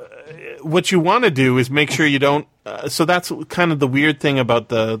what you want to do is make sure you don't. So that's kind of the weird thing about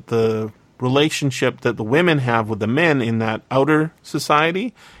the relationship that the women have with the men in that outer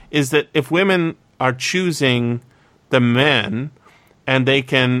society is that if women are choosing the men and they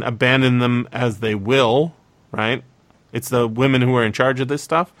can abandon them as they will, right? It's the women who are in charge of this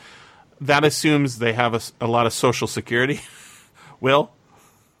stuff. That assumes they have a lot of social security. Will?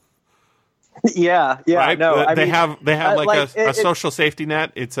 Yeah, right? No, they have a social safety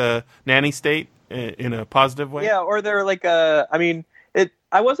net. It's a nanny state in a positive way. Yeah, or they're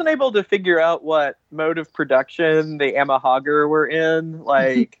I wasn't able to figure out what mode of production the Haggard were in.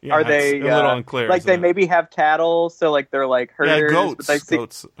 Are they a little unclear? They maybe have cattle, so they're herders. Yeah,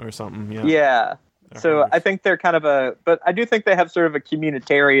 goats or something. Yeah. Yeah. So I think they're kind of but I do think they have sort of a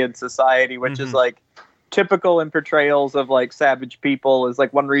communitarian society, which is typical in portrayals of savage people. Is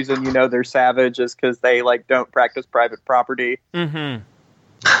one reason they're savage is because they don't practice private property. Mm-hmm.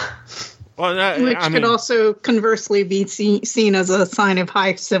 Which could also conversely be seen as a sign of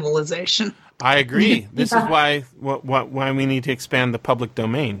high civilization. I agree. This is why we need to expand the public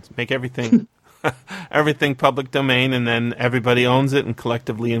domain. Make everything public domain, and then everybody owns it and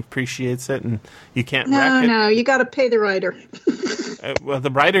collectively appreciates it, and you can't wreck it. No, you got to pay the writer. Well, the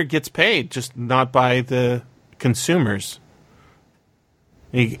writer gets paid, just not by the consumers.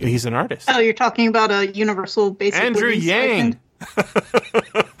 He's an artist. Oh, you're talking about a universal basic Andrew release, Yang.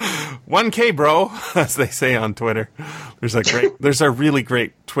 1K, bro, as they say on Twitter. There's a really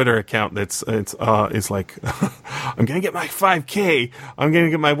great Twitter account that's is like, I'm gonna get my 5K, I'm gonna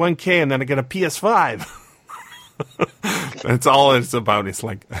get my 1K, and then I get a PS5. That's all it's about. It's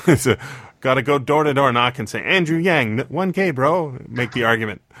gotta go door to door knock and say, Andrew Yang, 1K, bro. Make the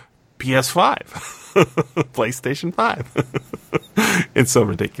argument. PS5, PlayStation 5. It's so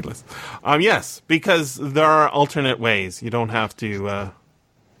ridiculous. Yes, because there are alternate ways. You don't have to.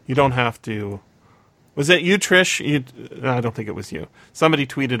 Was it you, Trish? I don't think it was you. Somebody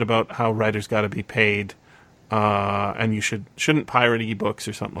tweeted about how writers got to be paid, and you shouldn't pirate ebooks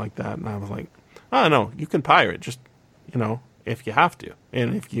or something like that. And I was like, oh no, you can pirate, just if you have to,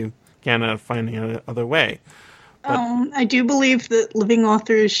 and if you cannot find any other way. But, I do believe that living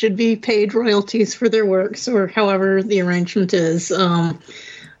authors should be paid royalties for their works, or however the arrangement is.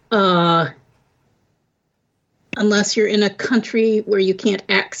 Unless you're in a country where you can't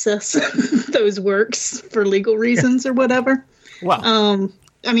access those works for legal reasons or whatever. Well,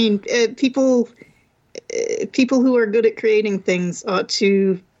 people who are good at creating things ought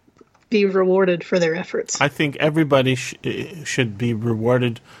to be rewarded for their efforts. I think everybody should be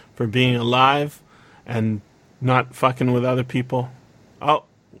rewarded for being alive and not fucking with other people. Oh,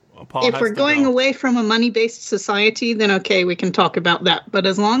 Paul if we're going away from a money-based society, then okay, we can talk about that. But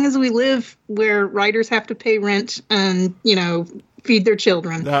as long as we live where writers have to pay rent and, feed their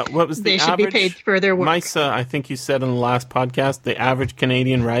children, they should be paid for their work. Misa, I think you said in the last podcast, the average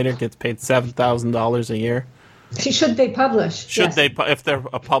Canadian writer gets paid $7,000 a year. Should they publish? Should they, if they're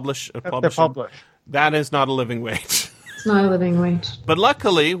a publisher? That is not a living wage. It's not a living wage. But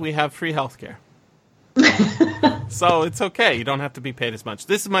luckily, we have free healthcare. So it's okay. You don't have to be paid as much.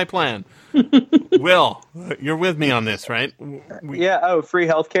 This is my plan. Will, you're with me on this, right? Free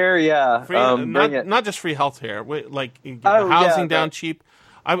healthcare, yeah. Not just free healthcare. You get the housing down cheap.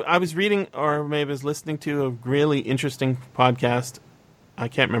 I was reading, or maybe I was listening to a really interesting podcast. I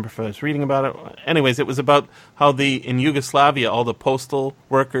can't remember if I was reading about it. Anyways, it was about how in Yugoslavia, all the postal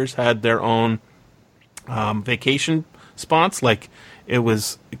workers had their own vacation spots. Like, it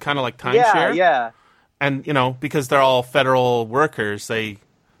was kind of like timeshare. Yeah. And, because they're all federal workers, they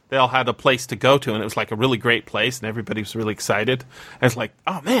all had a place to go to, and it was like a really great place, and everybody was really excited. And it's like,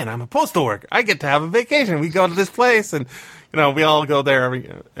 oh, man, I'm a postal worker. I get to have a vacation. We go to this place, and, we all go there.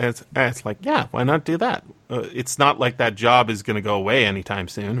 And it's like, yeah, why not do that? It's not like that job is going to go away anytime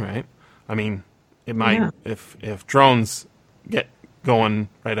soon, right? I mean, it might if drones get going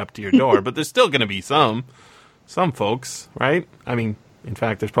right up to your door, but there's still going to be some folks, right? I mean, in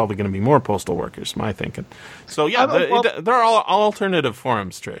fact, there's probably going to be more postal workers, my thinking. So, yeah, there are all alternative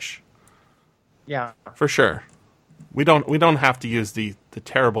forms, Trish. Yeah. For sure. We don't have to use the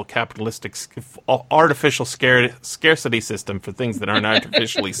terrible capitalistic artificial scarcity system for things that aren't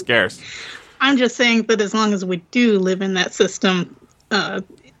artificially scarce. I'm just saying that as long as we do live in that system,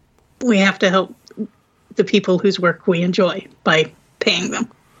 we have to help the people whose work we enjoy by paying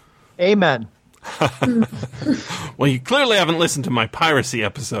them. Amen. Well, you clearly haven't listened to my piracy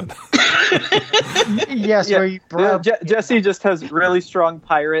episode. Yes, where you Jesse just has really strong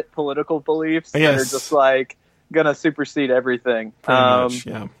pirate political beliefs that are just like gonna supersede everything. Pretty much,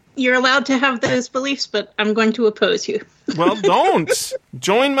 yeah. You're allowed to have those beliefs, but I'm going to oppose you. Well, don't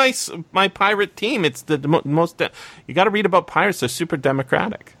join my pirate team. It's the most. You got to read about pirates. They're super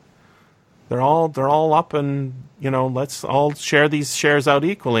democratic. They're all up, and let's all share these shares out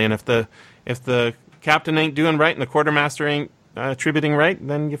equally. And if the captain ain't doing right and the quartermaster ain't attributing right,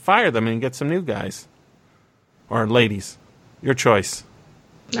 then you fire them and get some new guys or ladies. Your choice.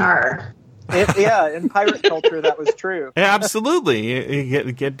 Arr. In pirate culture, that was true. Yeah, absolutely.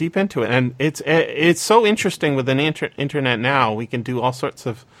 You get deep into it, and it's so interesting with an internet now. We can do all sorts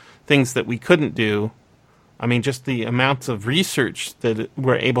of things that we couldn't do. I mean, just the amounts of research that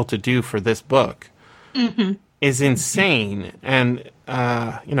we're able to do for this book is insane, and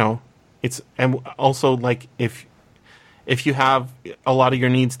it's also like if you have a lot of your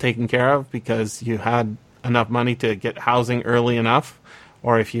needs taken care of because you had enough money to get housing early enough.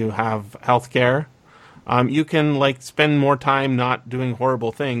 Or if you have health care, you can spend more time not doing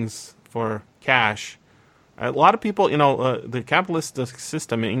horrible things for cash. A lot of people, the capitalist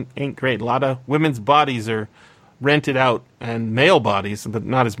system ain't great. A lot of women's bodies are rented out, and male bodies, but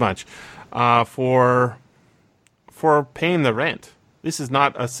not as much, for paying the rent. This is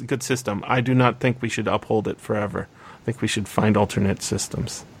not a good system. I do not think we should uphold it forever. I think we should find alternate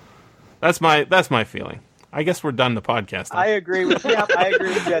systems. That's my feeling. I guess we're done the podcast. I agree with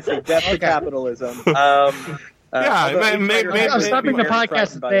Jesse. Death to capitalism. I'm stopping the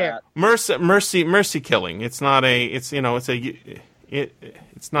podcast there. Mercy killing. It's not you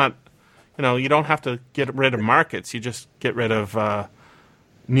don't have to get rid of markets. You just get rid of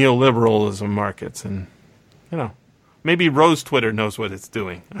neoliberalism markets, and maybe Rose Twitter knows what it's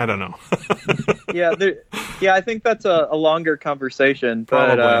doing. I don't know. I think that's a longer conversation.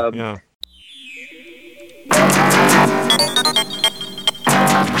 But probably, yeah.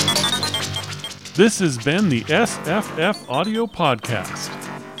 This has been the SFF Audio Podcast.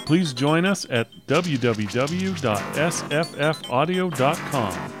 Please join us at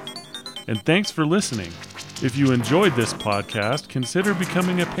www.sffaudio.com. And thanks for listening. If you enjoyed this podcast, consider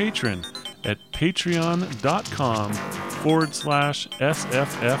becoming a patron at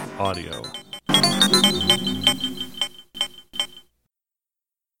patreon.com/SFFaudio.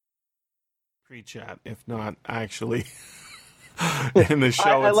 Pre-chat, if not actually in the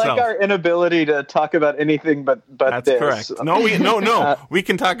show I itself. like our inability to talk about anything but That's this. correct. No. We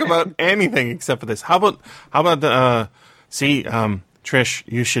can talk about anything except for this. How about Trish,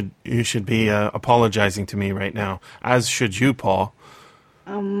 you should be apologizing to me right now, as should you, Paul.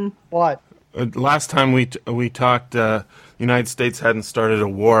 What? last time we talked, the United States hadn't started a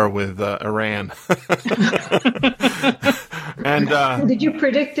war with Iran. And did you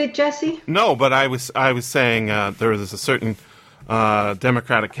predict it, Jesse? no, but I was saying there was a certain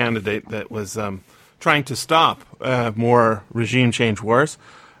Democratic candidate that was trying to stop more regime change wars,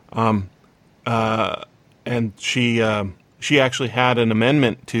 and she actually had an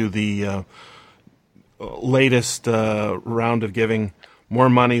amendment to the latest round of giving more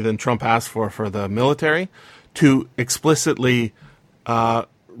money than Trump asked for the military, to explicitly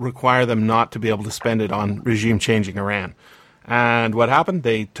require them not to be able to spend it on regime changing Iran. And what happened?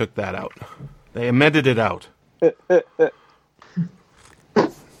 They took that out. They amended it out.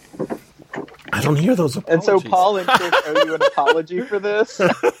 I don't hear those apologies. And so Paul and Chris owe you an apology for this?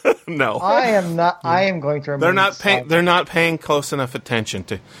 No. I am not. I am going to. They're not paying. They're not paying close enough attention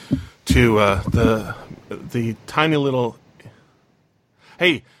to the tiny little.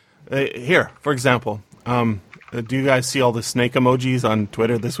 Hey, here, for example, do you guys see all the snake emojis on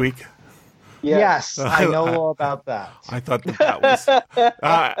Twitter this week? Yes, I know all about that. I thought that was,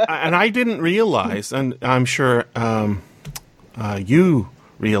 and I didn't realize, and I'm sure you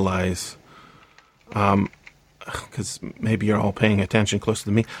realize, because maybe you're all paying attention closer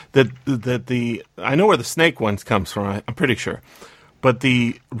to me, that the I know where the snake ones comes from. I'm pretty sure, but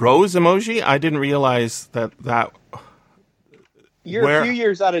the rose emoji, I didn't realize that. You're a few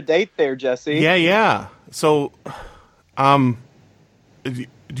years out of date there, Jesse. Yeah. So, do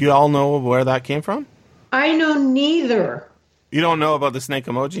you all know where that came from? I know neither. You don't know about the snake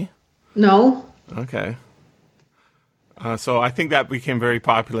emoji? No. Okay. So I think that became very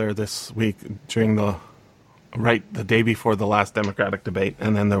popular this week during the day before the last Democratic debate,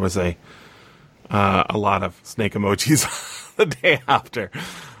 and then there was a lot of snake emojis the day after.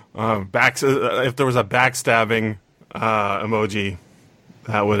 If there was a backstabbing emoji,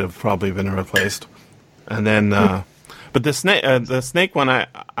 that would have probably been replaced. And then, but the snake one, I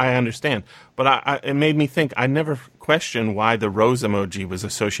understand. But it made me think. I never questioned why the rose emoji was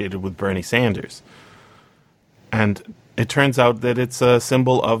associated with Bernie Sanders, and it turns out that it's a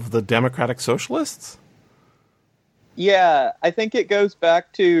symbol of the Democratic Socialists. Yeah, I think it goes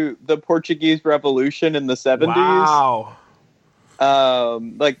back to the Portuguese Revolution in the 70s. Wow.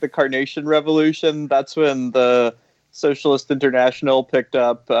 Like the Carnation Revolution. That's when the Socialist International picked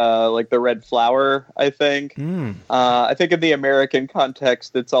up like the red flower, I think. I think in the American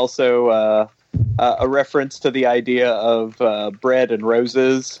context, it's also a reference to the idea of bread and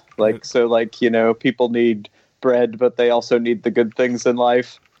roses. People need bread, but they also need the good things in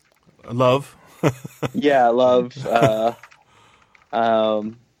life. Love. Yeah, love.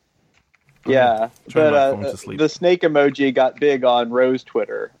 Yeah, but the snake emoji got big on Rose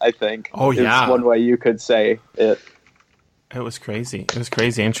Twitter, I think. Oh, yeah. Is one way you could say it. It was crazy. It was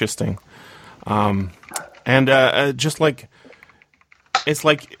crazy interesting. Just like, it's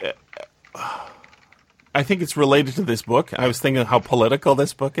like, I think it's related to this book. I was thinking how political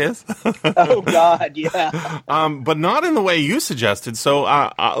this book is. Oh, God, yeah. But not in the way you suggested. So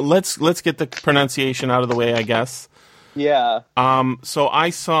let's get the pronunciation out of the way, I guess. Yeah. So I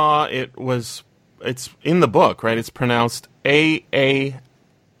saw it's in the book, right? It's pronounced ASS-HA.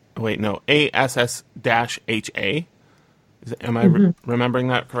 Am I remembering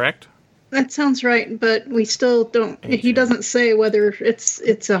that correct? That sounds right, but we still don't. He doesn't say whether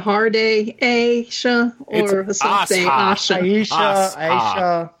it's a hard Aisha or a soft Asha.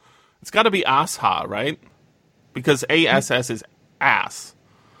 Aisha. It's got to be Asha, right? Because ASS is ass.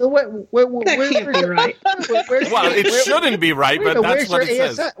 That can't be right. Well, it shouldn't be right, but that's what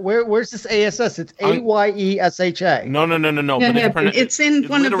it says. Where's this ASS? It's AYESHA. No. Yeah, but it's in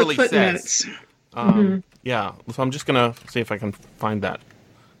one of the footnotes. Yeah, so I'm just going to see if I can find that.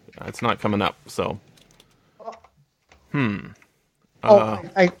 It's not coming up, so.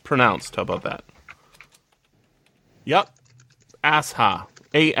 Pronounced, how about that? Yep. Asha.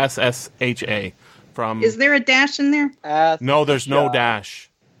 ASSHA. From. Is there a dash in there? No, there's no dash.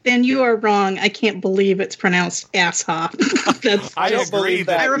 Then you are wrong. I can't believe it's pronounced Asha. I agree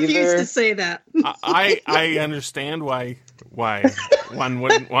that I refuse to say that. I understand why one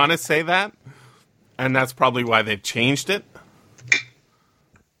wouldn't want to say that, and that's probably why they've changed it.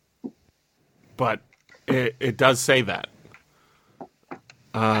 But it does say that.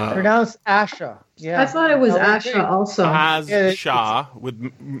 Pronounced Asha. Yeah, I thought it was Asha also. Asha would be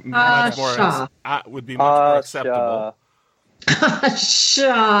much more acceptable.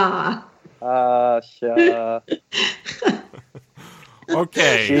 Asha. Asha.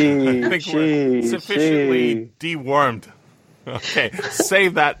 Okay, I think we're sufficiently dewormed. Okay,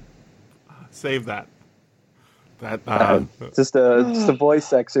 save that. Just a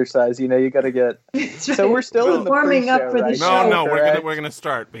voice exercise. You know, you got to get. So we're still in the warming pre-show, up for the right? show. No, Correct? we're gonna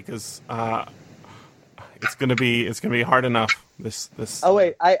start because it's gonna be hard enough. This. Oh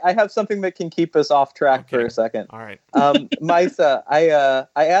wait, I have something that can keep us off track for a second. All right. Misa, I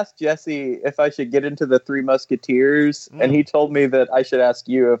asked Jesse if I should get into the Three Musketeers, and he told me that I should ask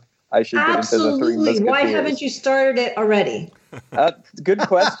you if I should get into the Three Absolutely. Musketeers. Why haven't you started it already? Good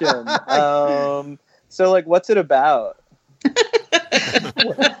question. So, like, what's it about?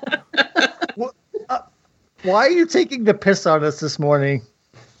 Why are you taking the piss on us this morning?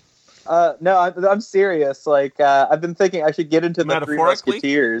 No, I'm serious. Like, I've been thinking I should get into the Three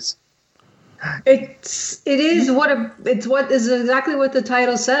Musketeers. It's exactly what the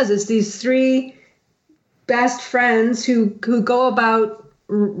title says. It's these three best friends who go about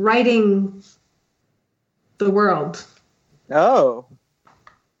writing the world. Oh.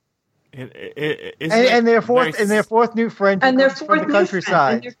 And their fourth new friend from the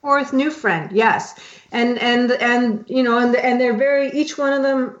countryside. And their fourth new friend, yes. And you know, and they're very, each one of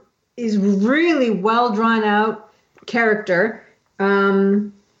them is really well drawn out character.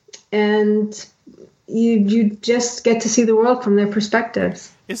 And you just get to see the world from their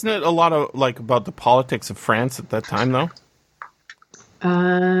perspectives. Isn't it a lot of like about the politics of France at that time, though?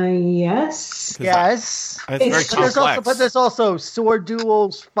 Yes. Yes. It's very complex. But there's also sword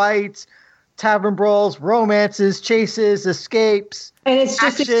duels, fights, tavern brawls, romances, chases, escapes, and it's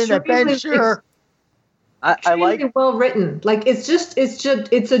just action, adventure. I like well written. Like it's a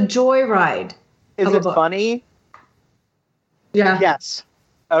joyride. Is it funny? Yeah. Yes.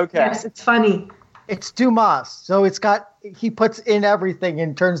 Okay. Yes, it's funny. It's Dumas, so he puts in everything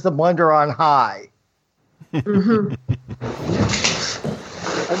and turns the blender on high. Mm-hmm.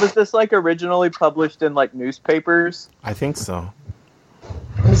 And was this like originally published in like newspapers? I think so.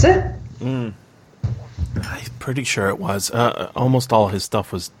 Was it? I'm pretty sure it was. Almost all his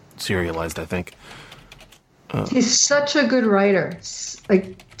stuff was serialized, I think. He's such a good writer.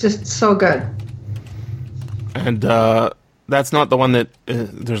 Like, just so good. And that's not the one that...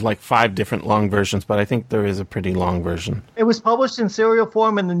 there's like 5 different long versions, but I think there is a pretty long version. It was published in serial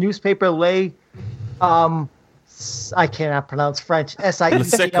form in the newspaper Le... I cannot pronounce French. Le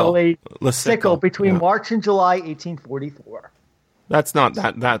Sickle between March and July 1844. That's not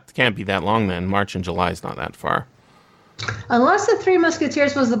that can't be that long then. March and July is not that far. Unless the Three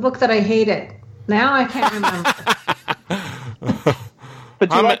Musketeers was the book that I hated. Now I can't remember.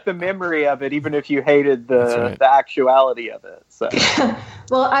 But you like the memory of it, even if you hated the actuality of it. So.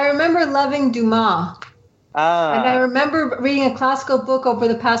 Well, I remember loving Dumas. And I remember reading a classical book over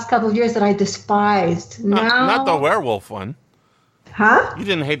the past couple of years that I despised. Not the werewolf one. Huh? You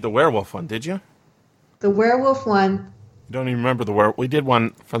didn't hate the werewolf one, did you? The werewolf one. You don't even remember the werewolf. We did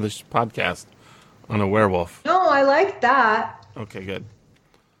one for this podcast on a werewolf. No, I liked that. Okay, good.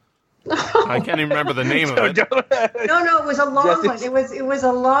 I can't even remember the name of it. No, it was a long one. It was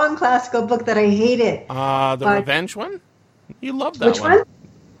a long classical book that I hated. The revenge one? You loved that one. Which one?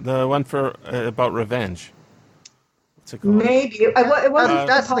 The one for about revenge. What's it called? Maybe. It wasn't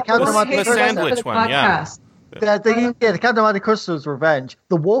that's the Count of Monte Cristo. The sandwich one, yeah. The Count of Monte Cristo is revenge.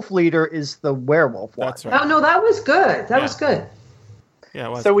 The wolf leader is the werewolf one. That's right. Oh, no, that was good. That was good. Yeah,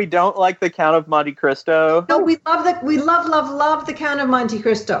 it was. So we don't like the Count of Monte Cristo? No, we love the Count of Monte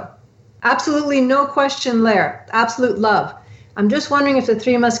Cristo. Absolutely no question there. Absolute love. I'm just wondering if the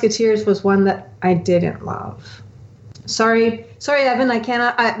Three Musketeers was one that I didn't love. Sorry, Evan. I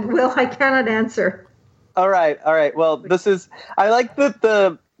cannot answer. All right. Well, I like that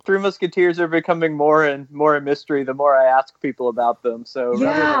the Three Musketeers are becoming more and more a mystery the more I ask people about them. So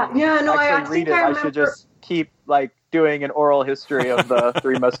I should just keep like doing an oral history of the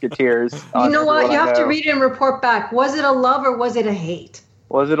Three Musketeers. You know what? You have to read it and report back. Was it a love or was it a hate?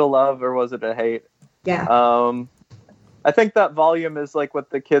 Was it a love or was it a hate? Yeah. I think that volume is like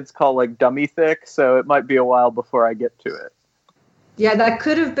what the kids call like dummy thick, so it might be a while before I get to it. Yeah, that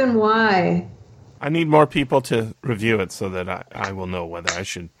could have been why. I need more people to review it so that I will know whether I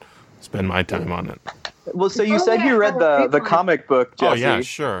should spend my time on it. Well, so you said you read the comic book, Jesse. Oh yeah,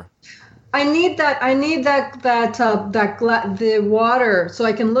 sure. I need the water so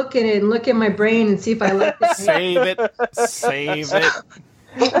I can look at it and look at my brain and see if I like it. Save it.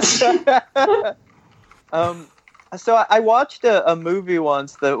 So I watched a movie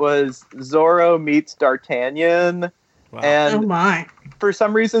once that was Zorro meets D'Artagnan. Wow. And for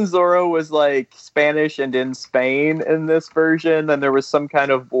some reason, Zorro was like Spanish and in Spain in this version. And there was some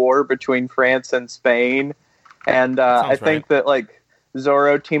kind of war between France and Spain. And I think that like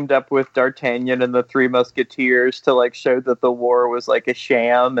Zorro teamed up with D'Artagnan and the Three Musketeers to like show that the war was like a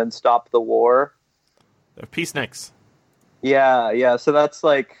sham and stop the war. Peaceniks. Yeah. So that's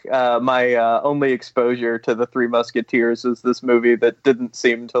like my only exposure to the Three Musketeers is this movie that didn't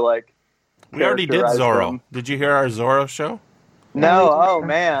seem to like. We already did Zorro. Them. Did you hear our Zorro show? No. Oh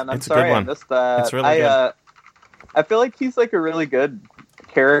man, I'm sorry I missed that. It's really good. I feel like he's like a really good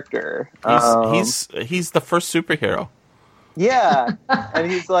character. He's the first superhero. Yeah,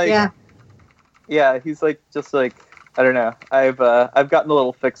 and he's like, he's like just like I don't know. I've gotten a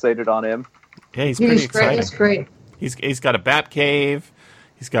little fixated on him. Yeah, he's pretty exciting. He's great. He's got a bat cave.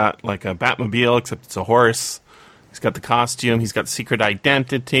 He's got like a Batmobile, except it's a horse. He's got the costume. He's got secret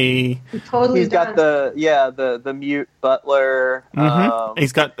identity. He's got the mute butler. Mm-hmm.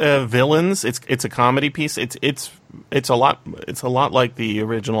 He's got villains. It's a comedy piece. It's a lot like the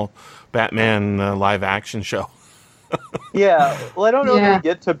original Batman live action show. Yeah, well, I don't know if we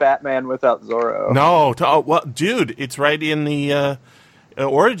get to Batman without Zorro. No, well, dude, it's right in the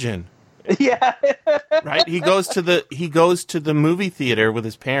origin. Yeah, right. He goes to the movie theater with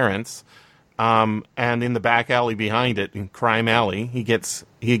his parents, and in the back alley behind it, in Crime Alley, he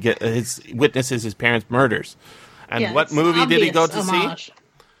witnesses his parents' murders. And what movie did he go to see?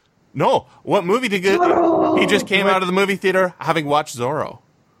 No, what movie did he go? He just came out of the movie theater having watched Zorro.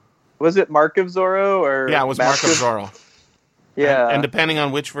 Was it Mark of Zorro or? Yeah, it was Mark of Zorro. Yeah, and depending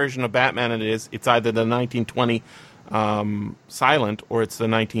on which version of Batman it is, it's either the 1920 silent or it's the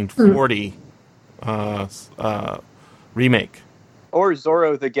 1940 remake. Or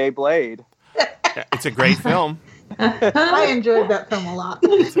Zorro the Gay Blade. It's a great film. I enjoyed that film a lot.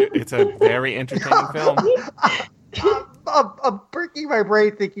 It's a very entertaining film. I'm breaking my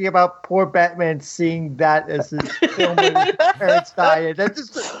brain thinking about poor Batman seeing that as his film when his parents died. That's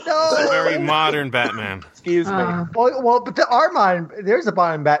just no. It's a very modern Batman. Excuse me. Well, but there's a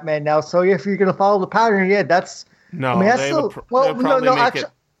modern Batman now. So if you're going to follow the pattern, that's no. I mean, that's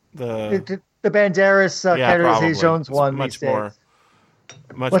the Banderas Catherine Jones one. Much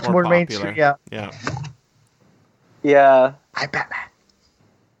more mainstream. Yeah. Hi, Batman.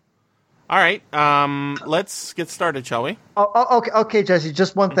 All right, let's get started, shall we? Okay, Jesse.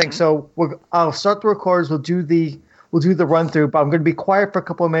 Just one thing. So I'll start the recorders. We'll do the run through, but I'm going to be quiet for a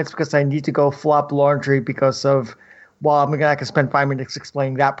couple of minutes because I need to go flop laundry because of. Well, I'm going to spend 5 minutes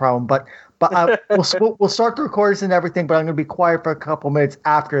explaining that problem, but we'll start the recorders and everything. But I'm going to be quiet for a couple of minutes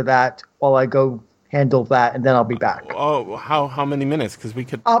after that while I go handle that, and then I'll be back. Oh, how many minutes? Because we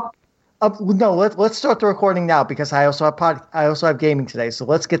could. No, let's start the recording now because I also have gaming today. So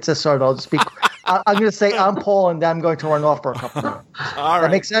let's get this started. I'll just be. I'm going to say I'm Paul, and then I'm going to run off for a couple minutes. All right.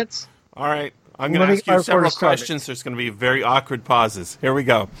 That makes sense. All right. I'm going to ask you several questions. There's going to be very awkward pauses. Here we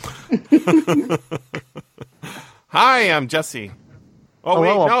go. Hi, I'm Jesse.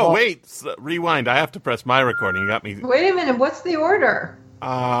 Oh, wait. Rewind. I have to press my recording. You got me. Wait a minute. What's the order?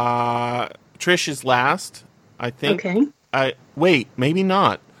 Trish is last, I think. Okay. Wait, maybe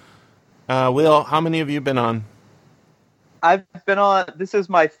not. Will, how many have you been on? I've been on. This is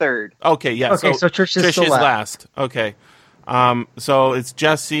my third. Okay, yeah. Okay, so Trish is last. Okay. So it's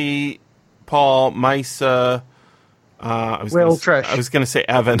Jesse, Paul, Misa. Trish. I was going to say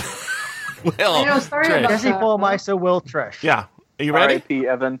Evan. Will. I know, sorry Trish. about Jesse, that. Paul, Misa, Will, Trish. Yeah. Are you ready? R.I.P.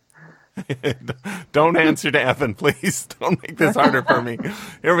 Evan. Don't answer to Evan, please. Don't make this harder for me.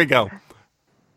 Here we go.